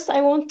 so first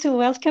I want to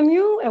welcome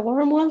you, a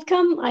warm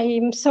welcome.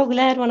 I'm so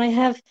glad when I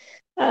have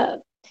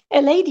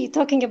a lady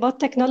talking about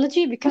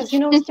technology because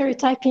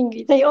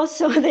stereotyping. They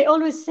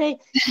always say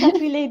that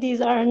we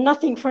ladies are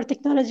nothing for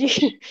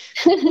technology,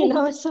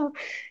 So.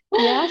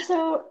 Yeah,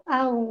 so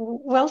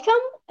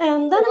welcome.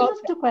 And then I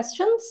have two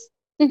questions.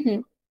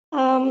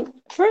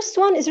 First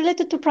one is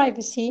related to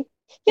privacy.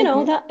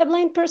 That a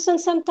blind person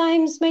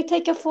sometimes may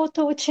take a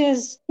photo which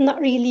is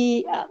not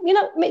really,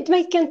 it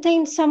may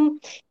contain some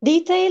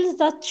details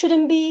that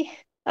shouldn't be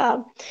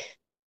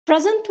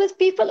present with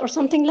people or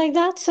something like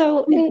that.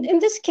 So in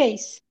this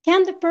case,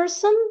 can the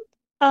person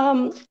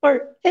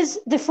or is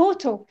the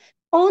photo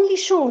only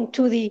shown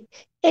to the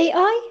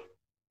AI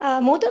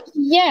model?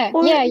 Yeah,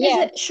 or yeah. Is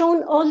it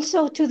shown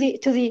also to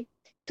the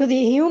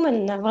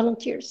human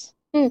volunteers?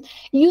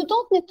 You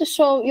don't need to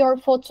show your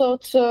photo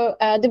to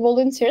the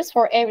volunteers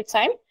for every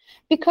time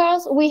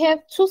because we have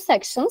two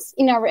sections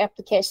in our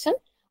application.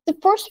 The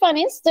first one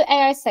is the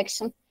AI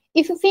section.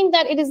 If you think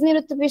that it is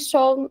needed to be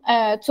shown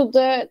to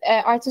the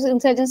artificial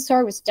intelligence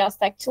service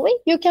actually,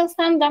 you can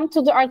send them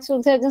to the artificial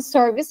intelligence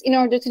service in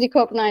order to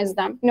recognize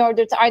them, in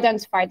order to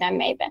identify them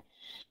maybe.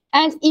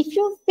 And if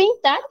you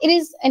think that it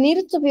is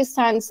needed to be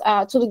sent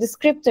to the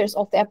descriptors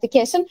of the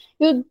application,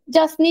 you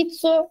just need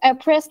to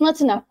press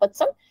not enough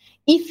button.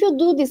 If you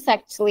do this,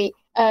 actually,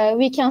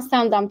 we can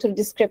send them to the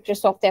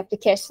descriptors of the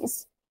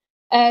applications.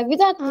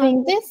 Without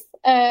doing this,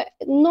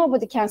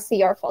 nobody can see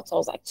your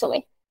photos,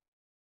 actually.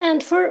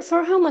 And for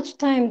how much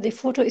time the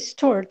photo is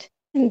stored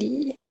in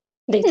the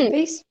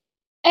database?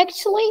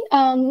 Actually,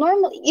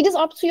 normally, it is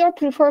up to your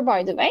prefer,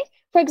 by the way.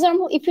 For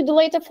example, if you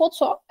delete a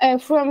photo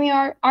from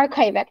your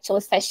archive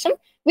actually session,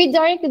 we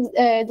directly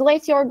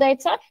delete your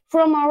data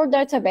from our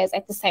database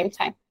at the same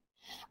time.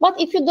 But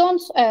if you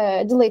don't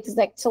delete it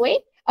actually,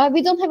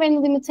 we don't have any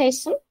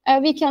limitation.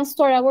 We can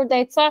store our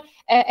data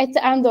at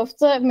the end of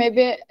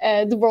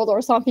the world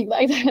or something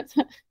like that.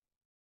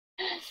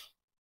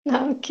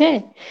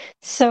 Okay.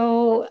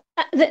 So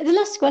the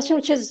last question,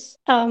 which is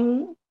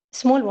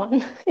small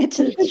one, it's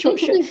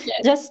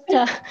just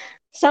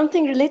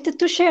something related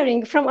to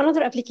sharing from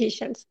another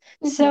applications.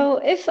 So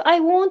if I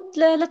want,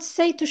 let's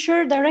say, to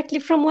share directly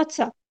from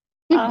WhatsApp,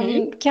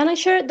 can I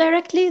share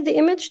directly the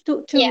image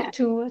to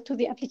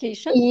the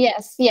application?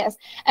 Yes.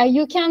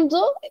 You can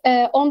do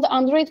on the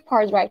Android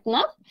part right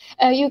now.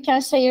 You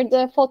can share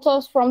the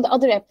photos from the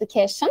other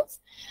applications.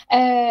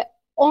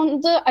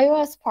 On the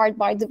iOS part,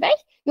 by the way,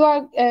 you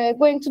are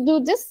going to do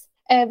this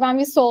when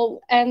we solve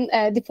and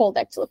default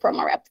actually from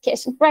our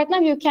application. Right now,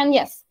 you can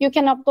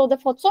upload the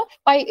photo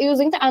by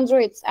using the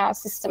Android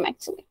system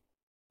actually.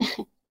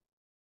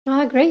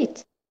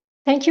 Great.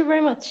 Thank you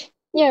very much.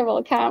 You're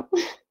welcome.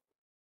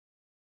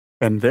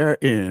 And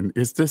therein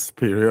is the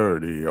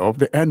superiority of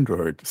the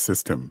Android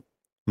system.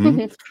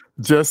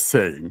 Just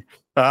saying.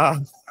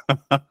 Can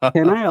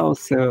I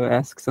also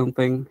ask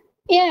something?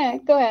 Yeah,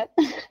 go ahead.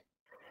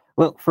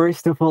 Well,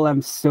 first of all,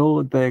 I'm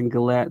so then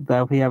glad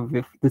that we have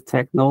the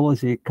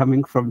technology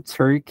coming from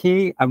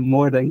Turkey. I'm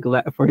more than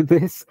glad for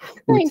this,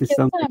 which is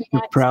something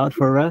so proud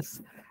for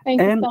us.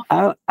 Thank you And so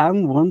much.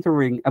 I'm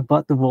wondering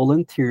about the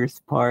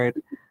volunteers part.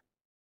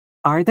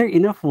 Are there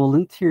enough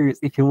volunteers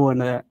if you want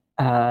to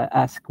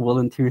ask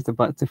volunteers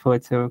about the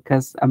photo?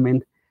 Because, I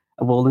mean,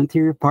 a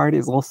volunteer part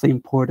is also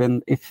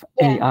important if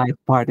Yeah. AI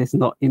part is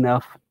not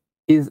enough.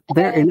 Is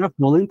there Uh, enough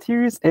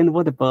volunteers? And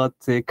what about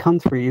the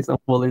countries of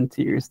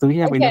volunteers? Do we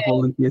have enough okay.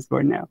 volunteers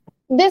for now?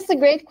 That's a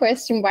great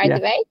question, by Yeah.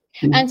 the way,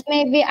 Mhm. and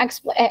maybe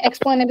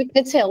explain a bit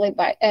detailedly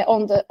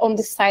on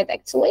this side.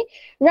 Actually,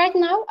 right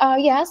now,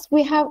 yes,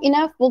 we have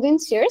enough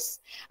volunteers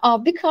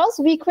because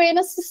we create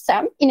a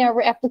system in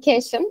our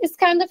application. It's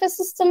kind of a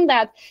system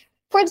that,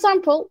 for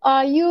example,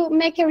 you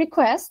make a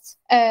request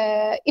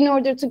in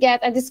order to get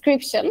a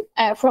description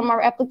from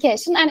our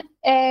application, and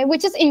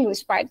which is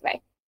English, by the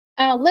way.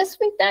 Last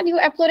week that you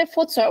upload a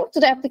photo to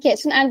the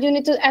application, and you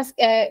need to ask,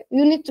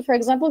 for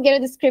example, get a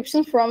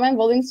description from a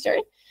volunteer.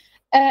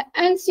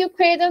 And you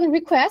create a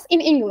request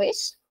in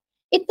English.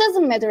 It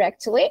doesn't matter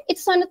actually.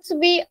 It's not to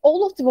be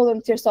all of the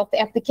volunteers of the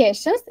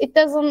applications. It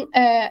doesn't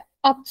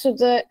up to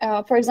the,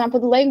 for example,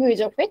 the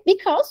language of it,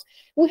 because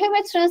we have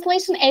a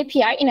translation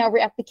API in our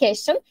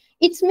application.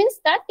 It means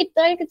that it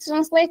directly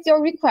translates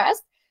your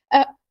request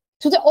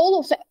to the all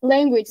of the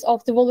language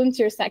of the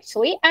volunteers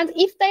actually. And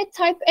if they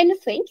type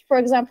anything, for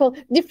example,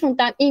 different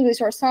than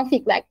English or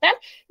something like that,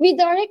 we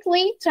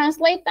directly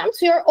translate them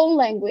to your own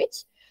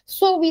language.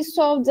 So we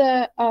solved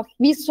the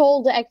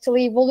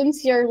actually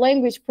volunteer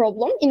language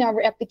problem in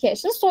our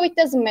application. So it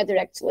doesn't matter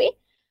actually.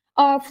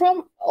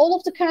 From all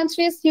of the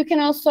countries, you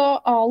can also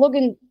log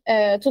in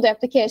to the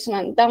application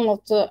and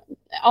download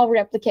our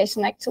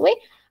application actually,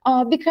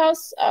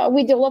 because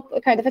we develop a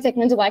kind of a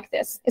technology like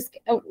this. It's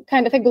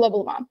kind of a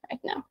global one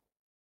right now.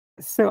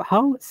 So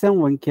how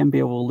someone can be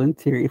a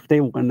volunteer if they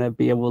want to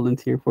be a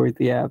volunteer for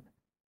the app?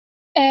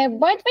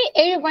 By the way,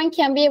 everyone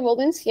can be a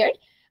volunteer.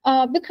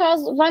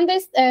 Because when they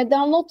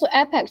download the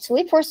app,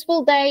 actually, first of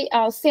all, they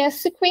see a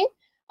screen.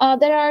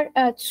 There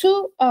are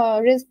two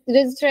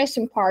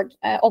registration part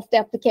of the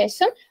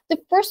application. The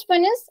first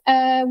one is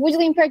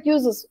visually impaired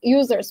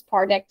users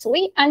part,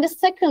 actually. And the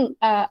second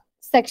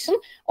section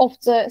of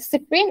the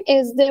screen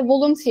is the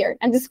volunteer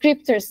and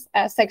descriptors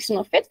section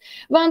of it.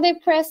 When they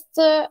press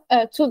to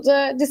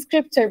the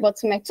descriptor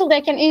button, actually,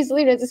 they can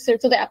easily register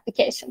to the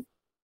application.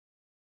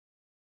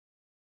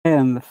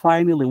 And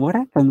finally, what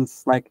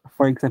happens, like,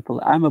 for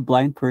example, I'm a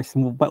blind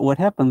person, but what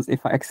happens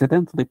if I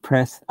accidentally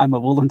press I'm a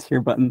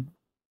volunteer button?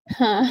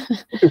 That's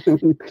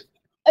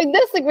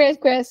a great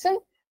question.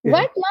 Yeah.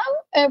 Right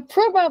now,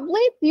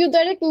 probably you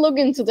directly log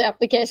into the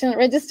application,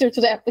 register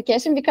to the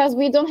application, because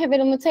we don't have a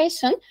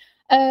limitation.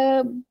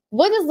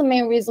 What is the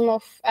main reason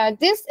of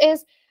this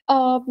is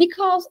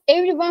because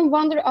everyone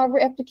wonder our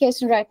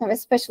application right now,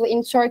 especially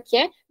in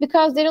Turkey,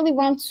 because they really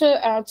want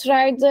to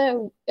try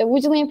the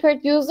visually impaired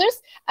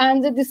users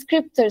and the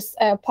descriptors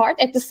part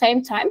at the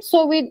same time.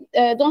 So we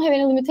don't have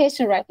any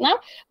limitation right now.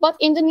 But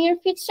in the near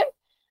future,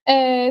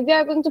 we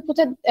are going to put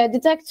a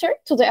detector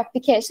to the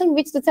application,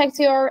 which detects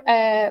your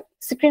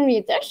screen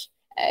reader,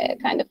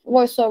 kind of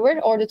voiceover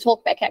or the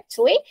talkback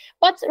actually.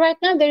 But right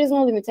now there is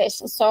no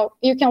limitation. So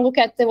you can look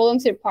at the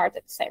volunteer part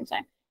at the same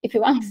time if you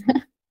want.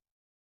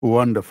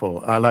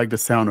 Wonderful. I like the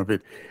sound of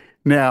it.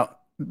 Now,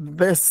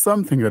 there's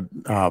something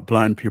that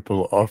blind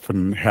people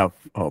often have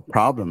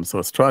problems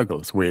or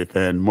struggles with,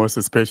 and most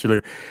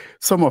especially,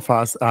 some of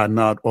us are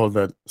not all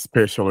that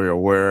spatially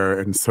aware.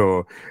 And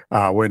so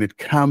when it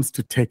comes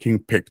to taking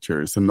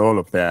pictures and all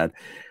of that,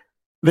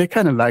 they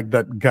kind of like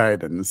that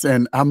guidance.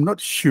 And I'm not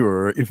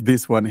sure if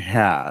this one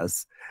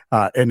has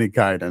any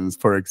guidance.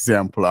 For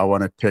example, I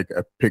want to take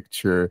a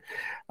picture,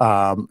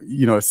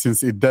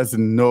 since it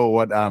doesn't know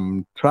what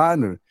I'm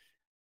trying to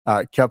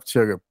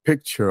capture a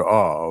picture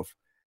of,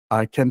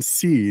 I can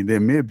see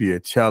there may be a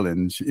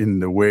challenge in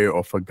the way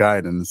of a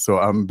guidance. So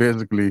I'm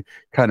basically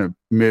kind of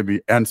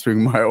maybe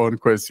answering my own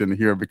question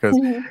here because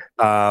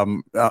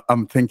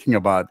I'm thinking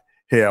about,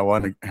 hey, I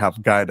want to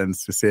have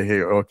guidance to say,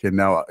 hey, okay,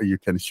 now you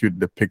can shoot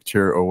the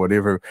picture or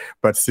whatever.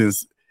 But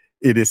since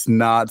it is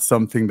not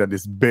something that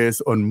is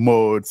based on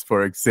modes,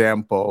 for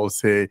example,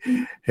 say,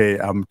 hey,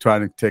 I'm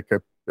trying to take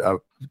a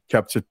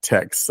capture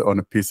text on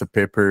a piece of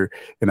paper,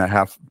 and I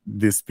have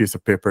this piece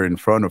of paper in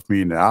front of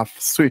me, and I've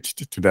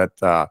switched to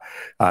that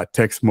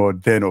text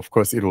mode. Then, of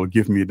course, it will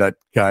give me that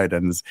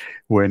guidance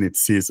when it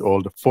sees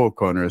all the four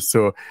corners.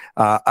 So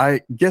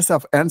I guess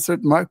I've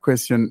answered my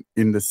question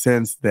in the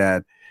sense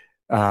that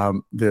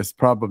there's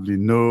probably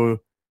no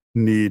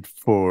need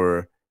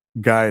for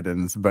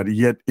guidance, but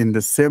yet in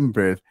the same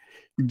breath,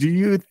 do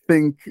you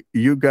think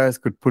you guys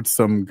could put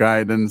some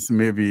guidance?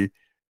 Maybe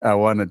I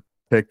want to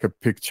take a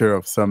picture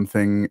of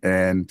something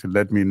and to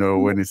let me know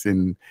when it's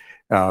in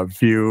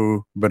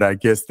view, but I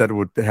guess that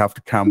would have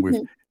to come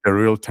with the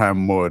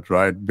real-time mode,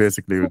 right?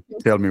 Basically, it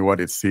would tell me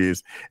what it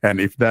sees, and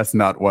if that's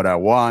not what I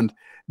want,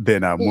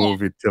 then I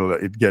move it till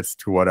it gets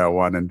to what I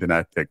want, and then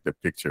I take the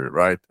picture,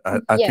 right?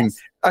 I think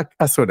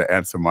I sort of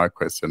answer my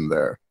question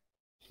there.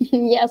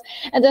 Yes,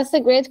 and that's a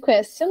great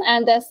question,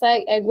 and that's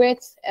a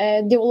great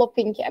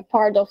developing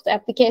part of the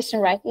application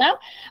right now,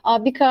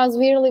 because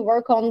we really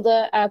work on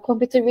the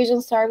computer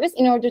vision service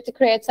in order to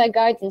create a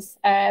guidance,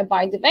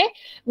 by the way,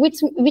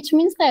 which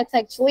means that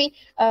actually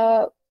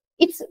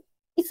it's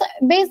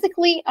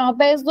basically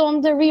based on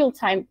the real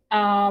time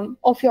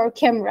of your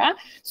camera.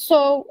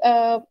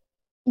 So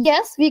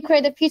yes, we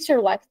create a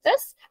feature like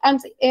this, and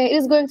it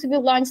is going to be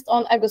launched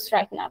on August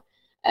right now.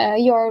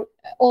 Your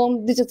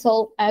own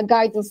digital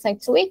guidance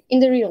actually in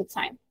the real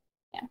time.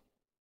 Yeah.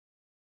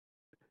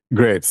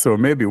 Great. So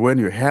maybe when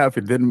you have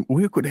it, then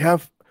we could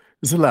have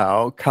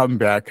Zülal come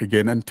back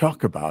again and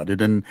talk about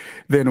it, and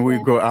then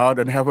we go out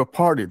and have a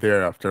party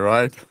thereafter,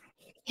 right?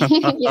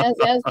 Yes,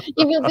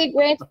 it will be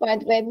great, by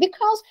the way,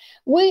 because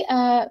we,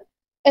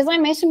 as I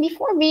mentioned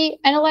before, we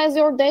analyze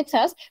your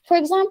data. For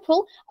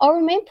example, our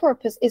main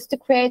purpose is to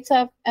create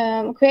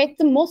the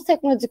most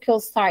technological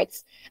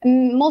sites,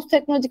 most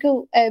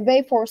technological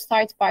way for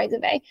sites, by the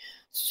way.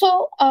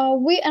 So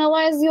we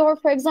analyze your,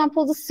 for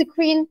example, the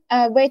screen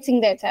waiting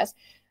data.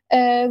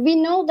 We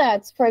know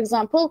that, for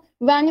example,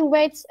 when you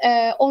wait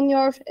on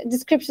your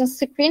description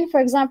screen,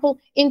 for example,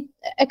 in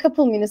a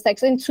couple minutes,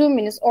 actually in 2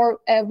 minutes or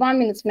 1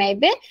 minute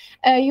maybe,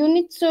 you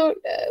need to,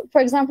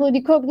 for example,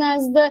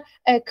 recognize the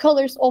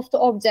colors of the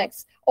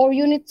objects, or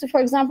you need to,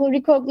 for example,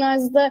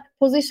 recognize the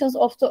positions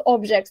of the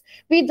objects.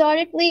 We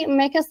directly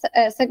make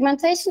a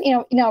segmentation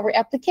in our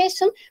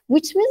application,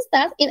 which means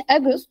that in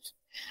August,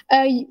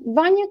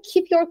 when you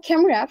keep your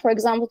camera, for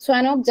example, to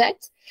an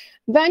object,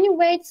 when you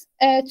wait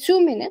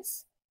 2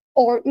 minutes,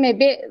 or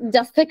maybe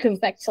just seconds,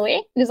 actually,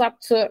 it is up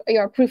to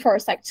your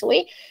preference,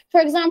 actually. For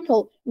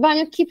example, when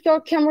you keep your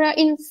camera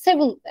in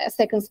 7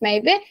 seconds,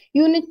 maybe,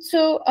 you need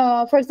to,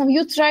 for example,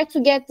 you try to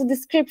get the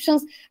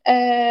descriptions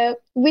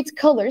with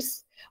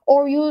colors,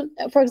 or you,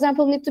 for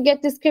example, need to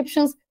get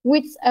descriptions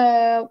with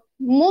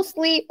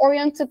mostly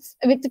oriented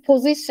with the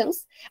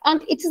positions,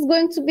 and it is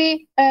going to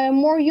be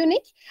more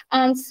unique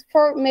and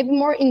for maybe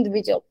more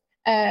individual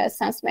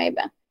sense,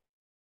 maybe.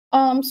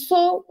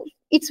 So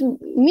it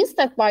means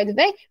that, by the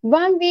way,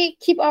 when we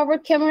keep our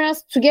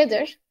cameras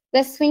together,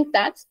 let's think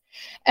that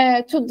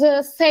to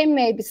the same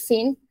maybe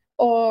scene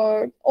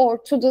or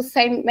to the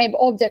same maybe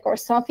object or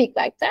something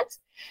like that,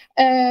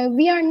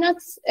 we are not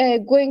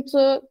going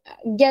to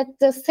get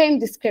the same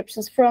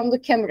descriptions from the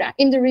camera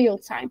in the real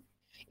time.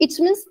 It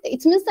means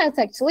that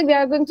actually we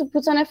are going to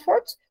put an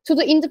effort to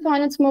the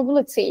independent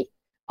mobility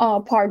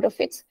part of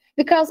it.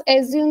 Because,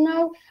 as you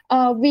know,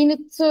 we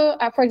need to,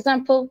 for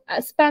example,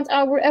 spend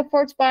our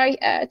efforts by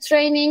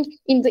training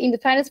in the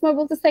independent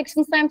mobility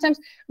section sometimes.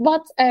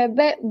 But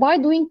by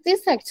doing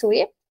this,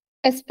 actually,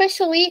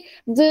 especially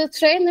the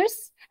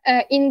trainers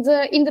in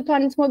the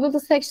independent mobility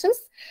sections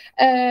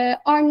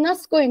are not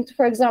going to,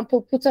 for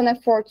example, put an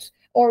effort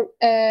or,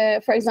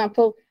 for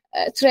example,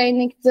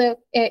 training the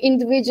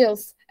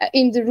individuals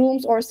in the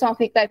rooms or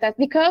something like that,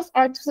 because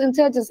artificial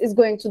intelligence is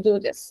going to do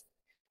this.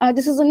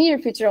 This is a near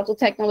feature of the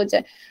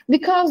technology,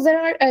 because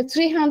there are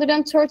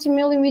 330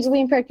 million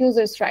visually impaired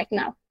users right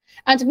now.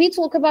 And we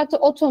talk about the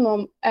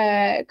autonomous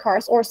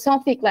cars or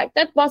something like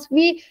that, but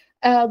we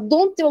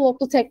don't develop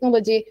the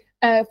technology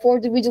for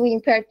the visually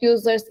impaired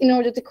users in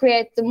order to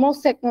create the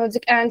most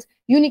technological and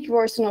unique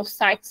version of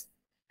sites.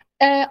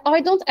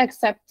 I don't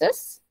accept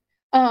this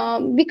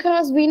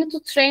because we need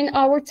to train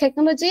our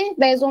technology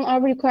based on our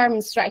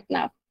requirements right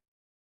now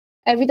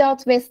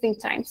without wasting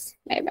times,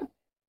 maybe.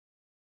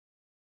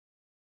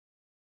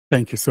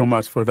 Thank you so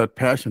much for that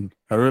passion.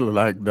 I really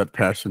like that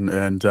passion,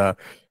 and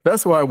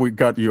that's why we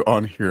got you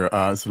on here,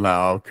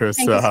 Zülal. Because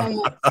thank you so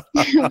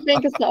much.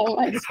 Thank you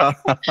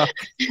so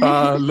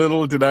much.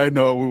 Little did I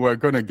know we were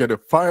going to get a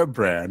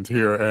firebrand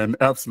here, and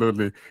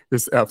absolutely,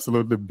 it's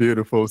absolutely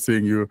beautiful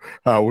seeing you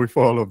with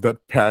all of that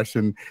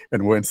passion.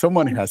 And when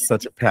someone has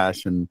such a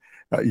passion,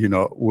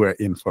 we're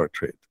in for a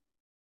treat.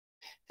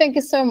 Thank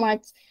you so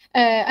much.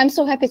 I'm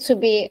so happy to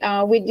be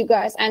with you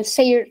guys and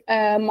share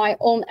my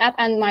own app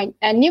and my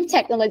new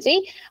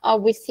technology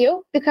with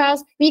you,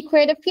 because we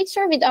create a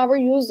feature with our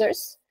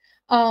users.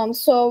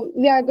 So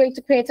we are going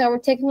to create our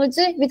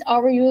technology with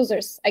our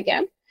users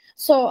again.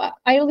 So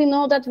I really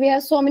know that we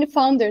have so many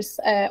founders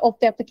of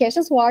the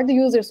applications who are the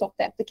users of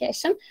the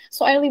application.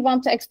 So I really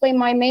want to explain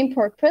my main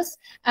purpose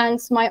and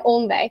my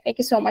own way. Thank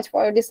you so much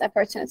for this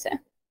opportunity.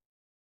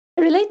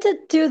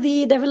 Related to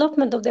the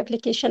development of the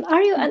application,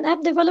 are you an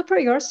app developer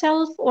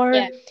yourself, or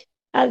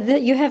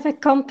you have a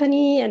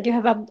company and you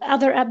have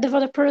other app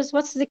developers?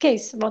 What's the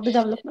case about the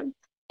development?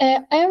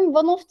 I am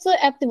one of the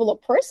app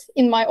developers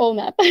in my own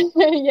app.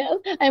 Yes,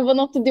 I'm one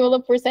of the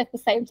developers at the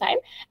same time,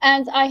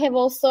 and I have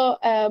also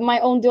my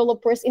own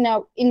developers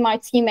in my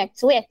team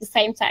actually at the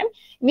same time.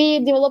 We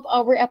develop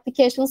our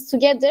applications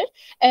together.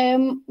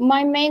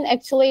 My main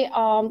actually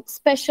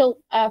special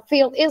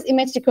field is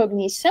image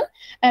recognition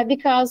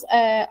because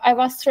I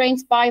was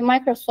trained by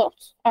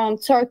Microsoft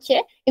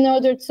Turkey in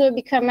order to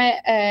become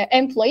an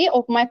employee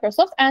of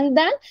Microsoft, and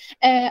then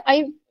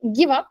I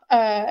give up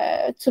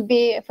to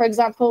be, for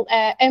example,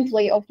 an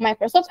employee of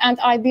Microsoft, and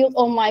I built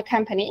on my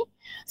company.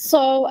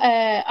 So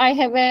I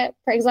have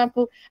for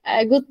example,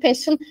 a good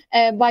passion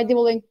by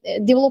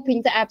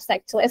developing the apps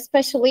actually,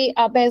 especially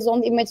based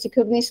on the image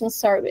recognition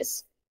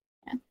service.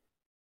 Yeah.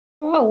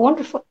 Oh,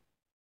 wonderful.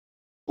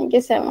 Thank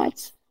you so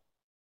much.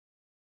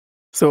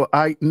 So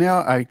I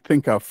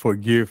think I'll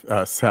forgive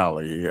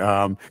Sally.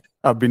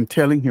 I've been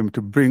telling him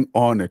to bring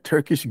on a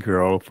Turkish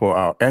girl for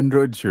our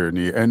Android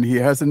journey, and he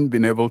hasn't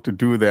been able to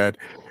do that.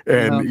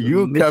 And No, the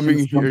you coming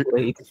mission's here,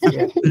 complete.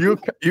 Yeah.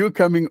 you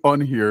coming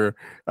on here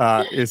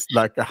is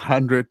like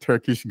 100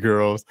 Turkish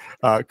girls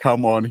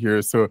come on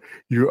here. So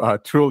you are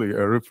truly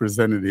a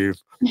representative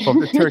of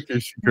the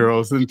Turkish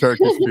girls and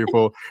Turkish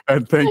people.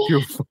 And thank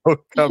you for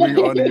coming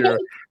on here.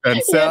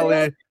 And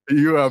Sally,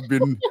 you have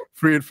been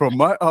freed from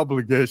my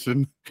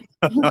obligation.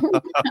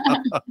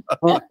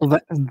 Well,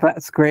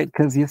 that's great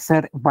because you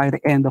said by the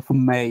end of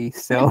May.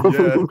 So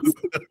Yes.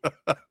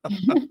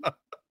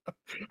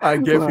 I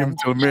gave him well,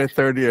 till May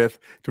 30th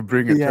to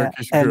bring a yeah,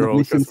 Turkish and the girl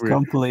because mission's we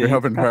complete.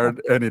 haven't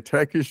heard any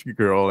Turkish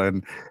girl,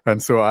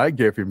 and so I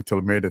gave him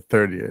till May the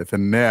 30th.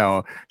 And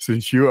now,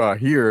 since you are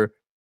here,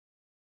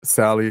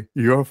 Sally,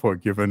 you're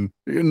forgiven.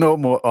 You're no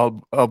more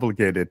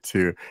obligated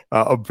to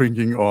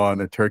bringing on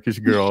a Turkish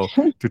girl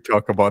to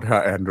talk about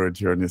her Android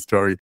journey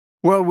story.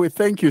 Well, we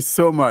thank you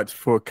so much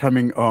for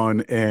coming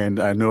on, and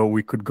I know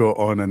we could go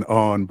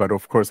on, but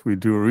of course we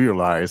do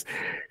realize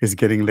it's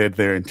getting late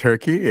there in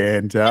Turkey,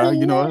 and It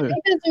doesn't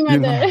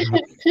matter.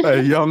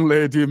 a young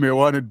lady may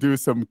want to do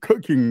some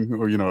cooking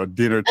or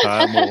dinner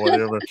time or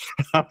whatever.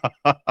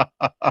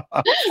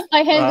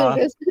 I handled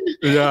this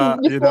Yeah,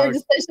 before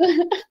the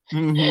session.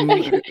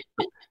 mhm.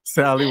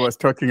 Sally was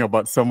talking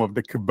about some of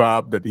the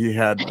kebab that he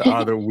had the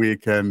other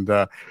week, and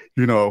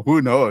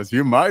who knows?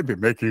 You might be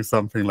making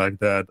something like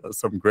that,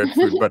 some great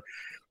food. But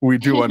we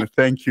do want to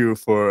thank you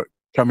for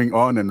coming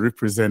on and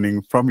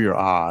representing from your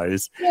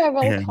eyes. You're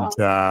And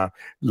welcome.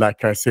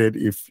 like I said,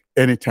 if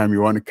anytime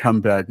you want to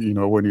come back,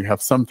 when you have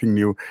something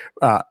new,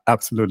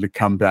 absolutely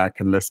come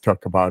back and let's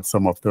talk about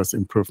some of those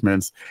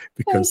improvements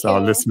because Thank our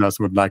you. listeners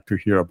would like to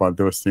hear about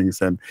those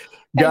things. And Thank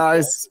you.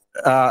 guys,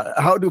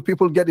 how do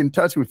people get in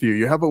touch with you?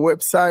 You have a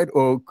website,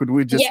 or could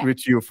we just Yeah.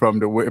 reach you from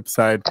the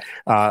website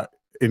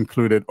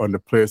included on the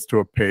Play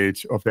Store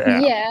page of the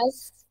app?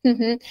 Yes.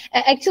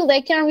 Actually,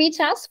 they can reach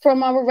us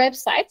from our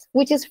website,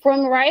 which is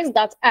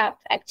fromrise.app,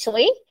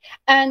 actually.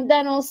 And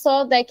then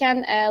also they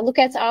can look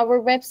at our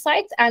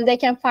website and they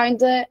can find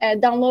the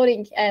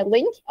downloading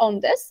link on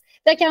this.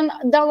 They can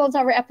download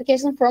our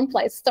application from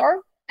Play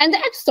Store and the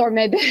App Store,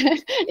 maybe,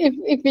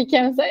 if we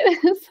can say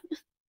this.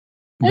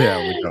 There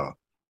we go.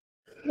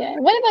 Yeah.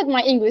 What about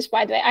my English,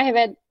 by the way? I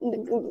have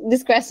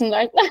this question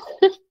right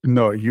now.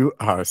 No, you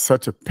are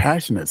such a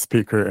passionate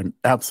speaker and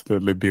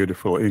absolutely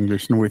beautiful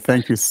English. And we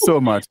thank you so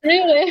much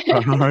Really?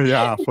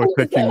 yeah, for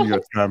taking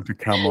your time to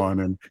come on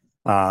and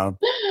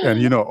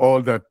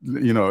all that,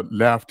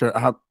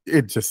 laughter,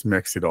 it just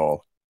makes it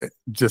all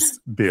just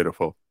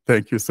beautiful.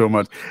 Thank you so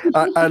much.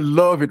 I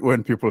love it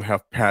when people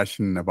have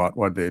passion about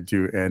what they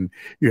do, and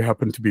you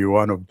happen to be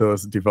one of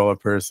those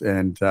developers,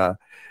 and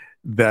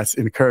that's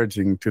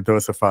encouraging to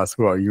those of us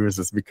who are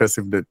users, because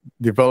if the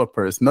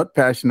developer is not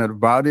passionate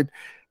about it,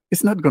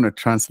 it's not going to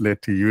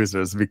translate to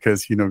users,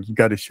 because you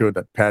got to show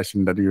that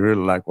passion that you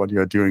really like what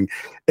you're doing,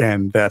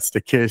 and that's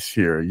the case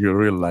here. You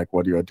really like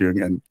what you're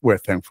doing, and we're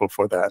thankful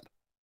for that.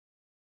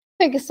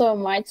 Thank you so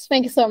much.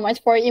 Thank you so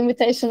much for your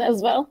invitation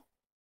as well.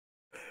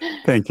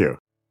 Thank you.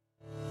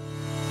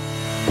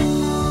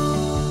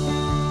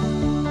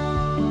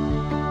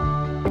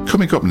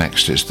 Coming up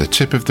next is the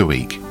tip of the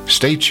week.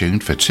 Stay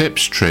tuned for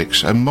tips,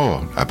 tricks, and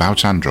more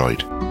about Android.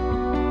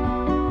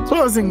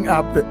 Closing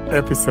up the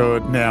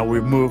episode now, we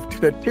move to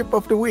the tip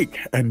of the week.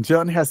 And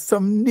John has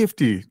some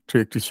nifty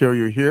trick to show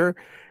you here.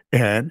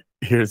 And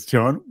here's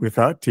John with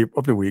our tip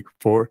of the week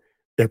for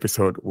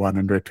episode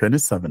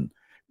 127.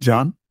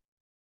 John?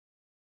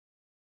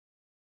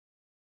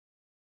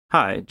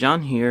 Hi,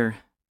 John here.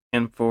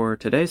 And for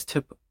today's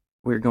tip,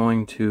 we're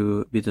going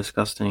to be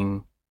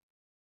discussing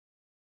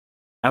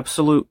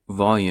absolute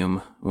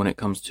volume when it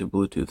comes to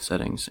Bluetooth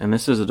settings. And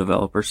this is a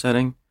developer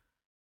setting.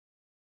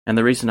 And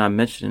the reason I'm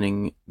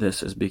mentioning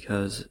this is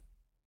because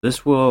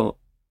this will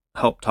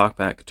help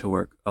TalkBack to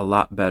work a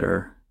lot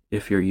better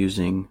if you're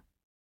using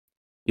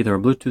either a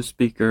Bluetooth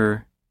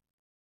speaker,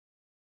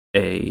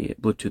 a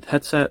Bluetooth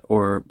headset,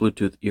 or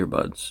Bluetooth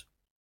earbuds.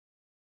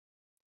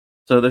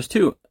 So there's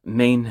two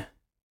main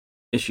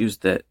issues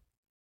that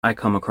I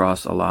come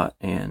across a lot,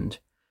 and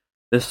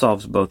this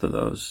solves both of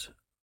those.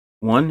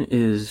 One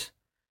is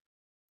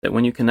that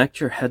when you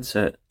connect your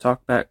headset,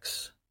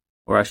 TalkBack's,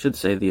 or I should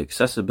say the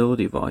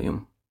accessibility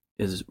volume,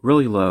 is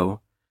really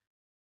low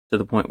to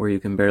the point where you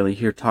can barely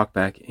hear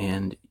TalkBack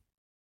and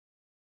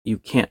you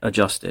can't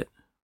adjust it.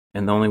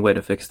 And the only way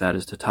to fix that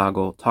is to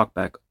toggle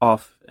TalkBack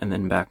off and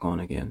then back on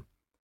again.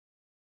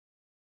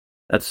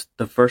 That's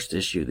the first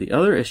issue. The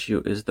other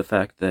issue is the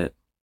fact that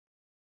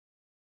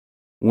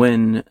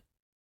when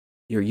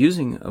you're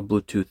using a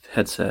Bluetooth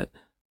headset,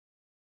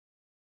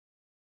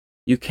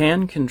 you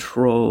can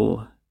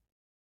control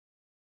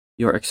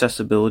your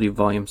accessibility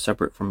volume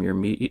separate from your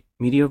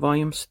media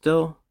volume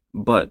still,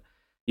 but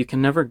you can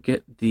never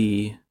get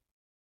the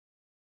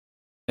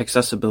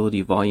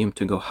accessibility volume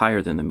to go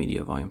higher than the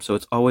media volume. So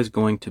it's always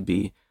going to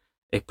be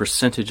a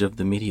percentage of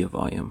the media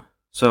volume.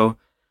 So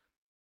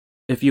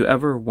if you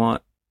ever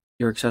want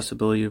your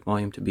accessibility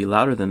volume to be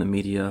louder than the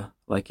media,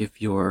 like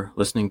if you're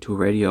listening to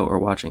radio or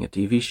watching a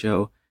TV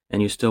show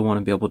and you still want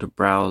to be able to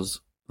browse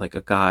like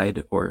a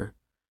guide or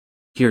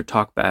hear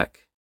talkback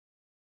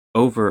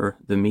over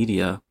the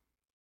media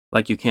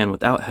like you can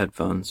without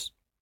headphones,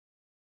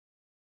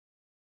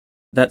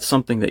 that's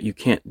something that you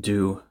can't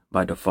do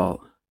by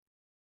default.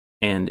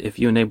 And if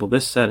you enable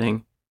this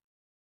setting,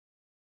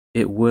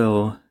 it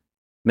will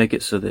make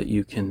it so that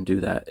you can do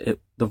that.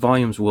 The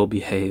volumes will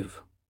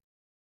behave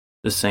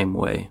the same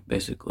way,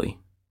 basically,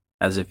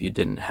 as if you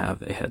didn't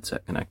have a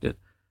headset connected,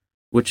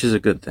 which is a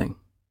good thing.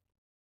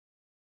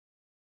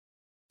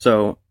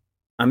 So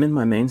I'm in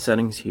my main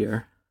settings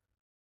here.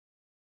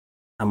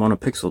 I'm on a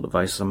Pixel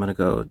device, so I'm going to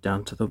go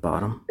down to the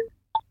bottom.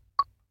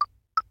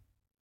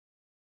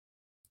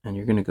 And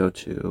you're going to go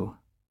to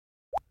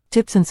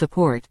Tips and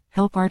Support,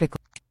 Help Article,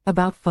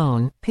 About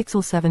Phone,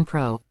 Pixel 7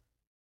 Pro.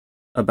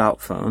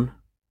 About Phone.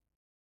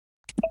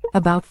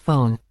 About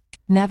Phone.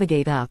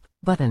 Navigate Up,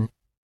 button.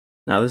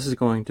 Now this is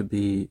going to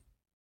be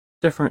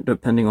different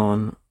depending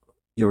on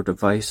your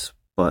device,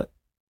 but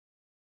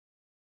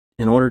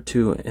in order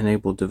to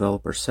enable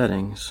developer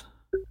settings,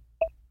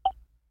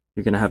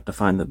 you're going to have to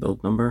find the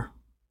build number.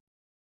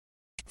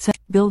 Set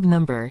build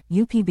number,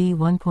 UPB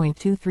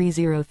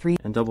 1.2303.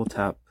 And double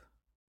tap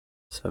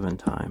 7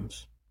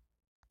 times.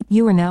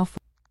 You are now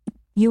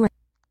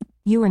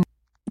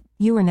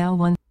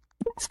one.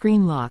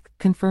 Screen lock,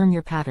 confirm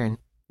your pattern.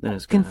 Then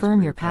it's gonna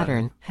confirm your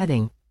pattern,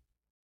 heading.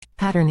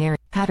 Pattern area,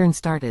 pattern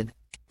started.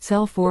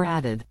 Cell 4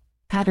 added.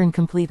 Pattern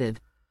completed.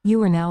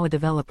 You are now a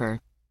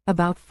developer.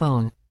 About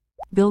phone.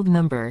 Build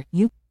number,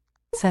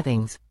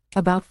 settings.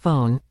 About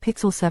phone,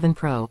 Pixel 7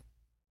 Pro.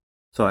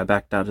 So I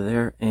backed out of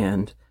there,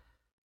 and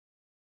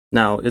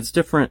now it's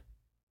different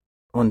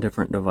on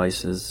different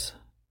devices,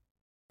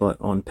 but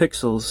on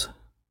Pixels,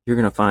 you're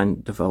going to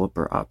find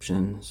developer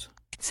options.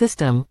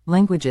 System,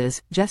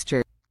 languages,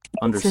 gesture.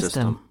 Under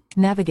System.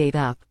 Navigate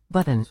up,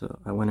 button. So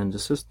I went into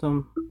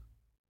System,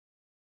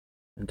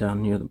 and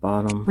down near the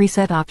bottom.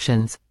 Reset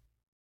options.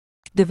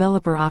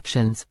 Developer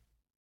options.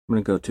 I'm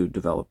going to go to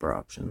Developer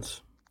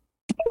Options.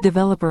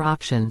 Developer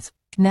options.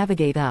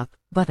 Navigate up,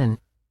 button.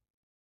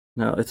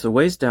 Now it's a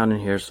ways down in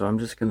here, so I'm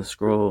just going to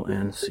scroll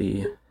and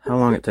see how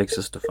long it takes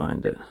us to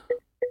find it.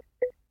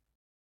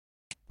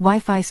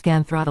 Wi-Fi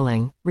scan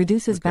throttling.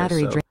 Reduces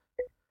battery drain.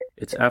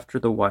 It's after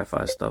the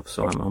Wi-Fi stuff,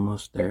 so I'm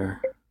almost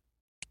there.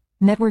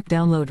 Network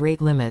download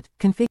rate limit.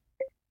 Config.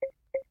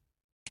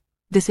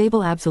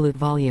 Disable absolute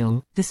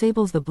volume.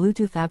 Disables the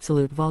Bluetooth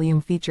absolute volume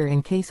feature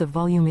in case of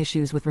volume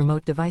issues with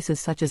remote devices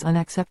such as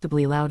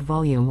unacceptably loud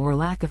volume or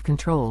lack of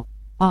control.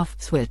 Off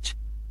switch.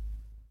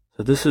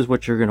 So this is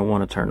what you're going to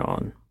want to turn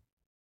on.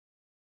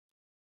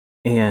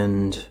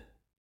 And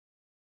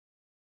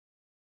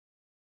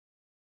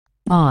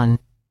on.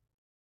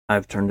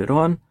 I've turned it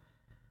on.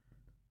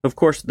 Of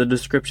course, the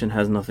description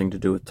has nothing to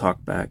do with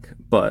TalkBack,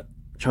 but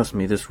trust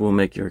me, this will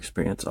make your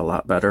experience a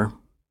lot better.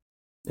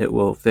 It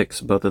will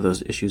fix both of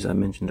those issues I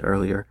mentioned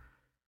earlier.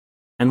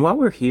 And while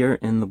we're here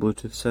in the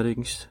Bluetooth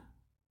settings,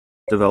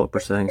 developer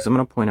settings, I'm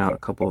going to point out a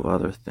couple of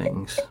other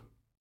things.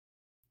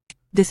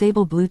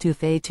 Disable Bluetooth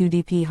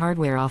A2DP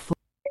hardware off.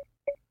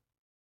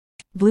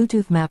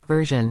 Bluetooth map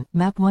version,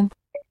 map 1.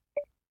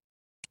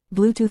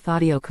 Bluetooth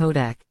audio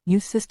codec,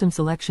 use system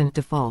selection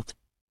default.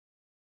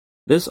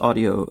 This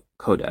audio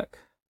codec,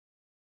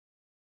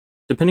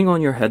 depending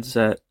on your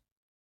headset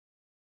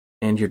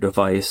and your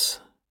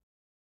device,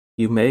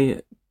 you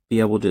may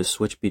be able to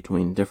switch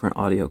between different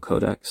audio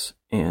codecs,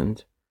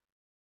 and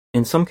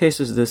in some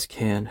cases this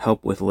can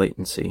help with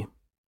latency.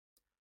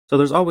 So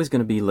there's always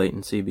going to be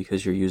latency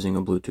because you're using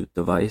a Bluetooth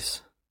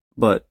device,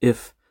 but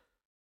if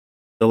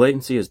the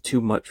latency is too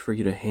much for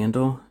you to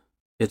handle,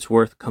 it's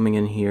worth coming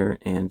in here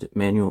and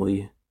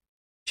manually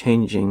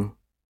changing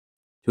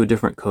to a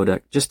different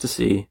codec just to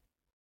see,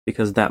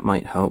 because that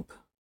might help.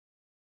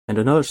 And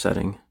another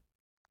setting.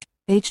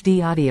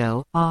 HD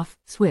audio, off,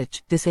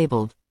 switch,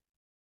 disabled.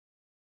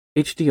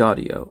 HD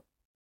audio.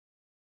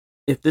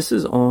 If this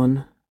is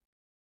on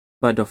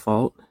by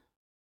default,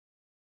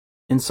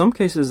 in some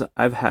cases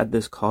I've had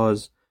this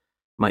cause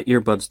my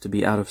earbuds to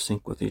be out of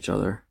sync with each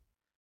other.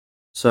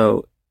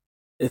 So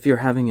if you're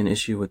having an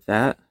issue with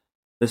that,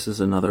 this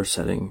is another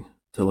setting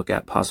to look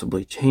at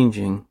possibly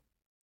changing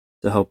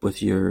to help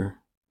with your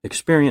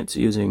experience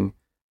using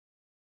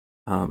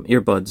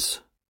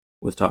earbuds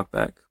with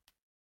TalkBack.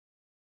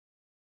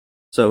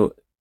 So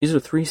these are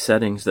 3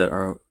 settings that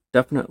are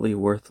definitely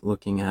worth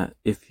looking at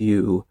if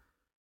you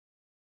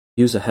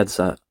use a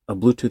headset, a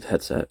Bluetooth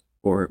headset,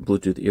 or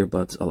Bluetooth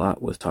earbuds a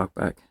lot with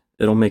TalkBack.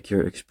 It'll make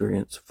your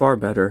experience far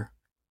better.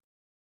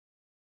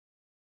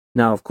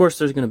 Now, of course,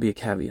 there's going to be a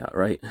caveat,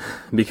 right?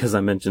 Because I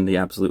mentioned the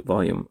absolute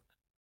volume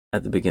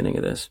at the beginning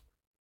of this.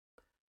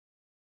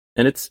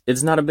 And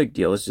it's not a big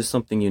deal. It's just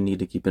something you need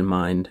to keep in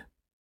mind.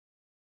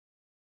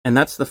 And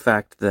that's the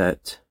fact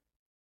that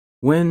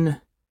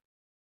when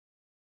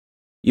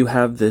you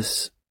have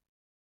this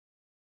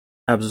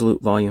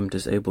absolute volume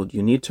disabled,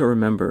 you need to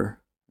remember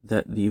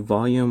that the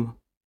volume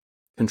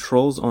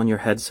controls on your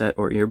headset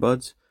or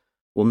earbuds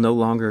will no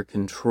longer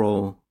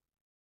control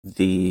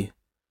the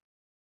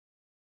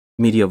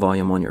media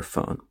volume on your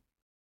phone.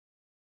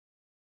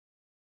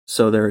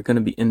 So there are going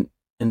to be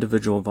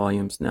individual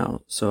volumes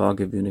now. So I'll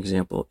give you an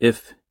example.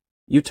 If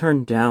you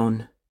turn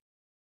down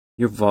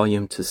your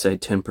volume to say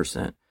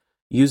 10%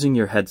 using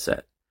your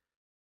headset,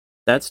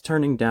 that's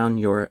turning down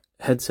your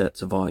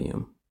headset's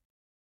volume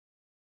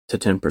to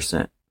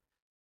 10%.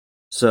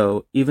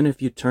 So even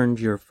if you turned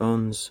your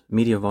phone's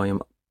media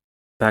volume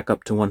back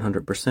up to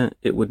 100%,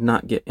 it would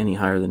not get any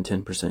higher than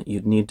 10%.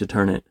 You'd need to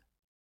turn it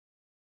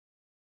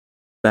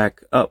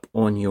back up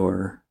on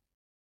your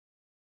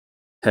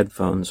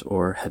headphones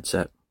or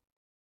headset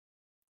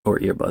or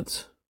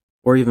earbuds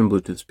or even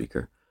Bluetooth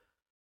speaker.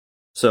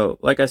 So,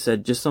 like I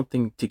said, just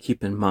something to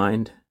keep in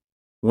mind.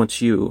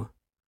 Once you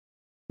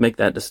make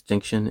that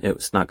distinction,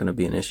 it's not going to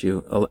be an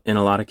issue. In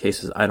a lot of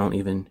cases, I don't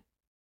even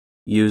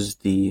use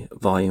the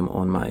volume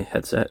on my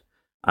headset.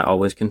 I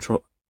always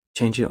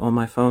change it on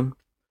my phone.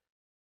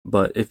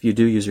 But if you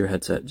do use your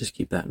headset, just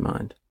keep that in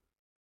mind.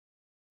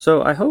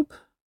 So I hope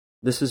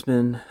this has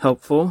been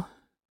helpful.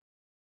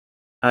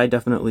 I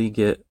definitely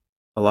get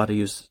a lot of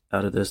use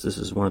out of this. This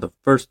is one of the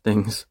first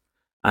things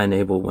I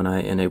enable when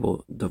I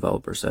enable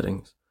developer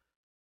settings.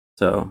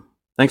 So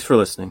thanks for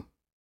listening.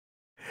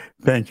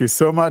 Thank you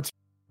so much.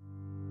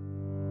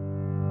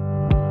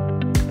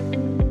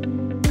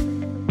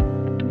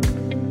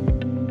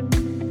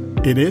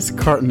 It is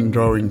curtain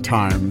drawing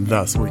time,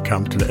 thus we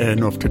come to the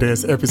end of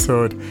today's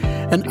episode.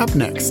 And up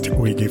next,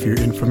 we give you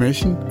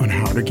information on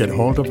how to get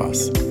hold of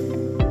us.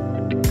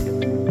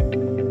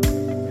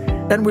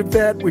 And with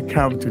that, we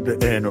come to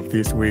the end of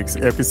this week's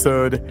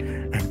episode.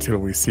 Until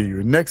we see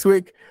you next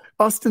week,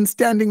 Austin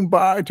standing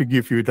by to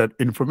give you that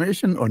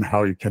information on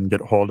how you can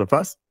get hold of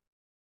us.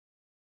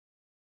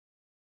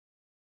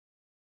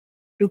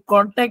 To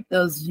contact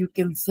us, you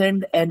can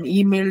send an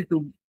email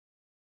to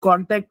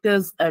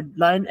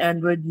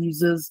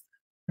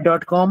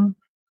contactus@blindandroidusers.com.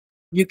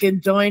 You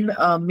can join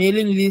our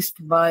mailing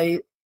list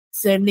by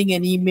sending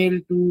an email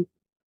to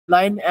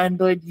Blind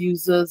Android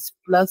Users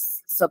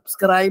plus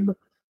subscribe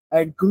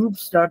at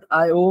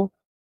groups.io.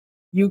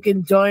 You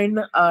can join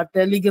our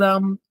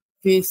Telegram,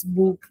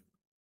 Facebook,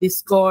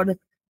 Discord,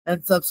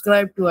 and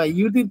subscribe to our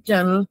YouTube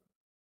channel.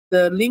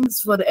 The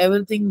links for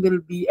everything will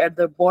be at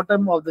the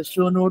bottom of the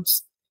show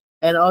notes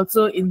and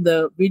also in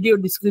the video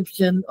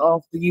description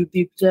of the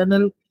YouTube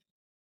channel.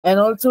 And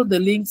also the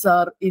links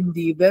are in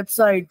the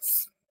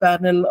websites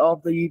panel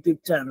of the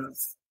YouTube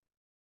channels.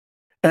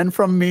 And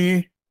from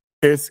me,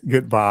 it's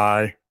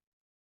goodbye.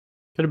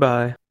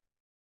 Goodbye.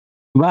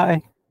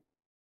 Bye.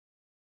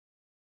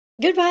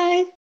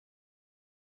 Goodbye.